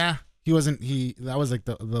 yeah. He wasn't. That was like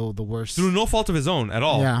the worst. through no fault of his own at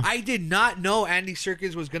all. Yeah. I did not know Andy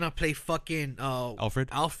Serkis was gonna play fucking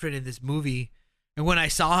Alfred in this movie, and when I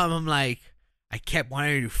saw him, I'm like, I kept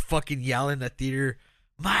wanting to fucking yell in the theater,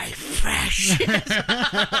 "My precious!"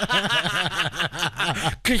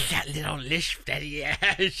 Cause that little lisp that he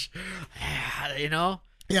has, you know.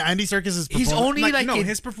 Yeah, Andy Serkis' He's only like no, in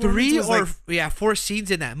his performance 3 was or like, 4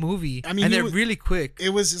 scenes in that movie. I mean, and he they're was- really quick. it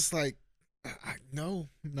was just like, no,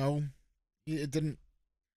 it didn't.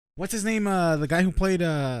 What's his name? The guy who played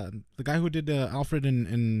the guy who did Alfred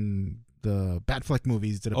in the Batfleck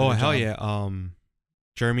movies did a better hell job. yeah.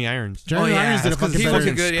 Jeremy Irons. Jeremy Irons did a fucking he better.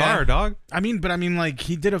 fucking good, Scar, yeah. dog. I mean, like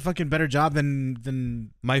he did a fucking better job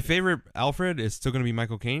than. My favorite Alfred is still gonna be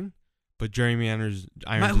Michael Caine, but Jeremy Irons.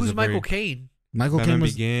 Who's is a Michael very, Caine? Michael Batman Caine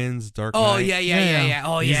was. Begins, Dark Oh Knight. yeah.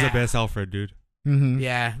 Oh He's yeah. the best Alfred, dude. Mm-hmm.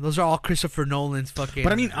 Yeah, those are all Christopher Nolan's fucking.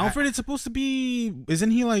 But I mean, Alfred is supposed to be.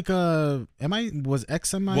 Isn't he like was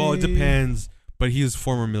ex-MI? Well, it depends, but he is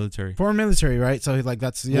former military. Former military, right? So like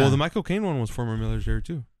that's yeah. Well, the Michael Caine one was former military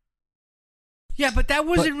too. Yeah, but that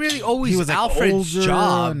wasn't really he always was like Alfred's older,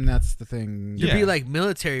 job and that's the thing. to Yeah. be like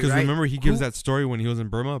military, Because right? remember, he gives that story when he was in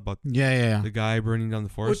Burma about Yeah. the guy burning down the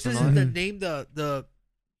forest What's and all the that. name? The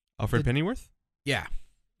Alfred Pennyworth? yeah.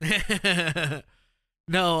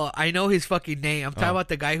 No, I know his fucking name. I'm talking Oh. about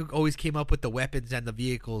the guy who always came up with the weapons and the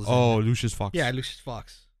vehicles. Oh, Lucius Fox. yeah, Lucius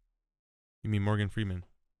Fox. You mean Morgan Freeman,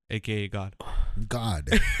 aka God? God.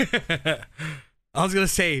 I was gonna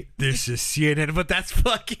say this is CNN, but that's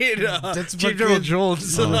fucking That's James fucking- Earl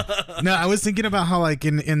Jones. No, I was thinking about how like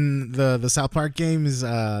in the South Park games,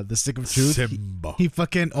 the Stick of Truth, Simba. he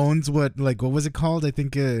fucking owns what was it called? I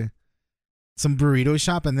think some burrito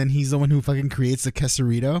shop, and then he's the one who fucking creates the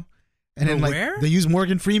quesarito. And then like Where? they use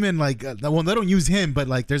Morgan Freeman, like well, they don't use him, but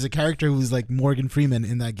like there's a character who's like Morgan Freeman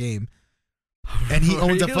in that game, and he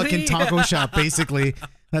owns a fucking Really? taco shop basically.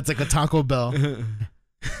 That's like a Taco Bell.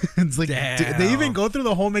 It's like Damn. they even go through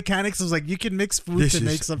the whole mechanics of like you can mix food This to is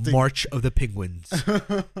make something. March of the Penguins.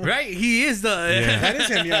 Right? He is the. Yeah. That is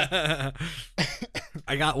him, yeah.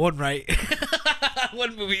 I got one right.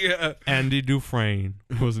 One movie. Andy Dufresne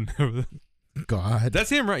wasn't never. God,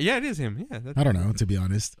 That's him, right? Yeah, it is him. Yeah. I don't know, to be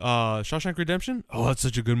honest. Shawshank Redemption. Oh, that's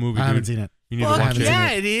such a good movie, I haven't dude. seen it. You need Fuck to watch it.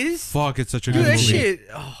 yeah, it is. Fuck, it's such a Dude, good that movie. shit.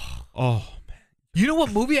 Oh. Oh, You know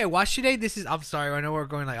what movie I watched today? I'm sorry, I know we're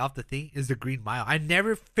going like off the thing. Is The Green Mile. I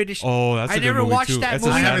never finished. oh, that's a I good never movie watched too. that That's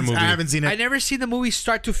movie. a I sad haven't, movie. I haven't seen it. I never seen the movie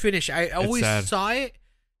start to finish. I always sad. saw it.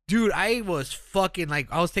 Dude, I was fucking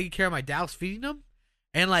like, I was taking care of my dad, I was feeding him.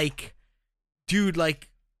 And like, dude, like,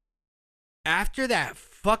 after that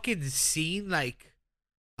fucking scene, like,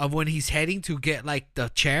 of when he's heading to get like the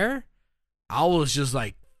chair, I was just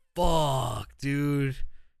like, fuck, dude.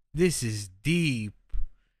 This is deep.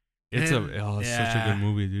 It's And- such a yeah. good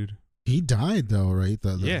movie, dude. He died though, right?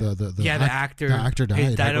 The Yeah. the actor. the actor He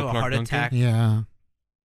died. died of a Michael heart Clark attack. Yeah.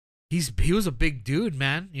 He was a big dude,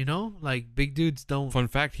 man. You know, like big dudes don't. Fun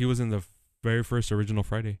fact: he was in the very first original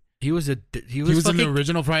Friday. He was He was in fucking, the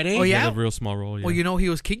original Friday. Oh, He yeah? had a real small role. Yeah. Well, you know, he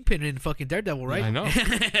was Kingpin in fucking Daredevil, right? I know.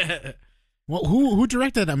 Well, who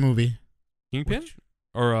directed that movie? Kingpin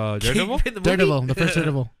or Daredevil? Kingpin, the movie? Daredevil, the first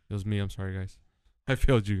Daredevil. It was me. I'm sorry, guys. I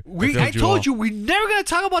failed you. I told you we never gonna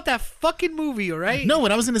talk about that fucking movie, all right? No,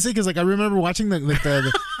 what I was gonna say because like I remember watching the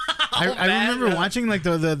I man. remember watching like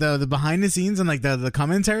the behind the scenes and like the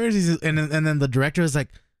commentaries and then the director is like,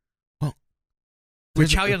 well, With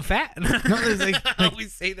Chow Yun Fat. No, it's like- I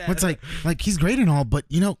always say that. what's like he's great and all, but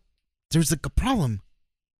you know, there's like a problem.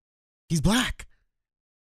 He's black.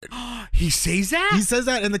 He says that? He says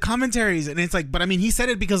that in the commentaries, and it's like, but I mean, he said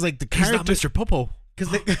it because like the He's not character, Mr. Popo.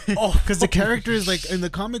 because the character is like in the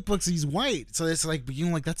comic books he's white, so it's like you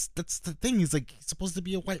know like that's the thing. He's like he's supposed to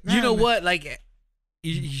be a white man. You know what? Like,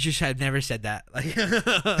 you just had never said that. Like,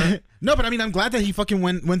 No, but I mean, I'm glad that he fucking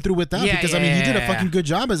went through with that Yeah, because I mean, he did a yeah. fucking good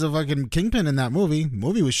job as a fucking Kingpin in that movie. The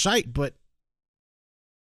movie was shite, but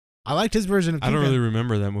I liked his version of I Kingpin. don't really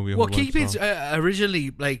remember that movie. a well, whole bunch, Kingpin's so-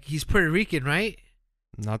 originally like he's Puerto Rican, right?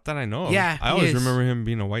 Not that I know. Of. Yeah, I he always is. remember him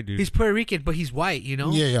being a white dude. He's Puerto Rican, but he's white. You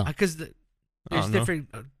know? Yeah, yeah. Because I there's don't know. different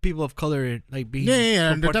people of color like being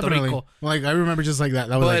Yeah, from Puerto definitely. Rico. Like I remember just like that.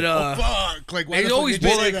 That was But, like, oh fuck! Like, why and the fuck always did you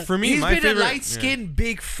been say like that? for me, He's my been favorite, a light skinned,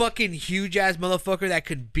 big fucking huge ass motherfucker that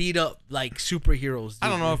could beat up like superheroes. I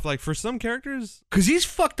don't know if like for some characters, because he's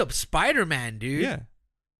fucked up Spider-Man, dude. yeah.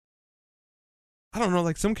 I don't know,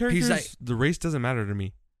 like some characters, like- the race doesn't matter to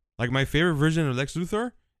me. Like my favorite version of Lex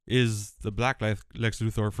Luthor is the black Lex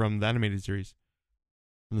Luthor from the animated series,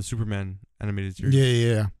 from the Superman animated series.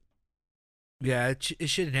 Yeah. Yeah, it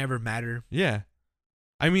should never matter. Yeah.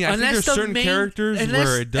 I mean, I think there's the certain main- characters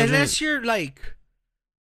where it doesn't. Unless you're like,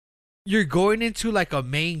 you're going into like a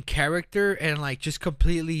main character and like just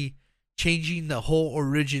completely changing the whole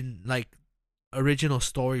original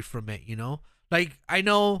story from it, you know? Like, I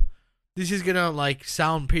know this is gonna like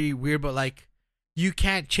sound pretty weird, but like, you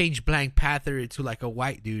can't change Black Panther into like a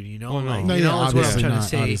white dude, you know? Oh, no. Like, No, you yeah, know, that's what I'm obviously trying not. to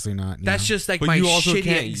say. Obviously not. Yeah. That's just like but my you also shitty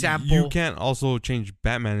can't. example. You can't also change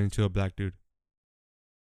Batman into a black dude.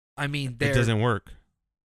 I mean, It doesn't work.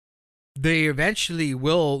 they eventually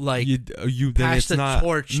will like you then pass it's the not.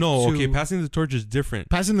 torch No, to- okay. Passing the torch is different.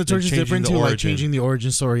 passing the torch is changing different the to like origin. changing the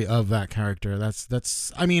origin story of that character.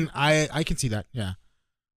 That's. I mean, I can see that. Yeah.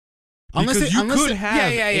 Because you could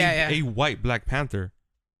have Yeah. a white Black Panther.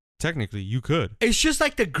 Technically, you could. It's just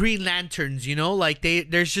like the Green Lanterns, you know? Like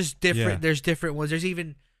there's just different. Yeah. There's different ones.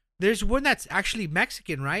 There's one that's actually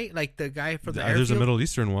Mexican, right? Like the guy from the There's airfield. a Middle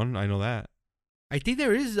Eastern one. I know that. I think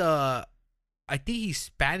there is. I think he's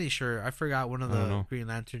Spanish or I forgot one of I don't the know. Green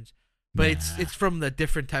Lanterns, but Nah. it's from the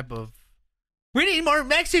different type of. We need more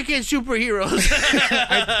Mexican superheroes.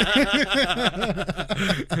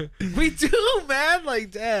 We do, man.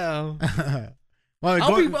 Like damn. Well,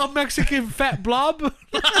 I'll be a Mexican fat blob.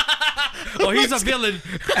 Oh, he's a villain.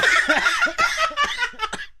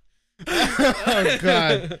 Oh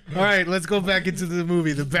God! All right, let's go back into the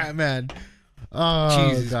movie, The Batman. Oh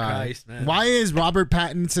Jesus God! Christ, man. Why is Robert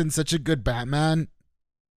Pattinson such a good Batman?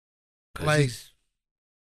 'Cause Like,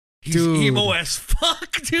 he's dude. emo as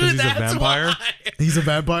fuck, dude. he's a That's vampire? why. He's a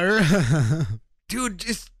vampire. Dude,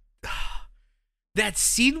 just that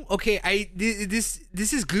scene. Okay, this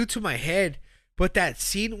is glued to my head. But that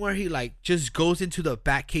scene where he like just goes into the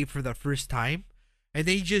Batcave for the first time, and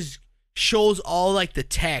then he just shows all like the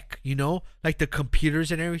tech, you know, like the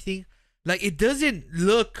computers and everything. Like it doesn't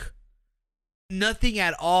look nothing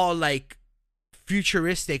at all like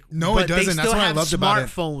futuristic. No, but it doesn't. They That's still what I have loved about it.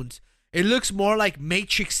 smartphones. It looks more like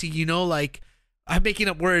Matrixy, you know, like I'm making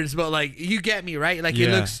up words, but like you get me, right? Like it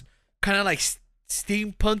Yeah. looks kind of like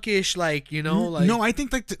steampunkish, like, you know, like no, I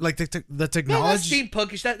think the no, not technology.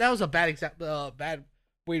 steampunkish. That was a bad example, bad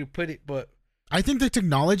way to put it, but I think the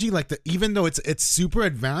technology, like even though it's super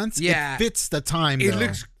advanced, Yeah. it fits the time. it though.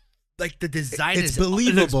 looks like the design It's is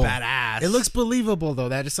believable. It looks badass. It looks believable though.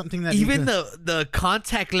 That is something that even the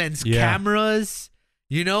contact lens Yeah. cameras,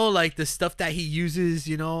 you know, like the stuff that he uses,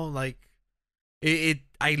 you know, like it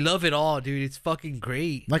I love it all, dude. It's fucking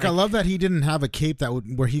great. Like I love that he didn't have a cape that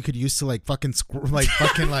would where he could use to like fucking like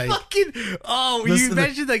fucking like oh, Listen you to-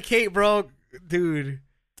 mentioned the cape, bro, dude.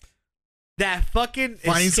 That fucking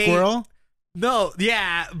flying escape- squirrel. No,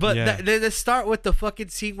 yeah, but Yeah. the start with the fucking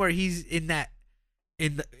scene where he's in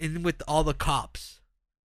with all the cops.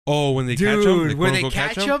 Oh, when they catch him, Dude, when they quote-unquote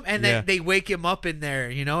catch him and then Yeah. they wake him up in there,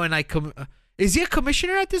 you know, and like, is he a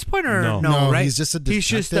commissioner at this point or No. no? Right, He's just a detective. He's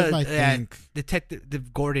just I think.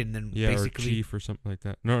 Detective Gordon, and Yeah, or basically. chief or something like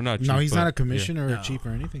that. No, not chief. No, he's but- not a yeah. commissioner or No. a chief or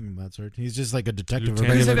anything of that sort. He's just like a detective. Lieutenant.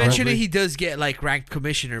 a Because regular eventually guy. he does get like ranked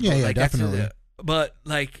commissioner. Yeah, but, yeah, like, definitely. But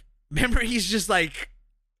like, remember, he's just like,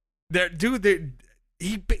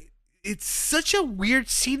 it's such a weird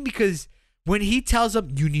scene because when he tells them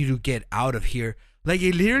you need to get out of here, like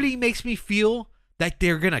it literally makes me feel like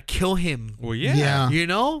they're gonna kill him. Well, yeah. Yeah. You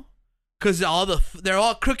know, because they're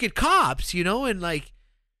all crooked cops, you know, and like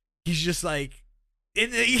he's just like,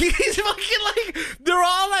 and he's fucking like they're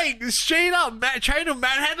all like straight up trying to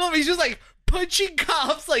manhandle him. He's just like punching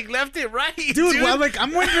cops like left and right, dude. Well, like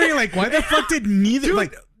I'm wondering, like why the fuck did neither Dude,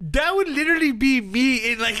 like. that would literally be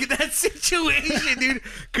me in like that situation, dude.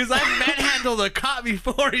 Because I manhandled a cop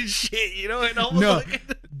before and shit, you know. And almost No, like,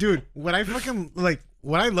 dude, what I fucking like,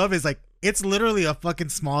 what I love is like, it's literally a fucking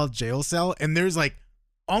small jail cell, and there's like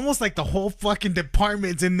almost like the whole fucking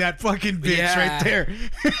department's in that fucking bitch Yeah. right there.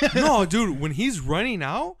 No, dude, when he's running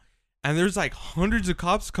out and there's like hundreds of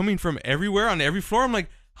cops coming from everywhere on every floor, I'm like,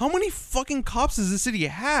 how many fucking cops does this city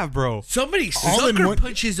have, bro? somebody All in sucker one-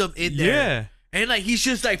 punches him in there. Yeah. And like he's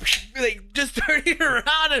just like just turning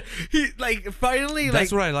around and he like finally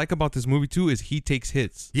That's like what I like about this movie too, is he takes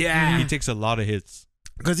hits. Yeah. He takes a lot of hits.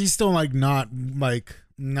 Because he's still like not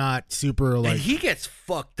super like and he gets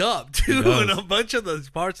fucked up too does. in a bunch of those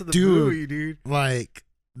parts of the Dude. movie, dude. like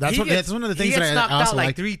that's He what gets- that's one of the he things gets that knocked I also out like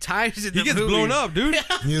like. 3 times in He the gets movie. blown up, dude.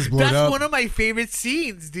 He gets blown That's up. one of my favorite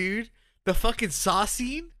scenes, dude. The fucking Saw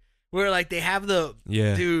scene where like they have the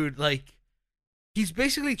Yeah. dude, like he's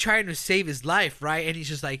basically trying to save his life, right? And he's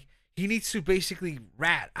just like he needs to basically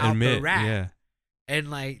rat out Admit, the rat. yeah. And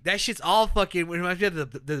like that shit's all fucking reminds me of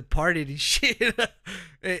the Departed and shit.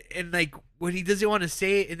 and like when he doesn't want to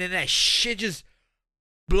say it, and then that shit just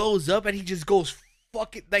blows up, and he just goes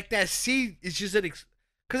fucking like that scene is just an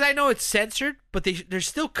because I know it's censored, but they're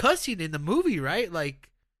still cussing in the movie, right? Like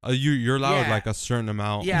You're allowed Yeah. like a certain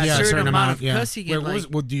amount. yeah, a certain amount of cussing. Wait, and, what like, was,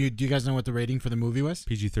 well, do you guys know what the rating for the movie was?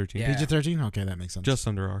 PG-13. Yeah. PG-13. Okay, that makes sense. Just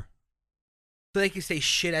under R. so they can say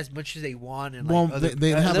shit as much as they want, and like well, other,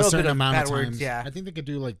 they have a little certain bit amount bad of times. words, yeah. I think they could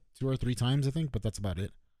do like 2 or 3 times. I think, but that's about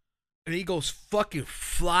it. And he goes fucking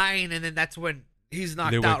flying, and then that's when he's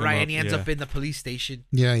knocked They wake out, him right? up, And he ends yeah. up in the police station.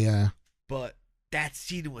 Yeah, yeah. But that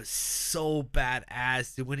scene was so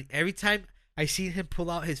badass. Dude. When every time I seen him pull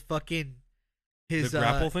out his fucking his The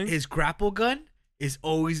grapple thing? his grapple gun is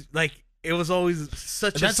always like it was always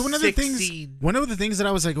such That's a one of the sick things. scene. One of the things that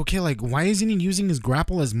I was like, okay, like why isn't he using his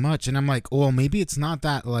grapple as much? And I'm like, oh, well, maybe it's not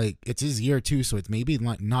that like it's his year too, so it's maybe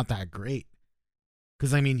like not that great.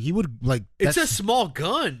 Because I mean, he would like. It's a that's- small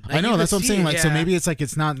gun. Like, I know you that's can what I'm see saying. it, Like, so yeah. maybe it's like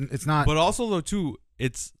it's not. But also though too,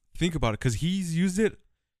 it's think about it, because he's used it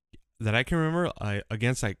that I can remember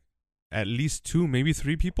against like at least 2, maybe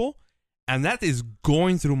 3 people, and that is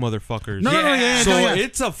going through motherfuckers. No, yeah, So no, yeah.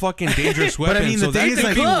 it's a fucking dangerous But I weapon. mean, so the thing that's is, the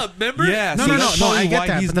like, club, remember? Yeah. No, so no, no, that's no. probably I get why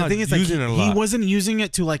that, he's but the not thing is, like, using it a he lot. wasn't using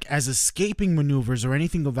it to like as escaping maneuvers or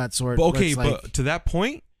anything of that sort. But okay, It's like, but to that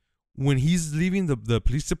point, when he's leaving the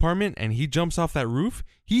police department and he jumps off that roof,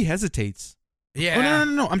 he hesitates. Yeah. Oh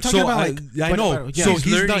no! I'm talking about like. I know. So he's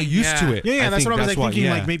not learning, used to it. Yeah, that's what I was like thinking.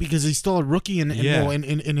 Yeah. Like maybe because he's still a rookie in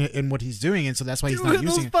what he's doing, and so that's why he's not Dude,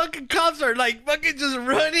 using those it. fucking cops are like fucking just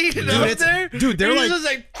running up there. Dude, they're and like, he's just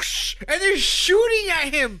like, whoosh, and they're shooting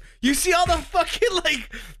at him. You see all the fucking like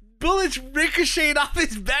bullets ricocheting off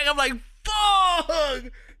his back. I'm like, fuck.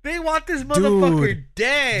 They want this motherfucker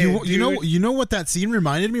dead. You know what that scene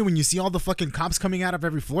reminded me when you see all the fucking cops coming out of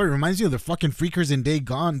every floor. It reminds you of the fucking freakers in Days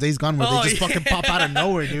Gone, where they just fucking pop out of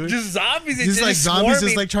nowhere, dude. Just zombies. And just like zombies,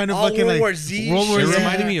 just like trying to fucking World like War Z. World War It Z.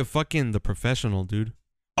 reminded me of fucking The Professional, dude.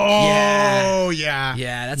 Oh yeah.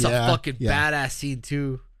 Yeah, that's a fucking badass scene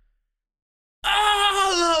too. Oh,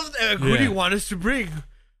 I love that. Who do you want us to bring?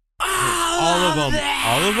 All of them.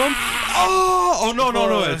 All of them? Oh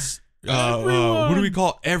no. It's who do we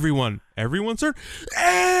call everyone? Everyone, sir?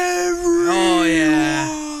 Everyone. Oh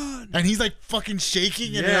yeah. And he's like fucking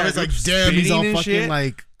shaking, and Yeah, I was like, dude, damn, he's all spinning and fucking shit.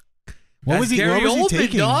 like. What That's was he? Gary What was he Oldman,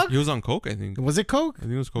 taking? dog. He was on coke, I think. Was it coke? I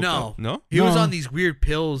think it was coke. No. No? He was No. on these weird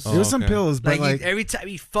pills. There was some okay. pills, but like every time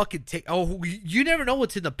he fucking take. Oh, you never know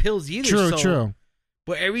what's in the pills either. true, so, true.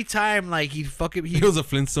 But every time, like he fucking He was a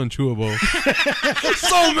Flintstone chewable.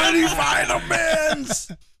 So many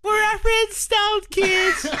vitamins. We're our Flintstone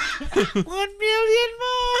kids. 1 million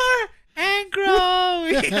more and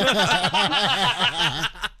growing.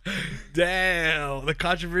 Damn, the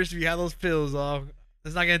controversy behind those pills.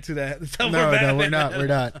 Let's not get into that. No, we're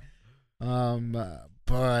not.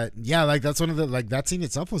 But yeah, like that's one of the like that scene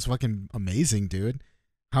itself was fucking amazing, dude.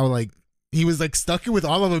 How like he was like stuck with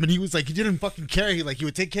all of them, and he was like he didn't fucking care. He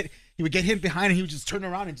would take it, he would get hit behind, and he would just turn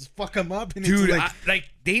around and just fuck him up. And Dude, it's like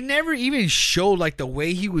they never even showed like the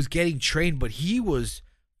way he was getting trained, but he was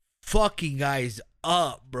fucking guys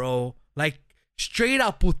up, bro. Like straight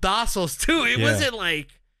up putazos too. It wasn't like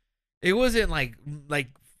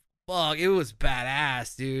fuck. It was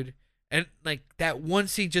badass, dude. And like that one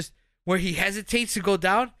scene just where he hesitates to go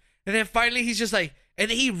down, and then finally he's just like, and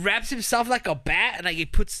then he wraps himself like a bat, and like he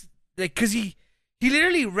puts like because he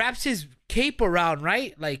literally wraps his cape around,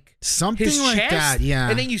 right? Like something his like chest, that, yeah.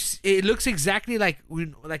 And then it looks exactly like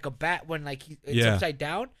a bat when like it's upside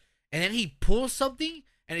down, and then he pulls something,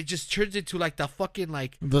 and it just turns into like the fucking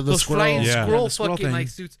like the those squirrel. flying Yeah. squirrel The squirrel fucking thing. like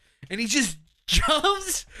suits, and he just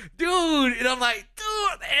jumps, dude. And I'm like,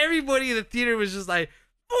 dude, everybody in the theater was just like,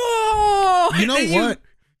 oh, You know and then what?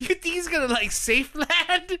 You think he's gonna like safe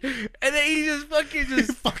land, and then he just fucking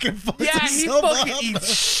just fucking fucks yeah, he himself fucking up.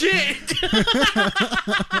 eats shit.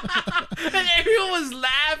 And everyone was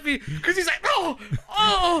laughing because he's like, oh,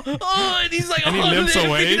 and he's like, And he limps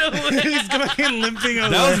away. He's fucking limping away.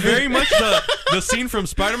 That was very much the scene from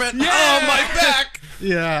Spider-Man. Yeah. Oh, my back.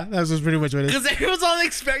 Yeah, that was pretty much what it is. Because everyone's all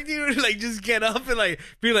expecting you to like just get up and like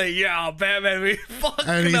be like, yeah, Batman, we fuck.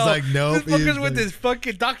 And he's no. like, nope. This fucker's He's with like- his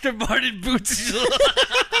fucking Dr. Martin boots.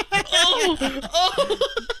 oh,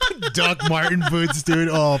 Doc Martin boots, dude.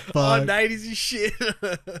 Oh, all fuck. 90s and shit.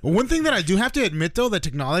 One thing that I do have to admit, though, the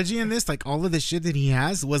technology in this, like all of the shit that he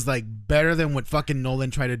has, was like better than what fucking Nolan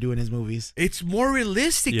tried to do in his movies. It's more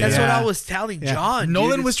realistic. That's Yeah. what I was telling Yeah. John.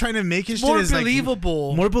 Nolan dude. was trying to make his It's shit more as like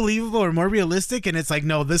believable. more believable or more realistic, and it's like,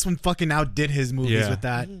 no, this one fucking outdid his movies Yeah. with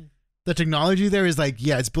that. The technology there is like,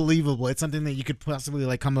 yeah, it's believable. It's something that you could possibly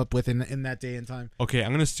like come up with in that day and time. Okay, I'm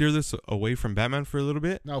going to steer this away from Batman for a little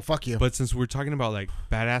bit. No, fuck you. But since we're talking about like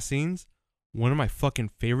badass scenes, one of my fucking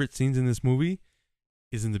favorite scenes in this movie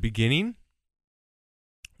is in the beginning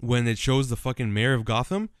when it shows the fucking mayor of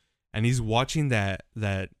Gotham and he's watching that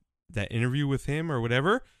interview with him or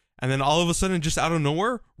whatever, and then all of a sudden, just out of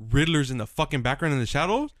nowhere, Riddler's in the fucking background in the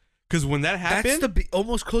shadows. Because when that happened, That's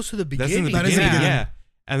almost close to the that's beginning. in the That is beginning, the beginning. yeah.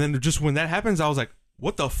 And then just when that happens, I was like,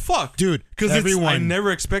 "What the fuck, Dude, Because everyone, I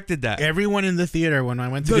never expected that. everyone in the theater when I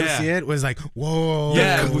went to go Yeah. see it was like, whoa.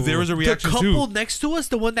 Yeah, there was a The reaction couple too. next to us,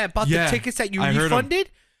 the one that bought Yeah, the tickets that you I heard 'em.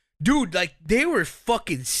 refunded, dude, like they were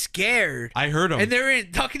fucking scared. I heard him. And they were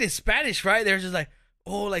talking in Spanish, right? They're just like,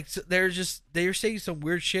 oh, like so they're saying some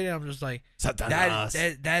weird shit, and I'm just like,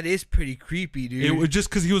 that is pretty creepy, dude. It was just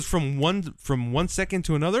because he was from one second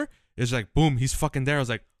to another. It's like boom, he's fucking there. I was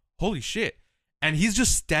like, holy shit, and he's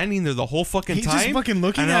just standing there the whole fucking He's time. just fucking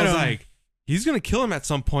looking and at I was him. like, he's gonna kill him at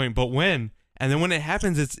some point, but when? And then when it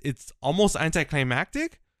happens, it's almost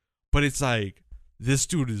anticlimactic, but it's like this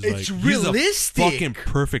dude is It's like realistic. He's a fucking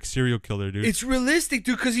perfect serial killer, dude. It's realistic,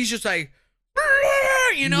 dude, because he's just like,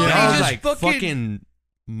 you know, that and was he's just like fucking. fucking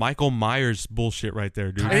Michael Myers bullshit right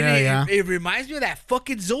there, dude. I And know, it, yeah. it reminds me of that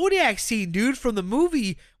fucking Zodiac scene, dude, from the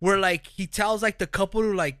movie where like he tells like the couple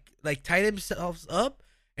to like tie themselves up,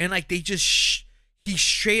 and like they just he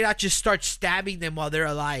straight out just starts stabbing them while they're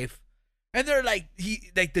alive, and they're like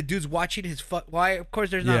the dude's watching his Why? Of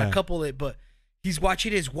course, there's not Yeah. a couple, but he's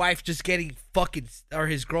watching his wife just getting fucking, or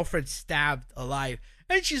his girlfriend stabbed alive,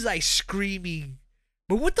 and she's like screaming.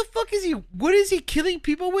 But what the fuck is he? What is he killing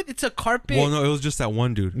people with? It's a carpet. Well, no, it was just that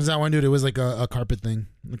one dude. It was that one dude. It was like a carpet thing,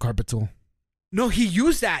 a carpet tool. No, he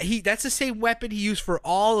used that. That's the same weapon he used for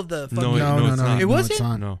all of the. No, fucking, it's not. It wasn't? It's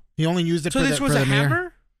not. No. He only used it So for this the, was for a the mirror.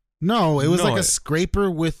 hammer. No, it was No, like a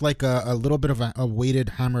scraper with like a little bit of a weighted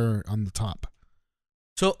hammer on the top.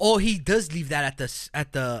 So, he does leave that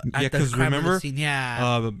at the Yeah, because crime remember, scene.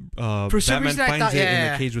 Yeah. For some Batman reason I finds thought- it in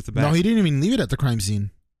yeah. the cage with the bat. No, he didn't even leave it at the crime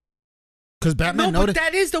scene. Because Batman no, noticed. but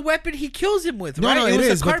that is the weapon he kills him with, No, right? no, it it was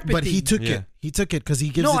is, a carpet but he thing. took Yeah. it. He took it because he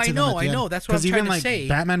gives No, it to I know, them at the I end. know. That's what I'm 'Cause trying even to like say.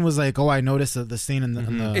 Batman was like, "Oh, I noticed the stain in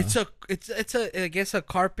the." It's a I guess a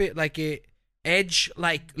carpet like a edge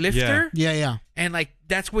like lifter, yeah. and like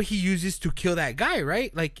that's what he uses to kill that guy,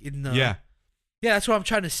 right? Like in the Yeah. yeah, that's what I'm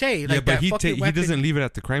trying to say. Like Yeah, but that fucking he weapon, doesn't leave it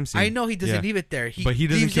at the crime scene. I know he doesn't Yeah. leave it there. But he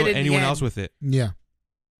doesn't leaves kill it in the anyone end. else with it. Yeah.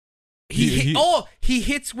 He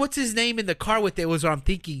hits what's his name in the car with it. Was what I'm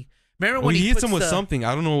thinking. Remember Well, when he hits puts him with the- something.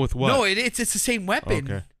 I don't know with what. No, it's the same weapon.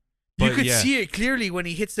 Okay. You But could yeah. see it clearly when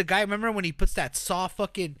he hits the guy. Remember when he puts that saw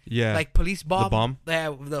fucking Yeah. like police bomb? The bomb? Yeah,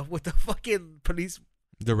 with the fucking police.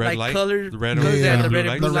 The red like light. color- The red color- and, yeah, and the blue red and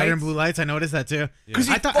lights. blue The red and lights. blue lights. I noticed that too. Yeah. Because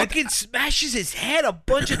he I thought- fucking smashes his head a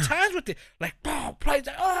bunch of times with it. Like, boom, plays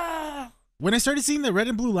like, ah. When I started seeing the red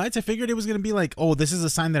and blue lights, I figured it was gonna be like, "Oh, this is a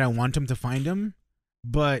sign that I want him to find him."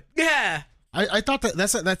 But Yeah. I thought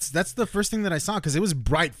that's the first thing that I saw because it was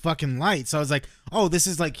bright fucking light. So I was like, "Oh, this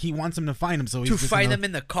is like he wants him to find him." So he's To just find gonna- them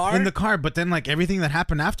in the car. in the car. But then like everything that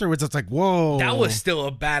happened afterwards, it's like, "Whoa, That was still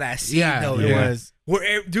a badass scene, yeah, though. it Yeah. was."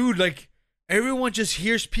 Where, dude, like, everyone just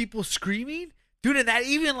hears people screaming. Dude, and that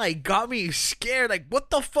even, like, got me scared. Like, what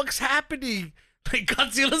the fuck's happening? Like,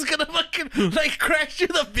 Godzilla's gonna fucking, like, crash through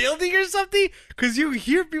the building or something? Because you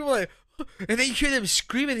hear people, like, and then you hear them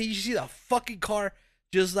screaming, and you see the fucking car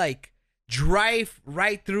just, like, drive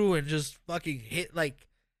right through and just fucking hit, like,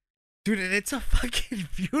 dude, and it's a fucking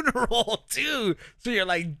funeral, too. So you're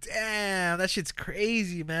like, damn, that shit's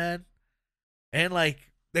crazy, man. And, like,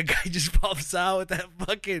 the guy just pops out with that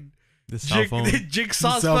fucking The cell phone.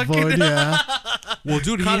 jigsaw's Cell fucking. phone, yeah. Well,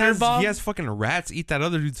 dude, he Connor bomb? has fucking rats eat that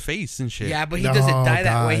other dude's face and shit. Yeah, but he No, doesn't die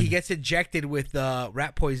that way. God. He gets injected with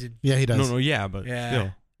rat poison. Yeah, he does. No, yeah, but Yeah.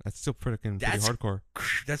 still, that's still pretty That's- hardcore.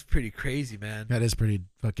 That's pretty crazy, man. That is pretty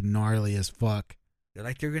fucking gnarly as fuck. They're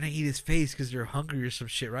like they're gonna eat his face because they're hungry or some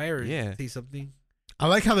shit, right? Or Yeah. say something. I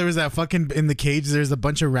like how there was that fucking in the cage. There's a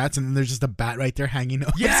bunch of rats, and then there's just a bat right there hanging.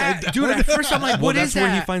 Yeah, upside down. dude. At first, I'm like, Well, what that's is where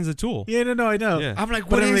that? he finds the tool. Yeah, no, I know. Yeah, I'm like,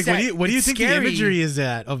 But what I'm is like, that? what do you It's think scary. the imagery is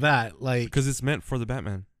that of that? Like, because it's meant for the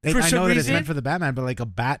Batman. For I some know that it's reason- meant for the Batman, but like a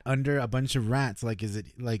bat under a bunch of rats, like is it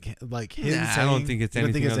like his? Nah, I saying- don't think it's you don't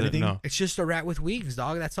anything. think it's other, no. It's just a rat with wings,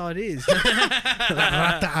 dog. That's all it is. La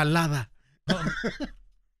rata alada. But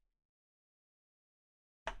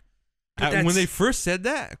When that's- they first said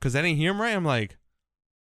that, because I didn't hear him right, I'm like,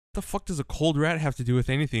 the fuck does a cold rat have to do with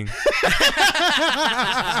anything?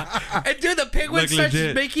 And dude, the penguin Like, starts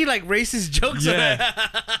legit. making like racist jokes. Yeah.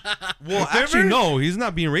 Well, actually, Remember? no, he's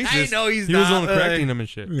not being racist. I know he's He was not, only correcting them and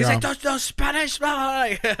shit. He's like, those Spanish,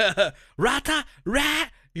 like, rata,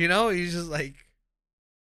 rat. You know, he's just like,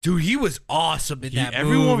 dude, he was awesome in that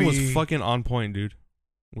Everyone movie. was fucking on point, dude,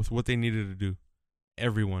 with what they needed to do.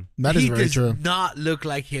 Everyone. That is he very does true. not look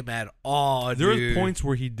like him at all, There dude. were points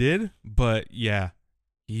where he did, but yeah,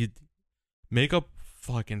 he makeup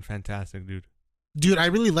fucking fantastic, dude. Dude, I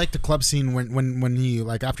really like the club scene when he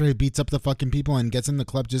like after he beats up the fucking people and gets in the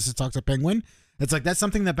club just to talk to Penguin. It's like that's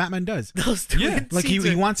something that Batman does. Those twin Yeah, Like scenes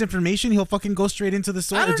he are- wants information, he'll fucking go straight into the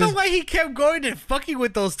sword. I don't know why he kept going and fucking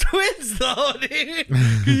with those twins, though, dude.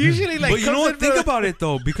 'Cause usually, like, But you know comes what? in Think for- about it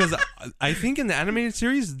though, because I think in the animated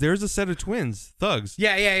series there's a set of twins, thugs.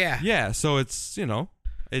 Yeah. Yeah, so it's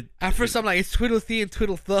it. At first, I'm like, it's Twiddlethy and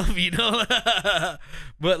Twiddle Thumb, you know.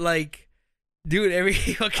 But like, dude, every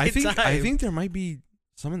fucking time. I think there might be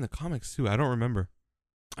some in the comics too. I don't remember.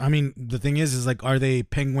 I mean, the thing is like, are they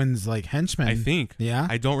Penguin's like henchmen? I think. Yeah.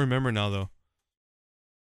 I don't remember now though.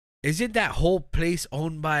 Isn't that whole place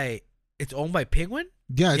owned by? It's owned by Penguin.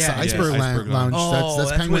 Yeah, it's Yeah, the yeah. Iceberg, Iceberg Lounge. Oh,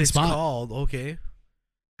 That's what Penguin's it's spot. called. Okay,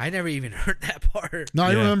 I never even heard that part. No,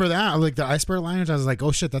 I Yeah. remember that. Like the Iceberg Lounge, I was like,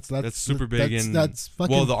 oh shit, that's super big in that's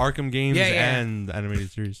fucking. well, the Arkham games Yeah. and the animated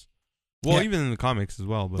series. Well, Yeah. even in the comics as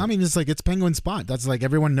well. But I mean, it's like it's Penguin's spot. That's like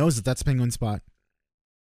everyone knows that that's Penguin's spot.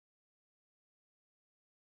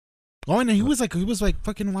 Oh, and he was like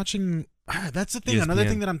fucking watching. That's the thing. Another ESPN.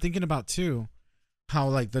 thing that I'm thinking about too, how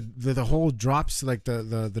like the whole drops, like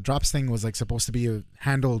the drops thing was like supposed to be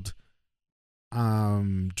handled,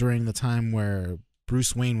 during the time where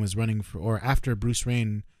Bruce Wayne was running for, or after Bruce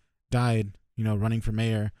Wayne died, running for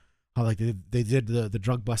mayor, how like they did the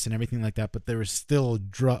drug bust and everything like that, but there was still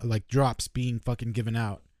drops being fucking given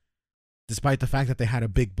out, despite the fact that they had a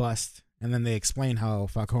big bust. And then they explained how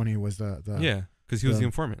Falcone was the because he was the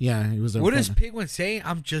informant. Yeah, he was. What does Penguin say?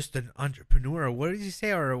 I'm just an entrepreneur. What did he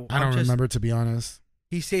say? Or I don't remember, to be honest.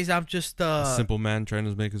 He says I'm just a simple man trying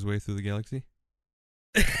to make his way through the galaxy.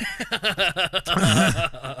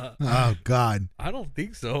 Oh God, I don't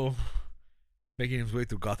think so. Making his way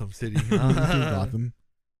through Gotham City. Gotham.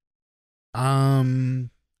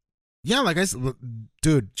 Yeah, like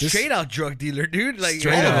dude, straight out drug dealer, dude. Like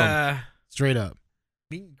straight up.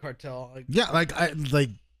 Meat cartel. Like, yeah,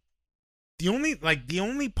 the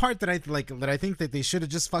only part that I think that they should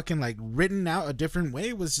have just fucking like written out a different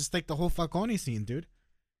way was just like the whole Falcone scene, dude.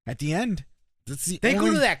 At the end, they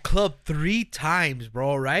go to that club 3 times,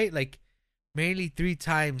 bro. Right? Like mainly 3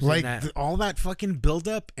 times. Like all that fucking build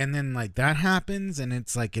up, and then like that happens, and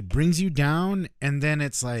it's like it brings you down, and then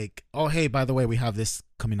it's like, oh hey, by the way, we have this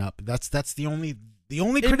coming up. That's the only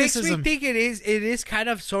criticism. It makes me think it is kind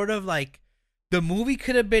of sort of like the movie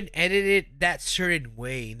could have been edited that certain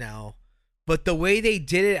way now. But the way they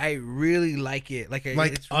did it, I really like it. Like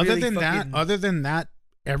it's other really than that,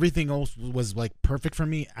 everything else was like perfect for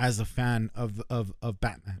me as a fan of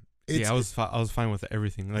Batman. I was fine with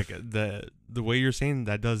everything. Like the way you're saying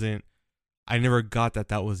that doesn't. I never got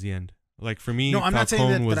that was the end. Like for me, no, I'm not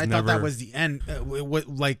saying that I thought that was the end. It was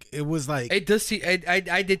like it does see.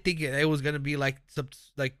 I did think it was gonna be like some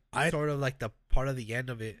sort of like the part of the end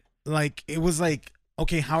of it. Like it was like,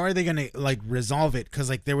 okay, how are they gonna like resolve it?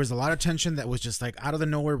 Because like there was a lot of tension that was just like out of the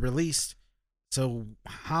nowhere released. So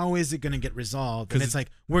how is it gonna get resolved? And it's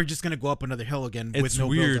like we're just gonna go up another hill again with no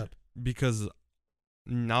weird build up. Because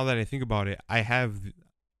now that I think about it, I had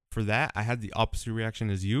the opposite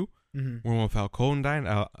reaction as you. Mm-hmm. When Falcone died,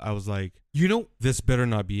 I was like, this better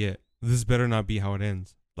not be it. This better not be how it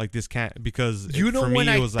ends. Like this can't, because for me,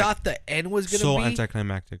 I it was thought the end was gonna so be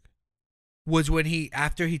anticlimactic. Was when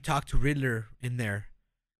after he talked to Riddler in there.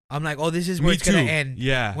 I'm like, oh, this is where it's gonna end.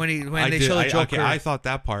 Yeah. When they show the Joker. Okay, I thought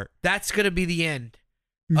that part. That's gonna be the end.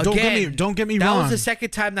 Don't get me wrong. That was the second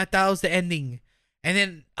time that was the ending. And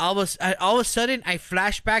then all of a sudden I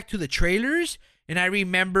flash back to the trailers and I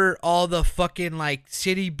remember all the fucking like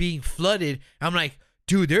city being flooded. I'm like,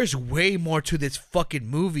 dude, there's way more to this fucking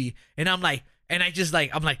movie. And I'm like,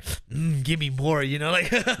 give me more,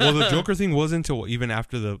 like. Well, the Joker thing wasn't until even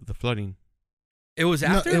after the flooding. It was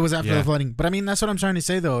after? No, it was after the flooding. But I mean, that's what I'm trying to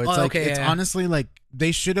say, though. It's honestly like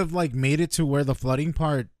they should have like made it to where the flooding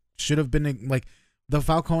part should have been like the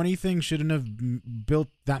Falcone thing shouldn't have built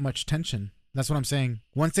that much tension. That's what I'm saying.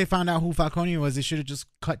 Once they found out who Falcone was, they should have just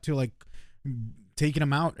cut to like taking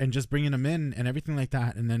him out and just bringing him in and everything like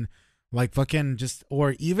that. And then like fucking just,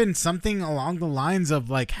 or even something along the lines of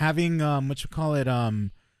like having,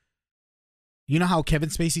 you know how Kevin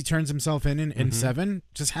Spacey turns himself in 7?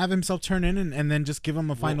 Just have himself turn in and then just give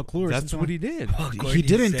him a final clue. Or that's what he did. He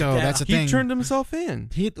didn't though. That's the thing. He turned himself in.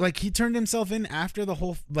 He turned himself in after the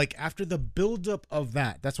whole after the buildup of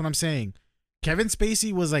that. That's what I'm saying. Kevin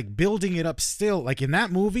Spacey was like building it up still. Like in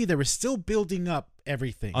that movie, they were still building up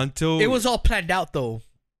everything until it was all planned out though.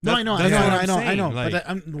 No, I know. Like,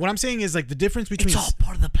 but what I'm saying is like the difference between it's all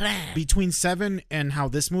part of the plan. Between 7 and how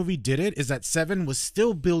this movie did it is that 7 was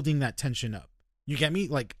still building that tension up. You get me?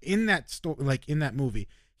 Like in that story, like in that movie.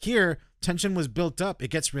 Here, tension was built up. It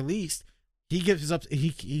gets released. He gives up.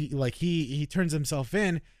 He turns himself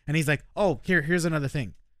in, and he's like, "Oh, here's another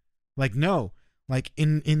thing." Like no, like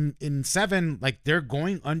in 7, like they're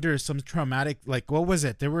going under some traumatic. Like what was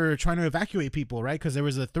it? They were trying to evacuate people, right? Because there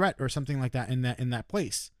was a threat or something like that in that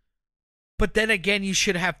place. But then again, you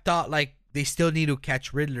should have thought like they still need to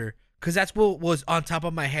catch Riddler, because that's what was on top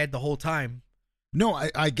of my head the whole time. No,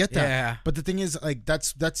 I get that. Yeah. But the thing is, like,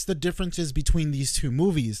 that's the differences between these two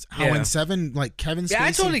movies. How in 7, like Kevin Spacey. Yeah,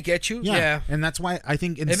 I totally get you. Yeah. And that's why I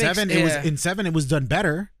think in 7 it was done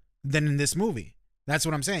better than in this movie. That's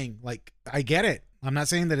what I'm saying. Like, I get it. I'm not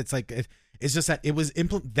saying that it's like it's just that it was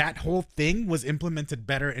that whole thing was implemented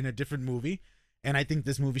better in a different movie, and I think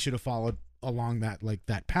this movie should have followed along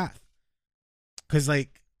that path. Cuz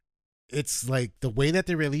like it's like the way that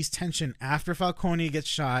they release tension after Falcone gets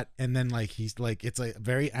shot, and then like he's like it's a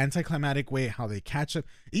very anticlimactic way how they catch up.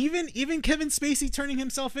 Even Kevin Spacey turning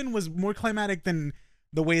himself in was more climatic than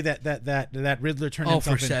the way that Riddler turned himself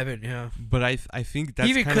in. Oh, for 7, yeah. But I think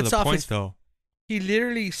that's kind of the point, though. He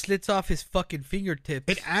literally slits off his fucking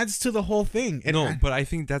fingertips. It adds to the whole thing. But I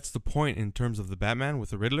think that's the point in terms of the Batman with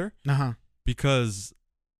the Riddler. Because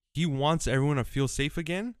he wants everyone to feel safe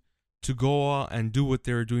again, to go and do what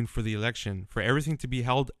they were doing for the election, for everything to be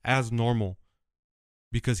held as normal.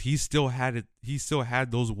 because he still had it. He still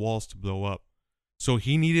had those walls to blow up. So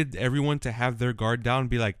he needed everyone to have their guard down and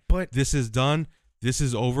be like, But this is done. This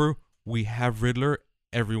is over. We have Riddler.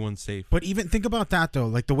 Everyone's safe. But even think about that though,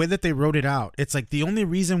 like the way that they wrote it out. It's like the only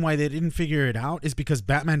reason why they didn't figure it out is because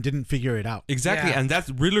Batman didn't figure it out. Exactly. Yeah. And that's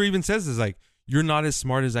Riddler even says is like, you're not as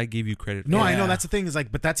smart as I gave you credit for. No, I Yeah. know that's the thing. Is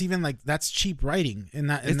like, but that's even like that's cheap writing in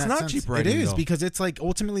that. In It's that not sense. cheap writing, It is though. because it's like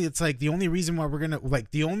ultimately it's like the only reason why we're gonna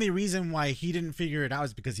like the only reason why he didn't figure it out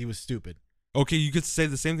is because he was stupid. Okay, you could say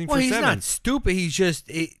the same thing Well, for he's 7. not stupid. He's just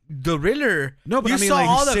the Riddler. No, but you I mean, saw like,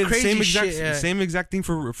 all the Same- crazy same exact, shit. Same exact thing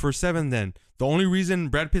for 7 then. The only reason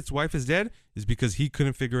Brad Pitt's wife is dead is because he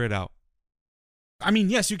couldn't figure it out. I mean,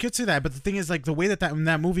 yes, you could say that, but the thing is, like the way that when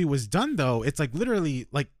that movie was done, though, it's like literally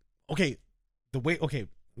like okay,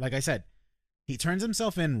 like I said, he turns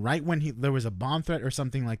himself in right when there was a bomb threat or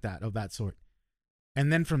something like that of that sort,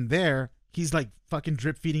 and then from there he's like fucking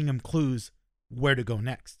drip feeding him clues where to go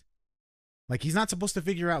next. Like he's not supposed to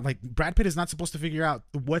figure out. Like Brad Pitt is not supposed to figure out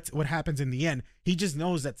what happens in the end. He just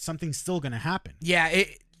knows that something's still gonna happen. Yeah,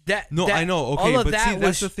 I know. Okay, all of but that see, that's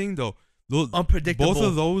was the thing though. Those, unpredictable. both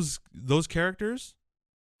of those characters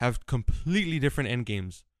have completely different end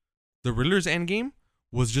games. The Riddler's end game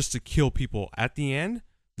was just to kill people at the end,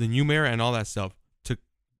 the new mayor and all that stuff, to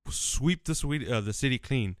sweep the city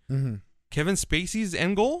clean. Mm-hmm. Kevin Spacey's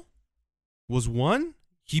end goal was one.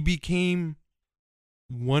 He became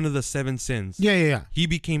one of the 7 sins. Yeah. He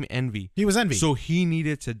became envy. He was envy. So he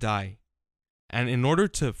needed to die. And in order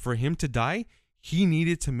for him to die, he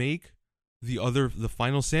needed to make the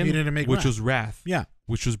final sin, He needed to make which wrath. was wrath. Yeah.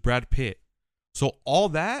 Which was Brad Pitt. So all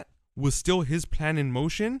that was still his plan in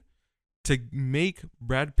motion to make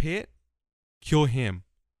Brad Pitt kill him,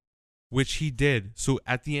 which he did. So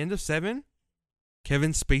at the end of 7,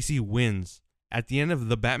 Kevin Spacey wins. At the end of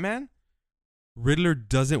The Batman, Riddler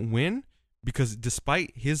doesn't win because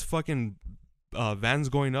despite his fucking vans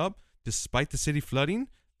going up, despite the city flooding,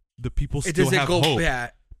 the people it still doesn't have go hope.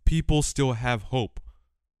 bad. People still have hope.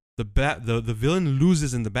 The villain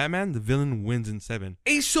loses in The Batman, the villain wins in 7.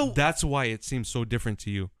 Hey, so That's why it seems so different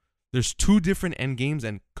to you. There's 2 different end games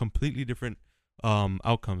and completely different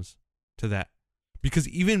outcomes to that. Because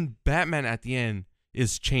even Batman at the end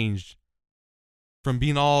is changed from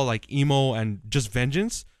being all like emo and just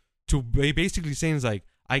vengeance to basically saying it's like,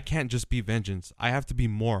 I can't just be vengeance. I have to be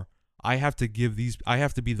more. I have to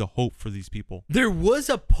be the hope for these people. there was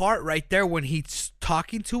a part right there when he's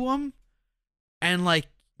talking to him, and like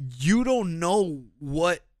you don't know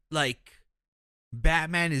what like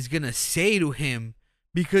Batman is gonna say to him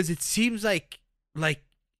because it seems like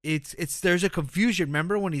it's there's a confusion.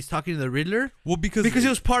 Remember when he's talking to the Riddler? Well, because It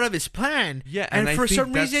was part of his plan. Yeah, and I for think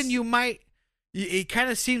some that's- reason you might. It kind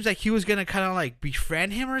of seems like he was gonna kind of like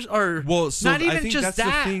befriend him or well, so not even I think just that's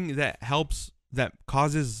that. the thing that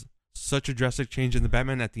causes such a drastic change in the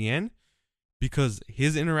Batman at the end, because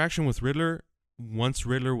his interaction with Riddler, once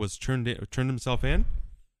Riddler was turned himself in,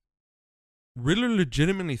 Riddler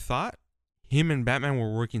legitimately thought him and Batman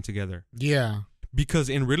were working together. yeah. Because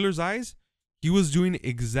in Riddler's eyes, he was doing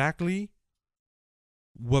exactly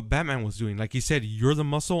what Batman was doing. Like he said, "You're the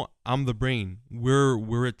muscle, I'm the brain.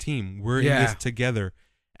 We're a team. We're in Yeah. this together."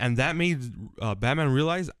 And that made Batman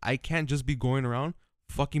realize, I can't just be going around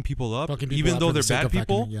fucking people up, Fucking people even up though for the they're sake bad of fucking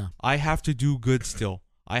people. it, yeah. I have to do good still.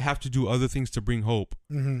 I have to do other things to bring hope.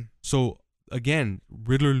 Mm-hmm. So again,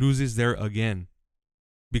 Riddler loses there again,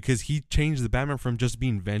 because he changed the Batman from just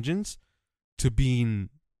being vengeance to being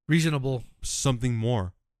reasonable. something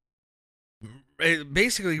more.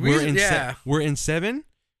 Basically, We're in yeah. we're in 7.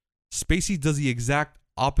 Spacey does the exact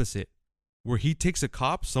opposite, where he takes a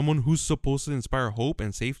cop, someone who's supposed to inspire hope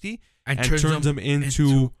and safety, and turns them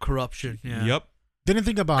into corruption. Yeah. Yep. Didn't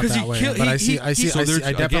think about it 'Cause he that way, kill- but I he- see. he- I see. So I see. there's,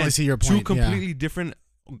 I definitely again, see your 2 point. completely different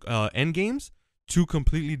end games, 2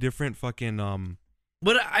 completely different fucking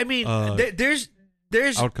But I mean, there's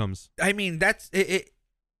outcomes. I mean, that's it.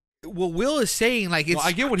 What Will is saying, like it's Well,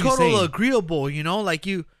 I get what he's total saying. agreeable, you know, like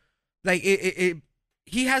you, like it.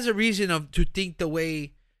 He has a reason to think the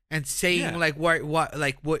way and saying Yeah. like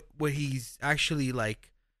what he's actually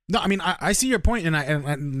like. No, I mean I see your point,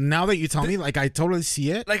 and now that you tell me, like I totally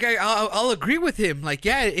see it. Like I'll agree with him. Like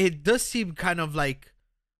yeah, it does seem kind of like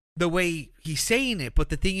the way he's saying it, but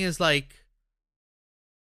the thing is like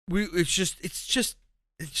it's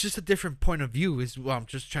just a different point of view is what I'm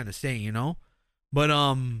just trying to say, you know. But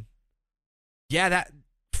yeah, that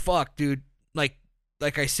fuck, dude.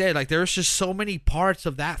 Like I said, like there's just so many parts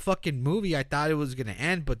of that fucking movie I thought it was gonna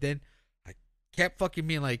end, but then I kept fucking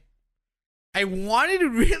being like, I wanted to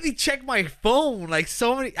really check my phone. Like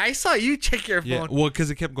so many, I saw you check your phone. Yeah, well, because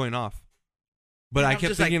it kept going off. But And I I'm kept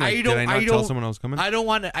just like, thinking, I did don't- I not I tell don't- someone I was coming? I don't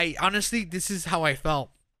want to. I honestly, this is how I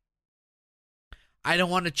felt. I don't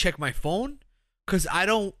want to check my phone because I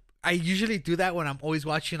don't. I usually do that when I'm always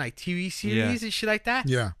watching like TV series and shit like that.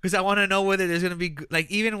 Yeah. Because I want to know whether there's gonna be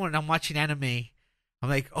like even when I'm watching anime, I'm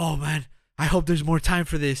like, oh man, I hope there's more time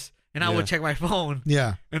for this, and I Yeah. would check my phone.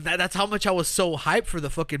 Yeah. And that's how much I was so hyped for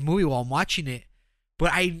the fucking movie while I'm watching it.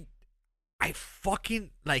 But I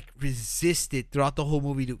fucking like resisted throughout the whole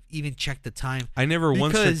movie to even check the time I never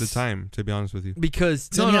once checked the because- time, to be honest with you. because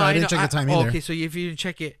Same here, I didn't check the time either. Okay, so if you didn't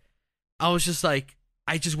check it, I was just like,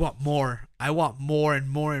 I just want more. I want more and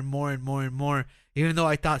more and more and more and more. Even though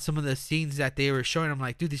I thought some of the scenes that they were showing, I'm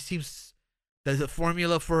like, dude, this seems the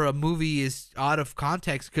formula for a movie is out of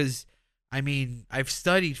context. Because I mean, I've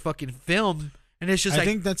studied fucking film, and it's just I like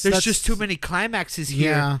think there's that's just too many climaxes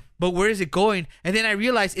here. Yeah. But where is it going? And then I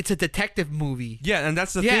realized it's a detective movie. Yeah, and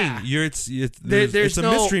that's the Yeah. thing. There's It's a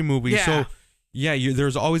no- mystery movie, yeah. so yeah,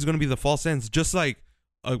 there's always going to be the false ends. Just like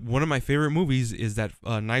one of my favorite movies is that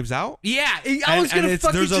Knives Out. Yeah, I was gonna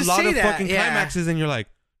fucking there's just a lot say of that. fucking Yeah. climaxes, and you're like,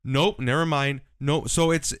 nope, never mind, no.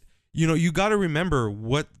 So it's you got to remember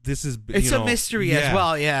what this is. It's a mystery as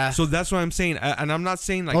well. Yeah. So that's what I'm saying, and I'm not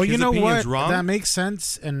saying like Oh, his you know opinion's what? wrong. That makes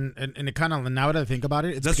sense, and it kind of, now that I think about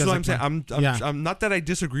it, it's That's because what I'm like saying. my- I'm not that I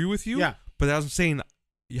disagree with you. Yeah. But as I'm saying,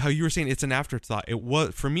 how you were saying it's an afterthought. It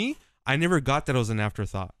was for me. I never got that it was an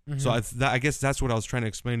afterthought. So I guess that's what I was trying to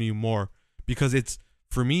explain to you more, because it's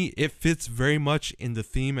for me it fits very much in the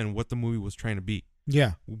theme and what the movie was trying to be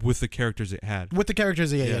Yeah. with the characters it had. With the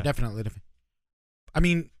characters, yeah, Yeah. definitely. I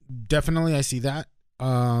mean, definitely, I see that.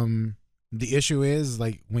 The issue is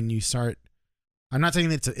like when you start. I'm not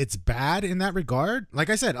saying it's bad in that regard. Like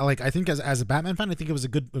I said, I think as a Batman fan, I think it was a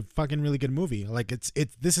fucking really good movie. Like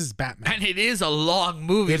this is Batman. And it is a long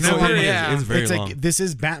movie. It's No, a- it is. yeah. It's very It's long. like this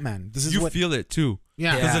is Batman. This is You what. feel it too,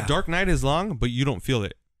 Yeah. because Yeah. The Dark Knight is long, but you don't feel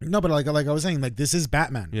it. No, but like I was saying, like this is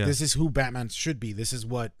Batman. Yeah. This is who Batman should be. This is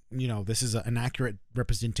what This is an accurate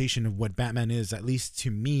representation of what Batman is, at least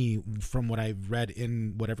to me, from what I've read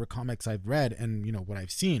in whatever comics I've read and what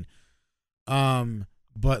I've seen.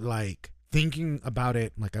 But like thinking about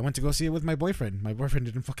it, like I went to go see it with my boyfriend. My boyfriend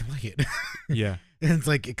didn't fucking like it. Yeah. And it's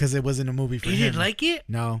like because it wasn't a movie for You him. didn't like it?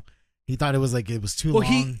 No, he thought it was like it was too Well,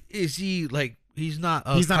 long. he like he's not.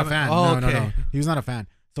 He's not a fan. Oh, no, okay. no. He was not a fan.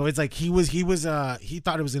 So it's like he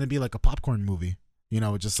thought it was gonna be like a popcorn movie.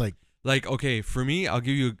 Just like. Like, okay, for me, I'll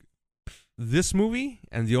give you this movie,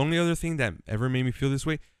 and the only other thing that ever made me feel this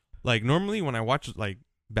way, like normally when I watch like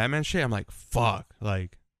Batman shit, I'm like, fuck,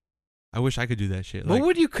 like I wish I could do that shit. Like, What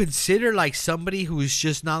would you consider like somebody who's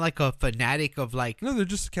just not like a fanatic of like no, they're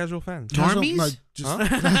just casual fans. normies? Like, just, Huh?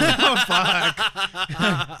 oh,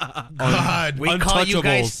 fuck. God. We call you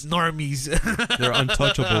guys Untouchables. normies. They're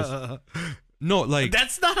untouchables. No, like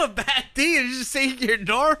That's not a bad thing. You're just saying you're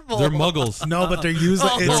normal. they're muggles. No, but they're used.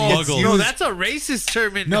 Oh, it's muggles. no, used- that's a racist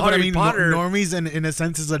term in no, but I Harry mean, Potter. normies in a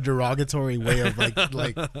sense is a derogatory way of like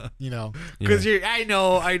Because you're, I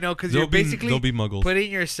know, because you're they'll basically be muggles.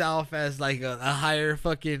 putting yourself as like a higher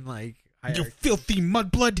fucking like. you Higher, filthy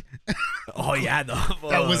mudblood. oh yeah,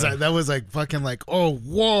 That was like fucking like, oh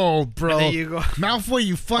whoa, bro. And then you go. Malfoy,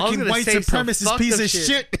 you fucking gonna white say some supremacist fucked piece up of shit.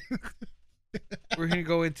 shit. We're gonna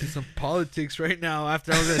go into some politics right now.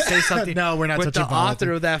 After I was gonna say something. No, we're not with touching the politics.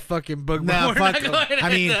 author of that fucking book. Nah, but we're fuck. not going I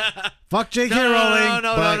mean, into- fuck J.K. No, no, no, Rowling.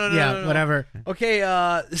 no, but no, no, yeah, no, no. whatever. okay,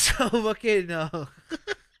 so fucking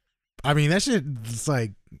I mean, that shit. It's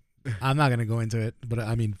like, I'm not gonna go into it, but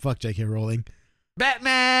I mean, fuck J.K. Rowling.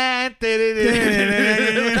 Batman.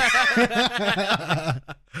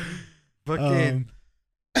 Fucking.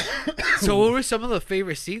 So, what were some of the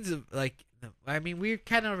favorite scenes of like? I mean, we've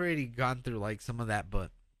kind of already gone through like some of that,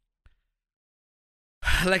 but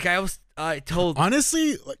like I told.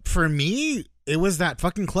 Honestly, like, for me, it was that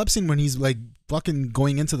fucking club scene when he's like fucking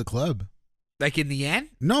going into the club. Like in the end?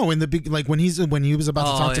 No, in the big, like when he was about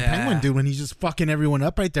to Oh, talk to yeah. Penguin, dude, when he's just fucking everyone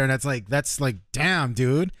up right there, and that's like, damn,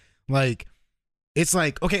 dude, like, it's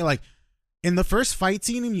like, okay, like in the first fight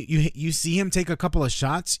scene, and you see him take a couple of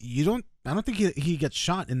shots. I don't think he gets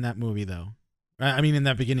shot in that movie though. I mean, in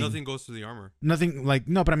that beginning, Nothing goes to the armor. nothing like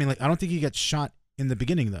no, but I mean, like, I don't think he gets shot in the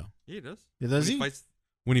beginning though. Yeah, he does. Yeah, does he?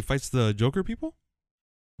 When he fights the Joker people?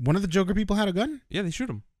 One of the Joker people had a gun. Yeah, they shoot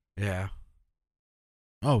him. Yeah.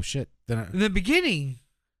 Oh shit! Then In the beginning.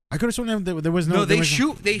 I could have sworn there was no. No, there they was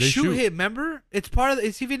shoot. They shoot shoot. him. Remember? It's part of.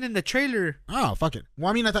 It's even in the trailer. Oh fuck it. Well,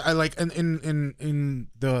 I mean, I thought I like in the.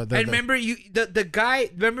 And remember the guy.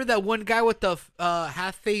 Remember that one guy with the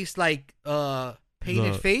half face like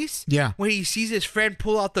painted face. Yeah. When he sees his friend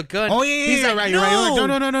pull out the gun. Oh yeah, he's yeah, like, right. You're right. You're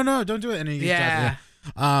like, "No." no, don't do it. And he Yeah.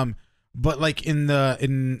 just But like in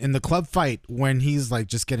the club fight when he's like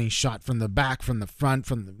just getting shot from the back, from the front,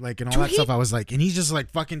 from the, like and all that stuff, I was like, and he's just like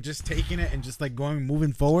fucking just taking it and just like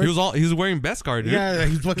moving forward. He was wearing Beskar, dude. Yeah,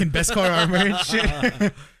 he's fucking Beskar armor and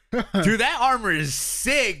shit. Dude, that armor is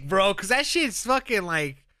sick, bro. Cause that shit's fucking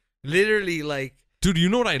like literally like. Dude, you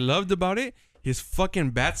know what I loved about it? His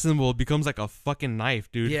fucking bat symbol becomes like a fucking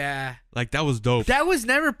knife, dude. Yeah. Like, that was dope. That was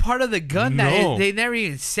never part of the gun. No. They never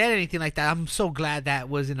even said anything like that. I'm so glad that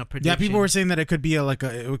was in a prediction. Yeah, people were saying that it could be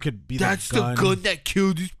it could be that's the gun. the gun that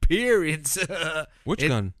killed his parents. Which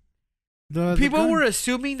gun? The People gun. were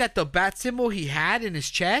assuming that the bat symbol he had in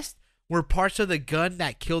his chest were parts of the gun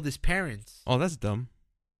that killed his parents. Oh, that's dumb.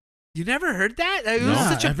 You never heard that? It was Yeah,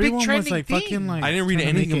 such a big everyone was, trending like, thing. fucking, like, I didn't read trying to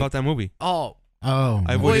anything make it- about that movie. Oh. Oh,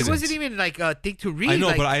 I Well, avoided it it. wasn't even like a thing to read. I know,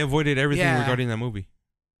 like, but I avoided everything Yeah. regarding that movie.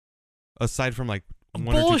 Aside from like one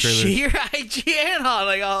or two bullshit. trailers. You're IGN, huh?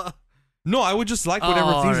 Like, No, I would just like whatever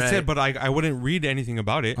Oh, things it alright. said, but I wouldn't read anything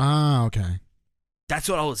about it. Ah, okay. that's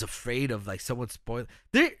what I was afraid of. Like, someone spoil.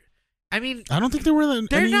 I mean, I don't think there were.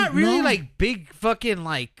 they're not really no. like big fucking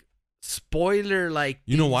like spoiler like.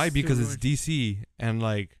 You know things why? to Because it's ruin. DC, and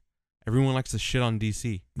like everyone likes to shit on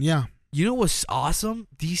DC. Yeah. You know what's awesome?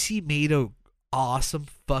 DC made a awesome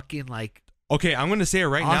fucking like Okay, I'm gonna say it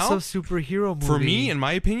right awesome now. superhero movie. For me, in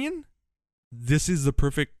my opinion, this is the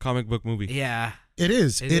perfect comic book movie. yeah, It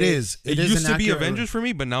is. It It is. is. It is used an to be accurate- Avengers for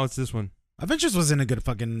me, but now it's this one. Avengers wasn't a good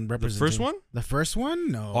fucking The representation. first one? The first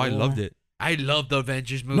one? No. Oh, I loved it. I love the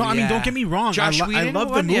Avengers movie. No, I mean, yeah. don't get me wrong. Josh I Whedon love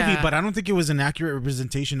the one? movie, Yeah. but I don't think it was an accurate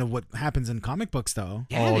representation of what happens in comic books, though.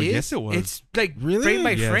 Yeah, Oh, it is. yes, it was. It's like Really? frame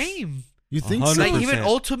by Yes. frame. You think so? 100%. Like even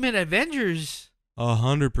Ultimate Avengers.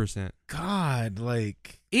 100%. God,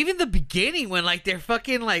 like Even the beginning when like they're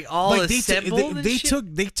fucking like all like assembled and they shit.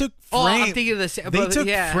 took Oh, I'm frame, thinking of the they took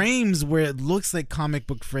yeah. frames where it looks like comic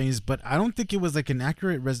book frames, but I don't think it was like an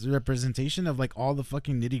accurate representation of like all the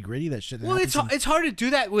fucking nitty gritty that shit. Well, happens in- it's hard to do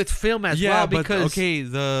that with film as Yeah, well but because okay,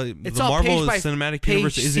 the it's the all Marvel page by Cinematic page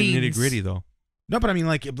Universe isn't scenes. nitty gritty though. no, but I mean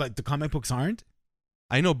like the comic books aren't.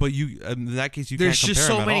 I know, but you in that case you There's can't just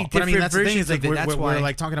compare so them many at all. But I mean, different that's the thing versions is like of it, that's we're why.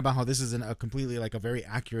 like talking about how this is a completely like a very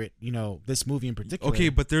accurate, this movie in particular. Okay,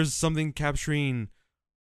 but there's something capturing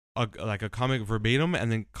a comic verbatim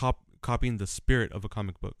and then copying the spirit of a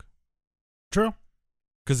comic book. true.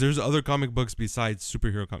 Because there's other comic books besides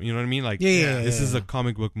superhero comic. You know what I mean? Like, Yeah, this is yeah. a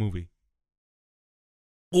comic book movie.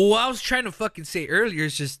 well, what I was trying to fucking say earlier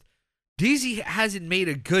is just DC hasn't made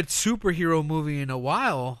a good superhero movie in a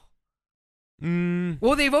while.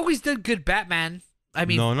 Well, they've always done good Batman. I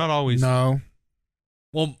mean, no, not always. No.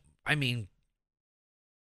 well, I mean,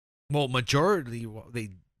 majority they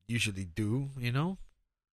usually do.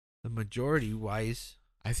 The majority wise.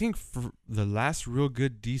 I think for the last real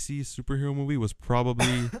good DC superhero movie was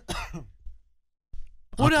probably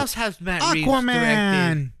What else has Matt Reeves directed?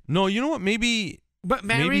 Aquaman. no. You know what? Maybe But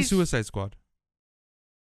Matt maybe Reeves. Suicide Squad.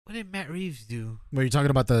 What did Matt Reeves do? Were you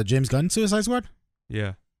talking about the James Gunn Suicide Squad?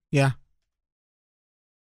 Yeah. Yeah.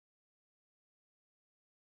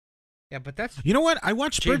 Yeah, but that's You know what? I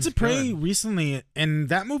watched James Birds of Prey Gunn. recently, and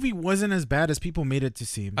that movie wasn't as bad as people made it to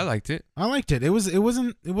seem. I liked it. I liked it. It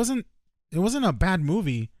wasn't a bad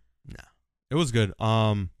movie. It was good.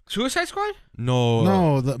 Suicide Squad. No.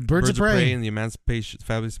 No, the Birds of Prey. and the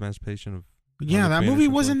fabulous emancipation of. Yeah, that Harley Quinn or movie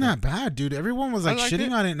something wasn't like that bad, dude. Everyone was I like liked shitting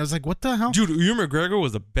it. on it, and I was like, "What the hell, Dude, Ewan McGregor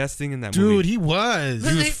was the best thing in that Dude, movie. he was.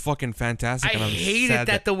 He was I- fucking fantastic. I and I'm hated sad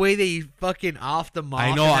that the way they fucking off the mob.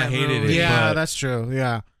 I know, in I that hated movie. it. Yeah, but- that's true.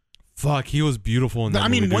 Yeah, Fuck, he was beautiful in that I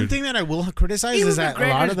mean, movie, one dude. thing that I will criticize Ewan is that a lot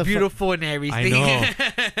McGregor's of the beautiful and everything. I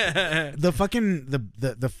know. the fucking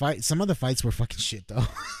the fight. Some of the fights were fucking shit, though.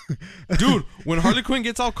 Dude, when Harley Quinn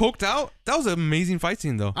gets all coked out, that was an amazing fight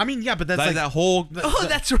scene, though. I mean, yeah, but that's That, like that whole. Oh,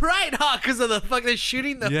 that's right, huh? Because of the fucking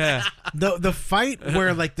shooting. Yeah. the fight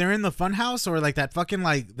where like they're in the funhouse or like that fucking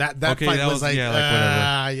like that Okay, fight that was was- like, yeah,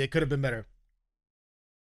 like, whatever. it could have been better.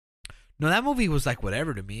 No, that movie was like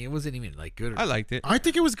whatever to me. It wasn't even like good. I liked it. I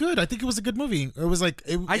think it was good. I think it was a good movie. It was like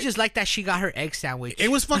I just like that she got her egg sandwich.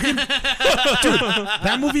 it was fucking dude.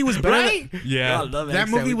 That movie was better. right. Yeah. I love That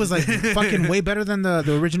egg movie was like sandwiches. fucking way better than the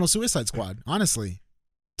original Suicide Squad. Honestly,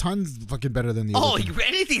 tons fucking better than the. Oh, original.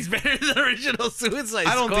 anything's better than the original Suicide Squad.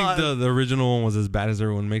 I don't think the original one was as bad as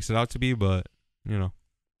everyone makes it out to be, but, you know.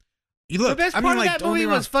 You The look. best I part mean, like, of that don't movie get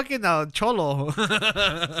me was fucking Cholo.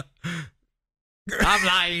 I'm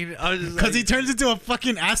lying. because he turns into a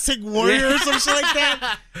fucking Aztec warrior or some shit like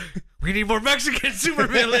that. We need more Mexican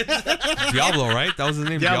supervillains. Diablo, right? That was his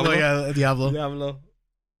name, Diablo, Diablo? yeah, Diablo. Diablo.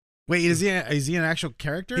 Wait, is he an actual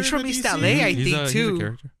character? He's in from the East DC? LA, I He's think, he's too. a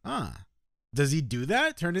character. Ah, does he do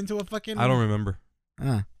that? Turn into a fucking? I don't remember.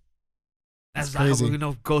 Ah. As crazy. you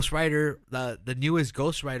know, Ghost Rider, the newest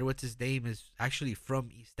Ghost Rider, what's his name, is actually from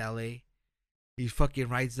East LA. He fucking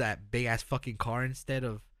rides that big ass fucking car instead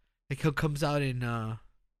of like he comes out in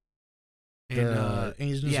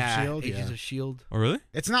Agents of Shield. Agents of Shield. Oh, really?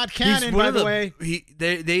 It's not He's canon, one by of the way.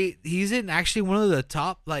 He's in actually one of the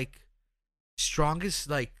top like strongest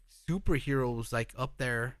like superheroes like up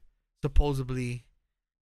there supposedly,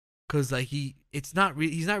 because like he's not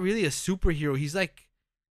really a superhero. He's like,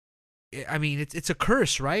 I mean, it's a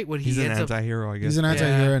curse, right? When He's an ends up, anti-hero, I guess. He's an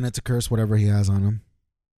anti-hero, and it's a curse, whatever he has on him.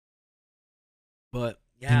 but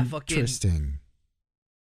yeah, fucking Interesting.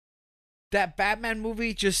 that Batman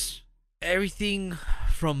movie, just everything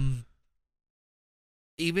from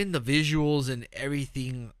even the visuals and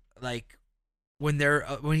everything, like when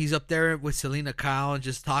he's up there with Selena Kyle and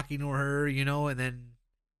just talking to her, you know, and then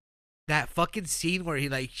that fucking scene where he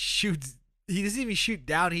like shoots, he doesn't even shoot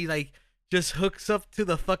down, he like just hooks up to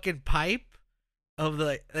the fucking pipe of the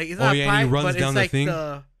like it's not a pipe, and he runs but down it's the like thing,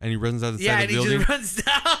 the and he runs out the yeah, side and of the he building. just runs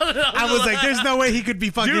down. I was like, there's no way he could be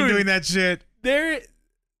fucking Dude. doing that shit.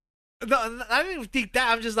 No, I didn't even think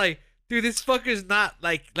that. I'm just like, dude, this fucker's not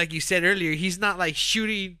like you said earlier. He's not like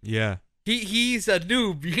shooting. Yeah. He's a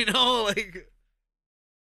noob, you know. Like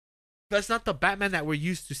that's not the Batman that we're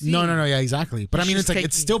used to seeing. No, yeah, exactly. But I He's mean, just it's like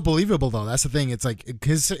it's taking- still believable though. That's the thing. It's like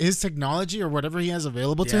his technology or whatever he has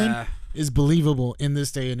available to him Yeah, is believable in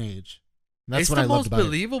this day and age. That's it's what the I loved most about it.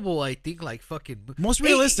 believable. I think like fucking Most Hey,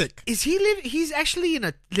 realistic. Is he live? He's actually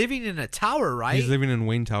living in a tower, right? He's living in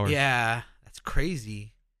Wayne Tower. Yeah, that's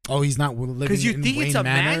crazy. Oh, he's not living Because you in think Wayne it's a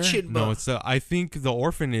Manor? mansion, but No, it's I think the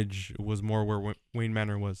orphanage was more where Wayne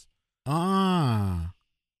Manor was. Ah,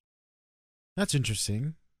 that's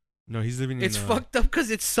interesting. No, he's living in. it's fucked up because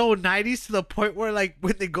it's so 90s to the point where like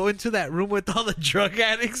when they go into that room with all the drug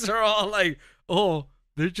addicts are all like, oh,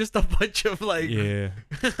 they're just a bunch of like Yeah.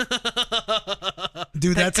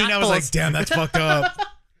 Dude, that scene I was like, damn, that's fucked up.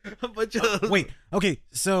 a bunch of Wait, okay,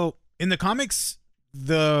 so in the comics,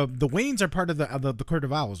 the Waynes are part of the Court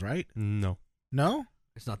of Owls, right? No. No,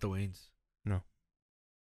 It's not the Waynes. No.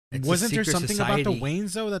 It's a wasn't there secret something about the society.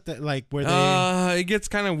 Waynes though that like where they? It gets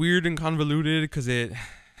kind of weird and convoluted because it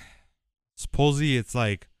supposedly it's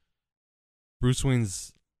like Bruce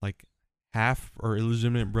Wayne's like half or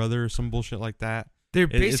illegitimate brother or some bullshit like that. They're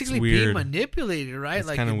it's basically being weird. manipulated, right? It's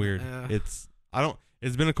like kind of in- weird.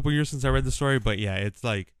 It's been a couple years since I read the story, but yeah, it's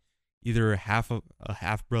like either a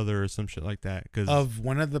half brother or some shit like that. Of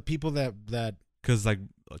one of the people that Because like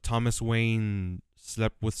Thomas Wayne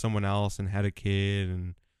slept with someone else and had a kid,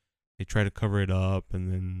 and they tried to cover it up,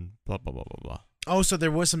 and then blah blah blah blah blah. oh, so there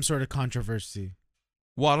was some sort of controversy.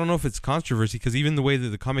 Well, I don't know if it's controversy because even the way that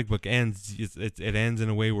the comic book ends, it ends in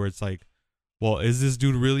a way where it's like, well, is this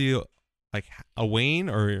dude really like a Wayne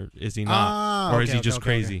or is he not, or is he just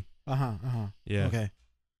crazy? Yeah. Okay.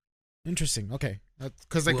 Interesting. Okay.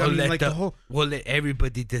 Because like We'll I mean, let like the whole We'll let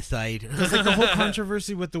everybody decide. because like the whole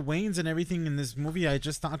controversy with the Waynes and everything in this movie, I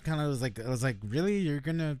just thought kind of was like, really, you're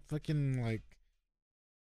gonna fucking like.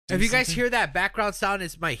 do If you guys something? hear that background sound,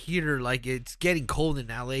 it's my heater. Like it's getting cold in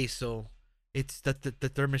LA, so it's the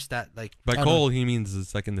thermostat. Like By Oh, no. cold, he means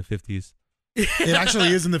it's like in the 50s. It actually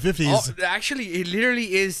is in the 50s. Oh, actually, it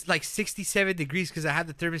literally is like 67 degrees because I had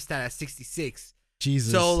the thermostat at 66.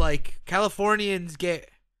 Jesus. So like Californians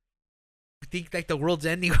think like the world's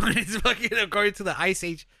ending when it's fucking according to the ice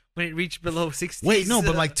age when it reached below 60. Wait, no,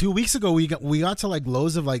 but like 2 weeks ago we got to like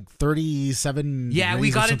lows of like 37. yeah, we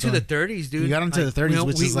degrees or got into something. the 30s, dude. We got into Like, the 30s, you know,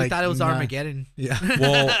 which we, is we like thought it was nah. Armageddon. Yeah.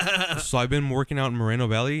 Well, so I've been working out in Moreno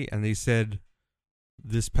Valley, and they said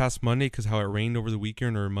this past Monday, because how it rained over the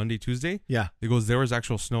weekend or Monday, Tuesday, Yeah. it goes, there was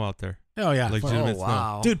actual snow out there. Oh yeah. Like, Fuck. legitimate Oh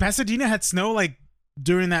wow, snow. Dude, Pasadena had snow like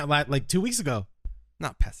during that like 2 weeks ago.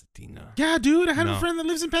 Not Pasadena. Yeah, dude, I had a No. friend that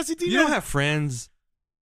lives in Pasadena. You don't have friends.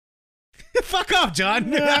 Fuck off, John.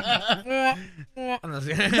 no, like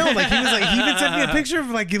he even sent me a picture of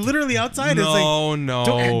like literally outside. It's like,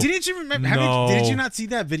 No. didn't you remember? No. Did you not see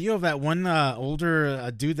that video of that one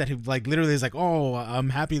older dude that who like literally is like, oh, I'm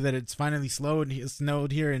happy that it's finally snowed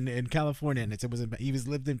here in California, and he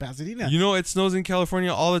lived in Pasadena. You know, it snows in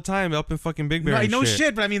California all the time, up in fucking Big Bear. No, and no shit.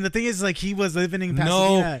 shit, but I mean the thing is like he was living in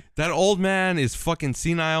Pasadena. No, that old man is fucking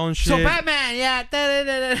senile and shit. So Batman, yeah.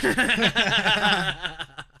 Da-da-da-da.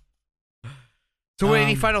 So,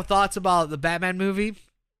 any final thoughts about the Batman movie?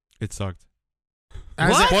 It sucked.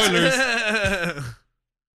 Spoilers.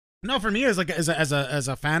 No, for me, as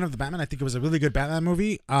a fan of the Batman, I think it was a really good Batman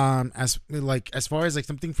movie. As far as like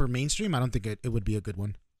something for mainstream, I don't think it would be a good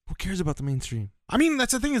one. Who cares about the mainstream? I mean,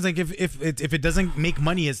 that's the thing is like if it doesn't make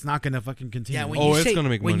money, it's not gonna fucking continue. Yeah, it's gonna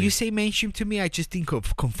make money. When you say mainstream to me, I just think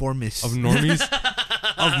of conformists, Of normies,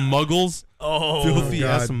 of muggles, filthy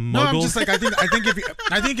ass muggles. No, I'm just like I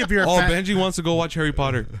think if you're a Oh, fan, Benji wants to go watch Harry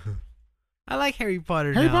Potter. I like Harry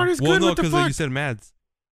Potter. Harry now. Potter's Well, good. no, What the because fuck? you said Mads.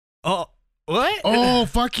 Oh, what? Oh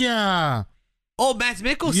fuck yeah! Oh, Mads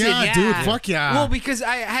Mikkelsen. Yeah, Yeah, dude, fuck yeah! Well, because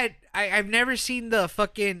I've never seen the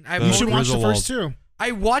fucking. you should watch the Griswold. first two.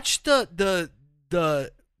 I watched the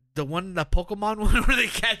one, the Pokemon one where they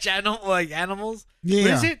catch animals. Yeah,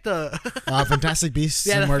 What is it? The Fantastic Beasts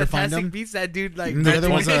yeah, and the Where to Find Fantastic Them. Beasts. That dude like. The other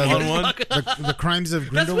one's one. the Crimes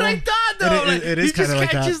of That's Grindelwald. what I thought though. It is he just kinda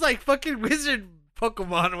like that. catches like fucking wizard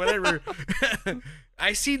Pokemon, whatever.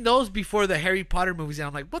 I seen those before the Harry Potter movies, and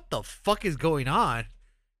I'm like, what the fuck is going on?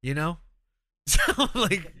 You know? So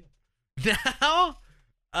like now,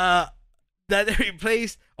 that they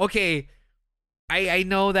replaced. Okay, I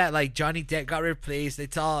know that like Johnny Depp got replaced.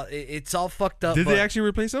 It's all fucked up. Did but they actually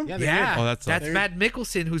replace him? Yeah, they Yeah, did. Oh, that sucks. that's Matt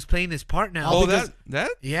Mikkelsen who's playing his part now. Oh, because-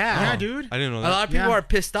 that? yeah, Yeah, dude. I didn't know A that. lot of people Yeah. are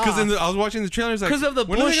pissed off Because I was watching the trailers, like, because of the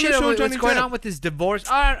when are they bullshit gonna of show what's Johnny going Depp? on with his divorce.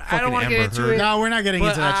 I don't Fucking want to get Amber into Heard. it. No, we're not getting But,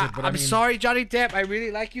 into that shit. But I'm sorry, Johnny Depp. I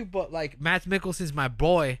really like you, but like Matt Mikkelsen's my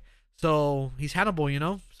boy, so he's Hannibal, you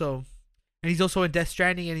know. So, and he's also in Death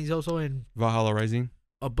Stranding, and he's also in Valhalla Rising,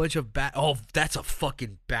 a bunch of Oh, that's a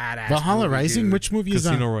fucking badass. Valhalla movie, Rising. dude. Which movie is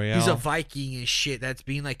Casino that? Royale. He's a Viking and shit that's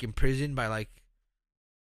being like imprisoned by like.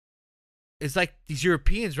 It's like these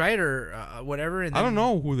Europeans, right, or whatever. And I don't then-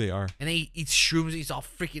 know who they are. And then he eats shrooms. He's all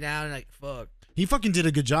freaking out and like fuck. He fucking did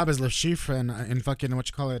a good job as Le Chiffre in fucking what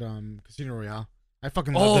you call it, Casino Royale. I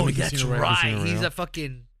fucking love him Oh, in that's Casino Royale. right. Casino He's Royale. a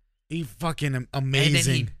fucking. He fucking And then he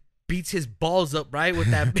amazing. beats his balls up, right, with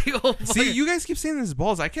that big old. See, fucking- you guys keep saying his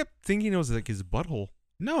balls. I kept thinking it was like his butthole.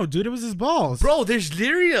 No, dude, it was his balls. Bro, there's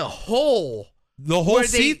literally a hole. The whole Where they-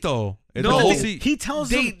 seat, though. No, the whole they- seat. He tells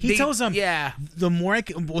him. He tells him. Yeah. The more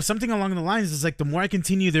well, something along the lines is like the more I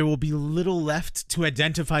continue, there will be little left to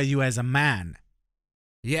identify you as a man.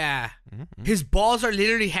 Yeah. Mhm. His balls are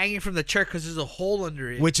literally hanging from the chair because there's a hole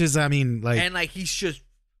under it. Which is, I mean, like and like he's just.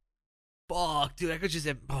 Fuck, dude. I could just.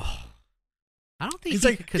 Oh. I don't think he's he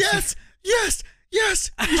like, could yes. You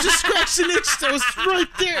just scratched an itch that was right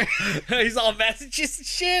there. He's all Massachusetts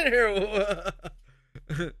shit. Or...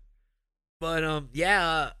 But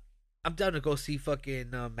yeah, I'm down to go see fucking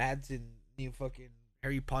Mads and new fucking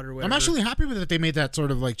Harry Potter. Whatever. I'm actually happy with it that they made that sort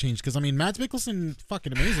of like change because I mean, Mads Mikkelsen,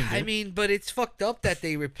 fucking amazing. Dude. I mean, but it's fucked up that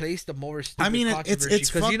they replaced the more stupid I mean, it's controversy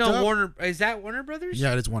because you fucked know up. Warner is that Warner Brothers?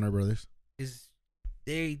 yeah, it's Warner Brothers. Is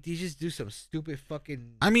they just do some stupid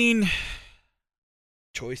fucking I mean,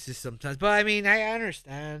 choices sometimes. But I mean, I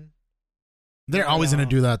understand. they're always gonna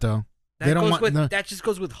do that though. That They don't goes want- with no- that just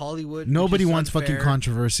goes with Hollywood. which Nobody is wants fucking unfair.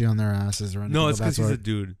 controversy on their asses or anything. No, of it's that because he's a sort.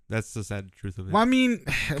 dude. That's the sad truth of it. Well, I mean,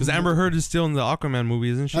 Because Amber Heard is still in the Aquaman movie,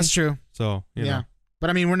 isn't she? That's true. So, you Yeah, know.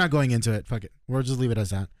 but I mean, we're not going into it. Fuck it. We'll just leave it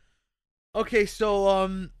as that. Okay,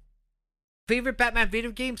 so favorite Batman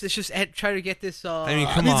video games. Let's just try to get this. I mean,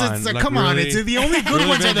 I come mean, on. it's like, come on. really? It's the only good Really,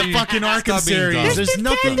 ones are the Benji? fucking Arkham Stop being series. dumb. There's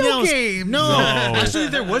nothing Nintendo else. games. No, No. actually,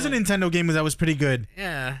 there was a Nintendo game that was pretty good.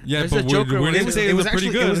 Yeah, Yeah, there's but a Joker we're one, didn't too. say it was pretty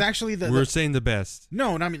actually, good. It was actually the We're saying the best.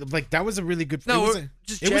 no, I mean, like that was a really good. No, it was, we're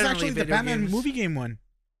just it was generally actually the video Batman games. movie game one.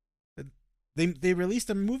 They released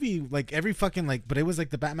a movie like every fucking like, but it was like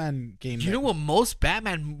the Batman game. You know what? Most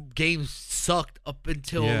Batman games sucked up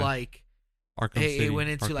until Yeah. like Arkham City. it went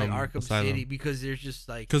into like Arkham Asylum. City because there's just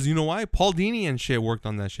like Because you know why? Paul Dini and shit worked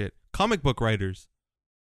on that shit. Comic book writers.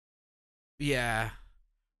 yeah.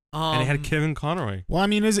 And it had Kevin Conroy. Well, I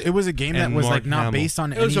mean, it was a game that And was Mark like not Hamill. based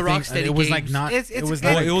on It was a anything. Rocksteady It was like games. not. It's- it was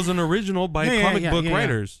it's- not. Oh, it was an original by Yeah, comic book yeah.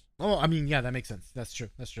 writers. Oh, I mean, yeah, that makes sense. That's true.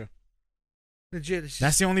 That's true. legit. It's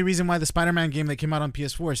That's just, the only reason why the Spider-Man game that came out on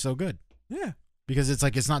PS4 is so good Yeah. because it's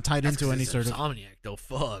like it's not tied that's into 'cause any it's sort of. Insomniac though.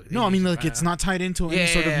 Fuck. No, I mean like it's not tied into any Yeah,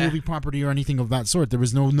 sort of yeah, yeah. movie property or anything of that sort. There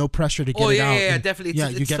was no pressure to get Oh it yeah, out. yeah, and- definitely. It's, yeah,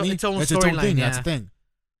 it's, you get me. Its own It's its own storyline. thing. Yeah. That's the thing.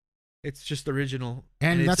 It's just original,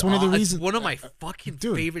 And it's that's one of the it's reasons- one of my fucking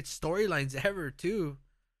Dude. favorite storylines ever too.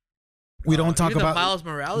 We don't talk even about the Miles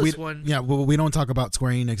Morales we, one. Yeah, well, we don't talk about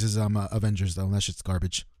Square Enix's Avengers though. That shit's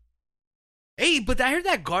garbage. Hey, but I heard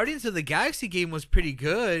that Guardians of the Galaxy game was pretty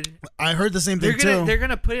good. I heard the same thing They're too.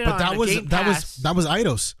 gonna put it But on that the was Game that Pass was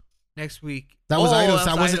Eidos. next week. That was Oh, Eidos.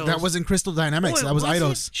 That wasn't Eidos. Crystal Dynamics. Oh, that was it?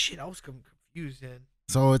 Eidos. Shit, I was confused then.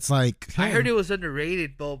 So it's like I heard it was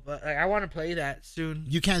underrated, but like, I want to play that soon.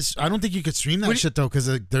 You can't. I don't think you could stream that What do you- shit though, because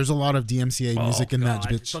there's a lot of DMCA music in that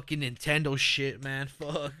God, bitch. Fucking Nintendo shit, man.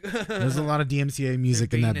 Fuck. There's a lot of DMCA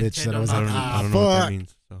music in that being bitch that I Nintendo was I like, don't, monkeys. I don't know what that fuck.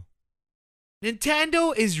 means. So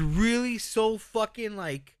Nintendo is really so fucking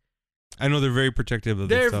like I know they're very protective of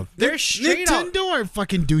this stuff. They're straight up. Nintendo are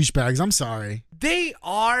fucking douchebags. I'm sorry. They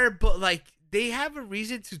are, but like they have a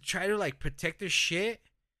reason to try to like protect their shit.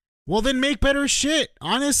 Well, then make better shit.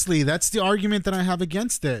 Honestly, that's the argument that I have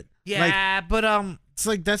against it. Yeah, like, but it's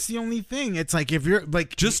like that's the only thing. It's like if you're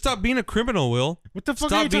like, Just stop being a criminal, Will. what the fuck?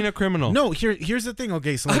 Stop being a criminal. No, here's the thing.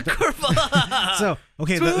 Okay, so like, so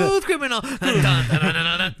okay, smooth criminal.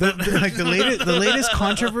 like the latest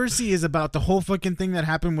controversy is about the whole fucking thing that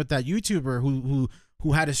happened with that YouTuber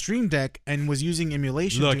who had a stream deck and was using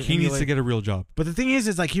emulation. Look, he needs to get a real job. But the thing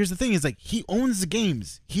is like, here's the thing: is like he owns the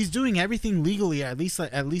games. He's doing everything legally, at least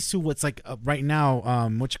to what's like right now.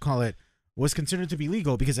 What you call it was considered to be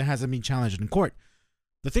legal because it hasn't been challenged in court.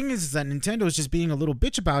 The thing is that Nintendo is just being a little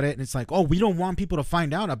bitch about it, and it's like, oh, we don't want people to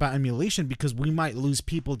find out about emulation because we might lose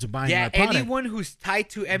people to buying our product. Anyone who's tied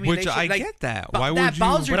to emulation, Which I like, get that. But Why that would you?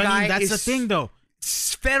 Bowser But I mean, guy that's the is thing, though.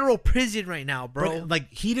 federal prison right now, bro. But,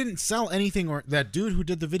 like, he didn't sell anything, or that dude who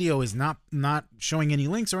did the video is not showing any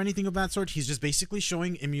links or anything of that sort. He's just basically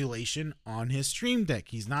showing emulation on his stream deck.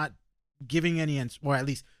 He's not giving any, or at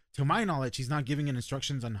least to my knowledge, he's not giving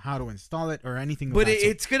instructions on how to install it or anything. But of that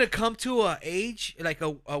it's gonna come to a age, like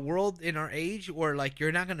a world in our age, where like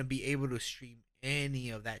you're not gonna be able to stream any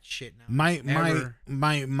of that shit now. My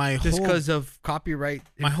Just whole because of copyright.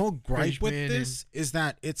 my whole gripe with infringement this is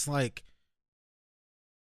that it's like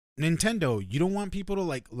Nintendo, you don't want people to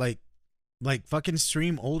like fucking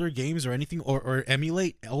stream older games or anything, or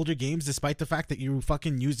emulate older games, despite the fact that you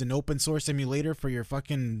fucking used an open source emulator for your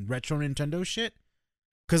fucking retro Nintendo shit.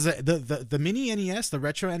 Because the mini NES, the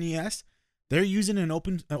retro NES, they're using an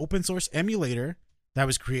open source emulator that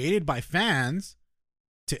was created by fans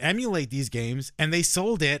to emulate these games, and they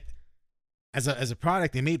sold it as a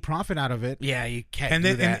product. They made profit out of it. Yeah, you can't. And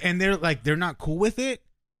do then that. and they're like, they're not cool with it.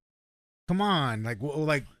 Come on, like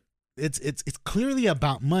it's clearly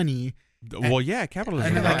about money. Well, yeah,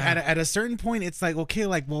 capitalism. And right? like at a certain point, it's like, okay,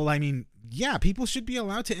 like, well, I mean, yeah, people should be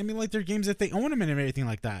allowed to emulate their games if they own them and everything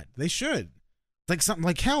like that. They should. Like something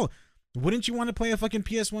like, hell, wouldn't you want to play a fucking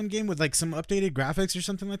PS1 game with like some updated graphics or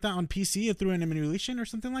something like that on PC through an emulation or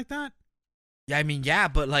something like that? Yeah, I mean, yeah,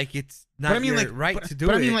 but like it's not But I mean, your like, right but, to do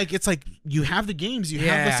but it. I mean, like, it's like you have the games, you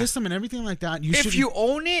have the Yeah. system and everything like that. You if should. you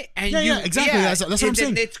own it and Yeah, exactly. That's what I'm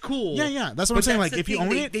saying. It's cool. Yeah, that's what I'm But saying. that's Like, the if you thing,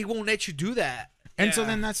 own they, it, they won't let you do that. and so Yeah.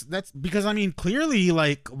 then that's because I mean, clearly,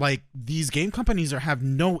 like these game companies have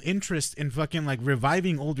no interest in fucking like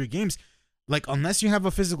reviving older games. Like, unless you have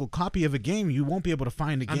a physical copy of a game, you won't be able to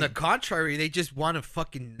find a game. On the contrary, they just want to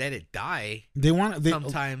fucking let it die. They want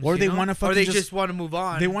Sometimes, or you they know? want to fucking or they just want to move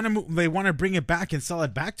on. they want to they want to bring it back and sell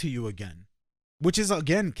it back to you again, which is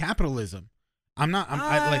again capitalism.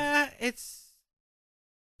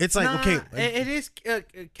 It's like okay, it is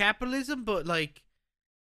capitalism, but like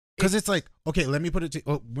because it's like, okay, let me put it to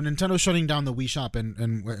when Nintendo's shutting down the Wii Shop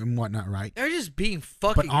and whatnot, right? they're just being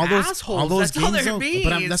fucking But all those assholes. That's all games, they're though, being.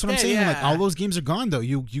 but that's what I'm saying. Like, yeah. all those games are gone though.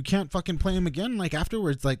 You can't fucking play them again. Like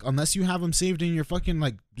afterwards, like unless you have them saved in your fucking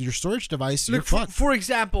like your storage device, you're Look, fucked. for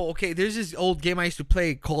example, okay, there's this old game I used to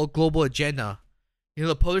play called Global Agenda. You know,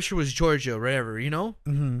 the publisher was Georgia, whatever, you know?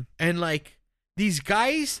 Mm-hmm. And like these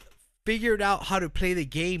guys figured out how to play the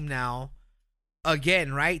game now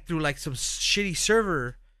again, right? Through like some shitty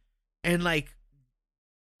server. And like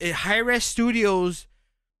Hi-Res Studios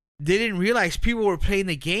didn't realize people were playing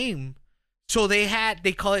the game. So they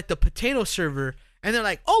call it the potato server. And they're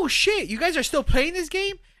like, oh shit, you guys are still playing this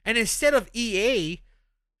game? And instead of EA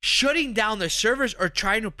shutting down their servers or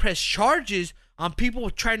trying to press charges on people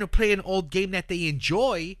trying to play an old game that they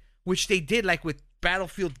enjoy, which they did like with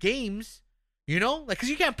Battlefield games, you know? Like, because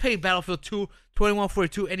you can't play Battlefield 2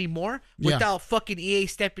 2142 anymore without fucking EA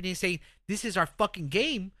stepping in and saying, this is our fucking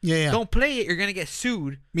game. Yeah. Don't play it. You're going to get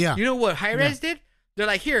sued. Yeah. You know what Hi-Res did? They're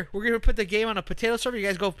like, here, we're going to put the game on a potato server. You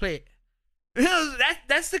guys go play it. You know,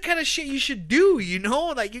 that's the kind of shit you should do, you know?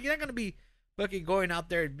 Like, you're not going to be fucking going out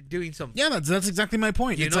there and doing some... Yeah, that's exactly my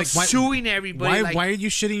point. You It's know, like, why, suing everybody. why are you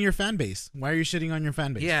shitting your fan base? Why are you shitting on your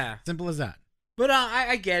fan base? Yeah. Simple as that. But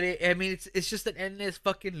I get it. I mean, it's just an endless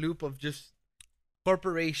fucking loop of just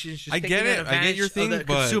corporations just I taking get it. I advantage get your thing, of the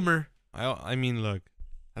but consumer. I mean, look,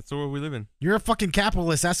 that's the world we live in. You're a fucking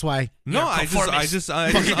capitalist. That's why. No, I just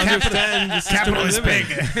understand the system Capitalist we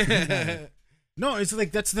live in. No, it's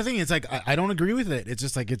like that's the thing. It's like I don't agree with it. It's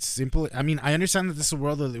just like it's simple. I mean, I understand that this is the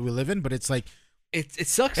world that we live in, but it's like It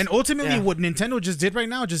sucks. and ultimately, Yeah. what Nintendo just did right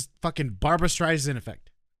now, just fucking Barbra Streisand effect.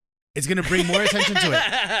 It's gonna bring more attention to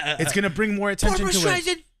it. It's gonna bring more attention Barbra to it.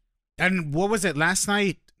 Streisand. And what was it last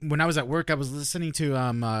night when I was at work? I was listening to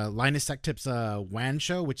Linus Tech Tips WAN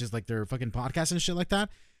show, which is like their fucking podcast and shit like that.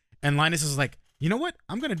 And Linus is like, you know what?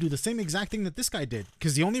 I'm gonna do the same exact thing that this guy did.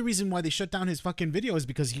 Because the only reason why they shut down his fucking video is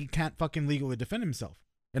because he can't fucking legally defend himself.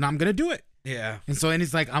 And I'm gonna do it. Yeah. And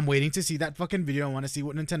he's like, I'm waiting to see that fucking video. I want to see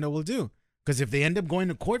what Nintendo will do. Because if they end up going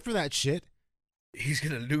to court for that shit, he's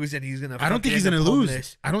gonna lose, and he's gonna. I don't think he's gonna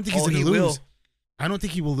lose. I don't think he's gonna lose. I don't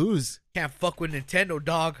think he will lose. Can't fuck with Nintendo,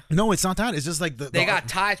 dog. No, it's not that. It's just like they got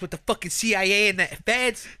ties with the fucking CIA and the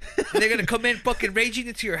feds. And they're gonna come in fucking raging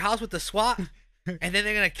into your house with the SWAT, and then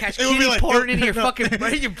they're gonna catch kitty porn in your fucking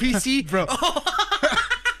your PC, bro.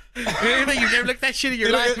 You've never looked at that shit in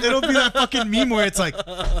your life. It'll be that fucking meme where it's like,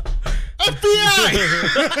 FBI!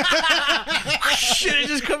 Shit is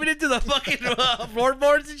just coming into the fucking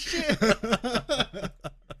floorboards and shit.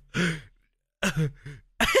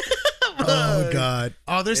 Oh god.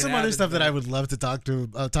 Oh, there's some other stuff that I would love to talk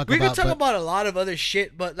about. We could talk about a lot of other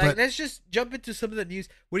shit, but let's just jump into some of the news.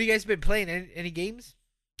 What have you guys been playing? Any games?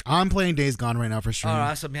 I'm playing Days Gone right now for stream. Oh,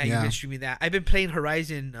 awesome! Yeah, you've been streaming that. I've been playing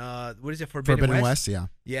Horizon. What is it? Forbidden West? Yeah.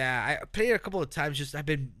 Yeah, I played it a couple of times. Just I've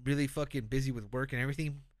been really fucking busy with work and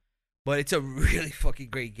everything. But it's a really fucking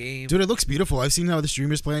great game. Dude, it looks beautiful. I've seen how the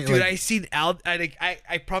streamers play it. Dude, I seen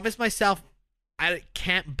I promised myself I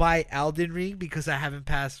can't buy Elden Ring because I haven't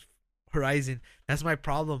passed Horizon. That's my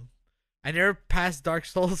problem. I never passed Dark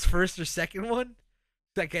Souls first or second one.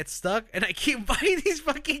 So I get stuck and I keep buying these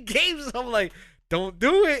fucking games. I'm like, don't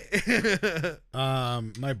do it.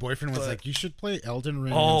 My boyfriend was like, you should play Elden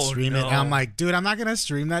Ring and stream it. And I'm like, dude, I'm not gonna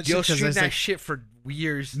stream that shit. You'll stream that like, shit for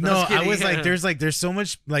years. No, I was like, there's so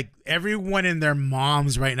much, like everyone and their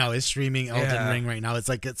moms right now is streaming Elden Ring right now.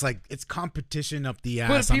 It's competition up the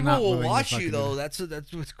ass. But people will watch you though. That's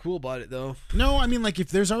what's cool about it though. No, I mean like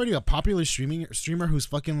if there's already a popular streamer who's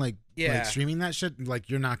fucking like streaming that shit, like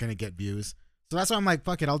you're not gonna get views. So that's why I'm like,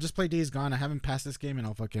 fuck it, I'll just play Days Gone. I haven't passed this game and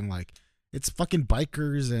I'll fucking like, it's fucking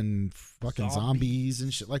bikers and fucking zombies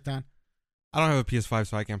and shit like that. I don't have a PS5,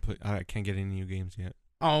 so I can't get any new games yet.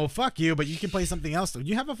 Oh, fuck you, but you can play something else though.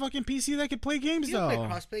 You have a fucking PC that can play games though. You play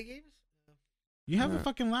crossplay games? You have a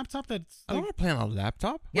fucking laptop that's I don't want to play on a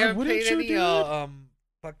laptop. You haven't played any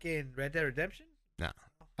fucking Red Dead Redemption? Nah.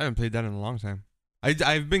 I haven't played that in a long time.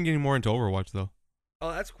 I've been getting more into Overwatch though.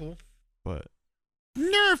 Oh, that's cool. But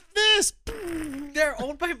nerf this. They're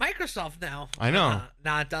owned by Microsoft now. I know.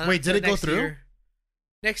 Wait, did it go through? Year.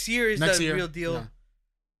 Next year is the real deal. Yeah.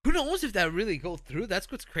 Who knows if that really go through?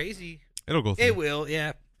 That's what's crazy. It'll go through. It will,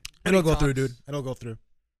 yeah. It'll go through, dude. It'll go through.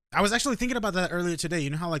 I was actually thinking about that earlier today. You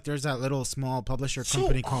know how like there's that little small publisher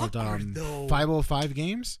company called 505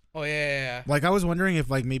 Games? Oh yeah. Like I was wondering if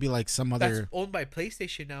like maybe like some other that's owned by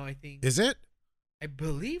PlayStation now, I think. Is it? I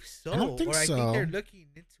believe so. I don't think so. I think they're looking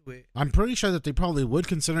into it. I'm pretty sure that they probably would,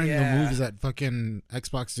 considering the moves that fucking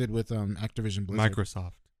Xbox did with Activision Blizzard.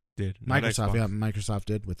 Microsoft did. Microsoft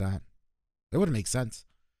did with that. It would make sense.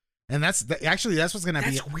 And that's what's gonna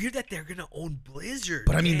be. That's weird that they're gonna own Blizzard.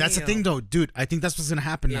 But I mean, that's the thing, though, dude. I think that's what's gonna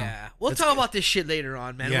happen now. Yeah, we'll talk about this shit later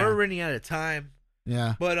on, man. Yeah. We're running out of time.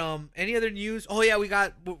 Yeah. But any other news? Oh yeah,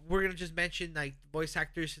 we're gonna just mention like voice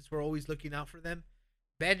actors since we're always looking out for them.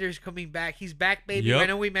 Bender's coming back. He's back, baby. Yep. I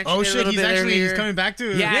know we mentioned. Oh shit, he's coming back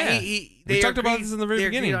too. Yeah, we talked about this in the very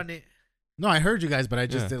beginning. On it. No, I heard you guys, but I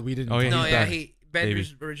just we didn't. Oh yeah, no, yeah.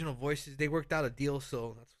 Bender's original voices. They worked out a deal,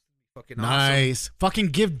 so that's fucking nice. Awesome. Fucking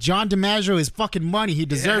give John DiMaggio his fucking money. He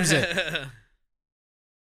deserves it.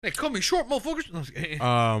 They call me short, motherfuckers.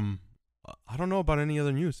 I don't know about any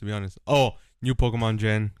other news, to be honest. Oh, new Pokemon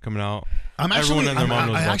Gen coming out. I actually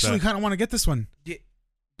kind of want to get this one. Yeah.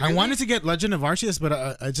 Really? I wanted to get Legend of Arceus, but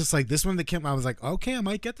I just like this one that came. I was like, okay, I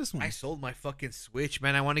might get this one. I sold my fucking Switch,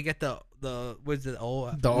 man. I want to get the what's it? The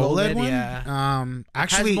OLED one. Yeah.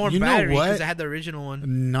 Actually, more you know what? I had the original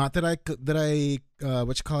one. Not that I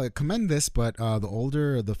what you call it, commend this, but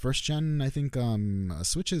the first gen, I think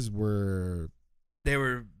Switches were. They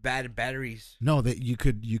were bad in batteries. No, that you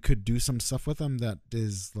could do some stuff with them that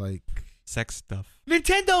is like sex stuff.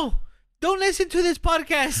 Nintendo. Don't listen to this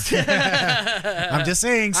podcast. I'm just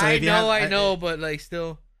saying. So I know, but like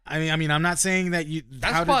still. I mean, I'm not saying that you.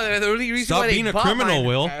 That's probably the only reason why stop being a criminal,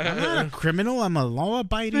 Will. I'm not a criminal. I'm a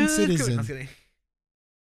law-abiding citizen.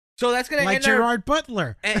 So that's gonna like end Gerard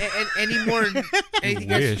Butler. And any more?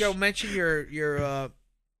 Anything else? Yo, mention your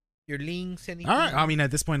links. Anything? All right. I mean,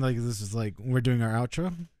 at this point, like this is like we're doing our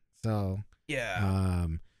outro. So yeah.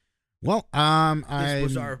 This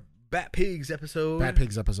was our Batpigs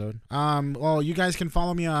episode. Well, you guys can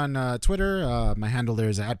follow me on Twitter. My handle there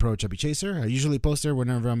is @ProChubbyChaser. I usually post there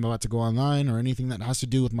whenever I'm about to go online or anything that has to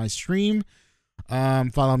do with my stream.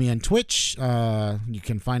 Follow me on Twitch. You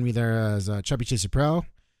can find me there as Chubby Chaser Pro.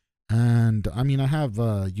 And I mean, I have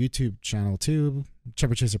a YouTube channel too,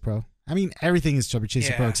 Chubby Chaser Pro. I mean, everything is Chubby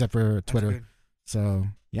Chaser Pro except for Twitter. So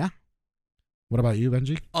yeah. What about you,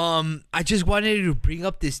 Benji? I just wanted to bring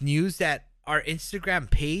up this news that our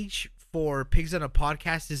Instagram page for Pigs on a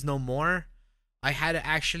Podcast is no more. I had to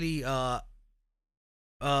actually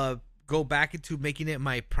go back into making it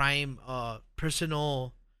my prime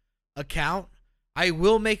personal account. I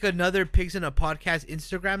will make another Pigs on a Podcast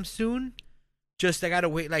Instagram soon. Just I gotta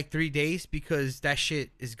wait like 3 days because that shit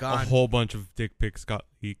is gone. A whole bunch of dick pics got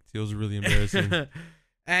leaked. It was really embarrassing.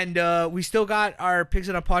 And we still got our Pigs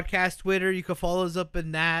on a Podcast Twitter. You can follow us up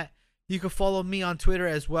in that. You can follow me on Twitter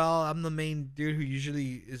as well. I'm the main dude who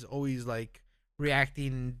usually is always like reacting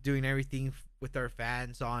and doing everything with our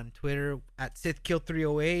fans on Twitter at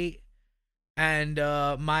SithKill308. And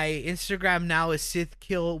my Instagram now is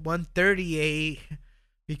SithKill138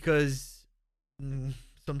 because some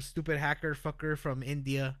stupid hacker fucker from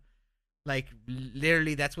India, like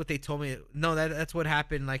literally that's what they told me. No, that's what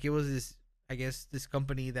happened. Like it was this, I guess this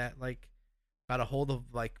company that like got a hold of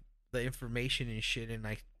like the information and shit and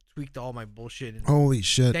like tweaked all my bullshit. And Holy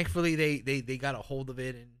shit. thankfully they got a hold of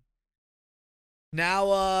it, and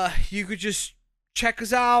now you could just check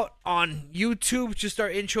us out on YouTube, just our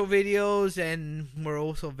intro videos, and we're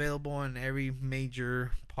also available on every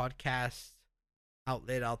major podcast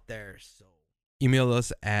outlet out there. So Email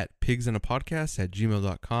us at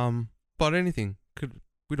pigsanapodcast@gmail.com about anything.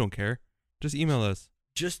 We don't care. Just email us.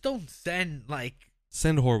 just don't send like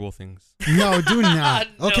Send horrible things. No, do not.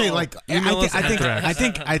 No. Okay, like Email us I anthrax.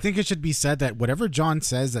 think it should be said that whatever John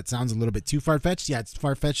says that sounds a little bit too far fetched. Yeah, it's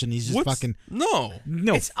far fetched, and he's just fucking No.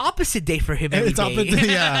 it's opposite day for him every It's day. opposite.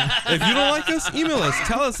 Yeah. If you don't like us, email us.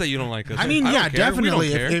 Tell us that you don't like us. I mean, don't yeah, care. We don't definitely.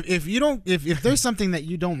 care. If you don't, if there's something that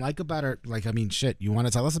you don't like about it, like I mean, shit, you want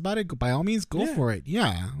to tell us about it? By all means, go Yeah. for it.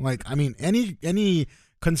 Yeah, like I mean, any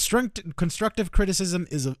constructive criticism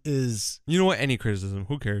is You know what? Any criticism.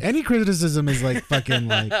 Who cares? any criticism is like fucking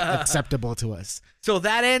like acceptable to us. So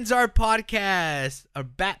that ends our podcast, our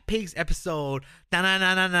Batpigs episode. Na na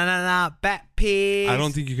na na na na na. Batpigs. I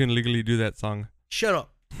don't think you can legally do that song. Shut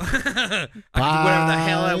up. I can do whatever the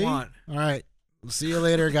hell I Bye. want. All right, we'll see you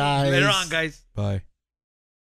later, guys. Later on, guys. Bye.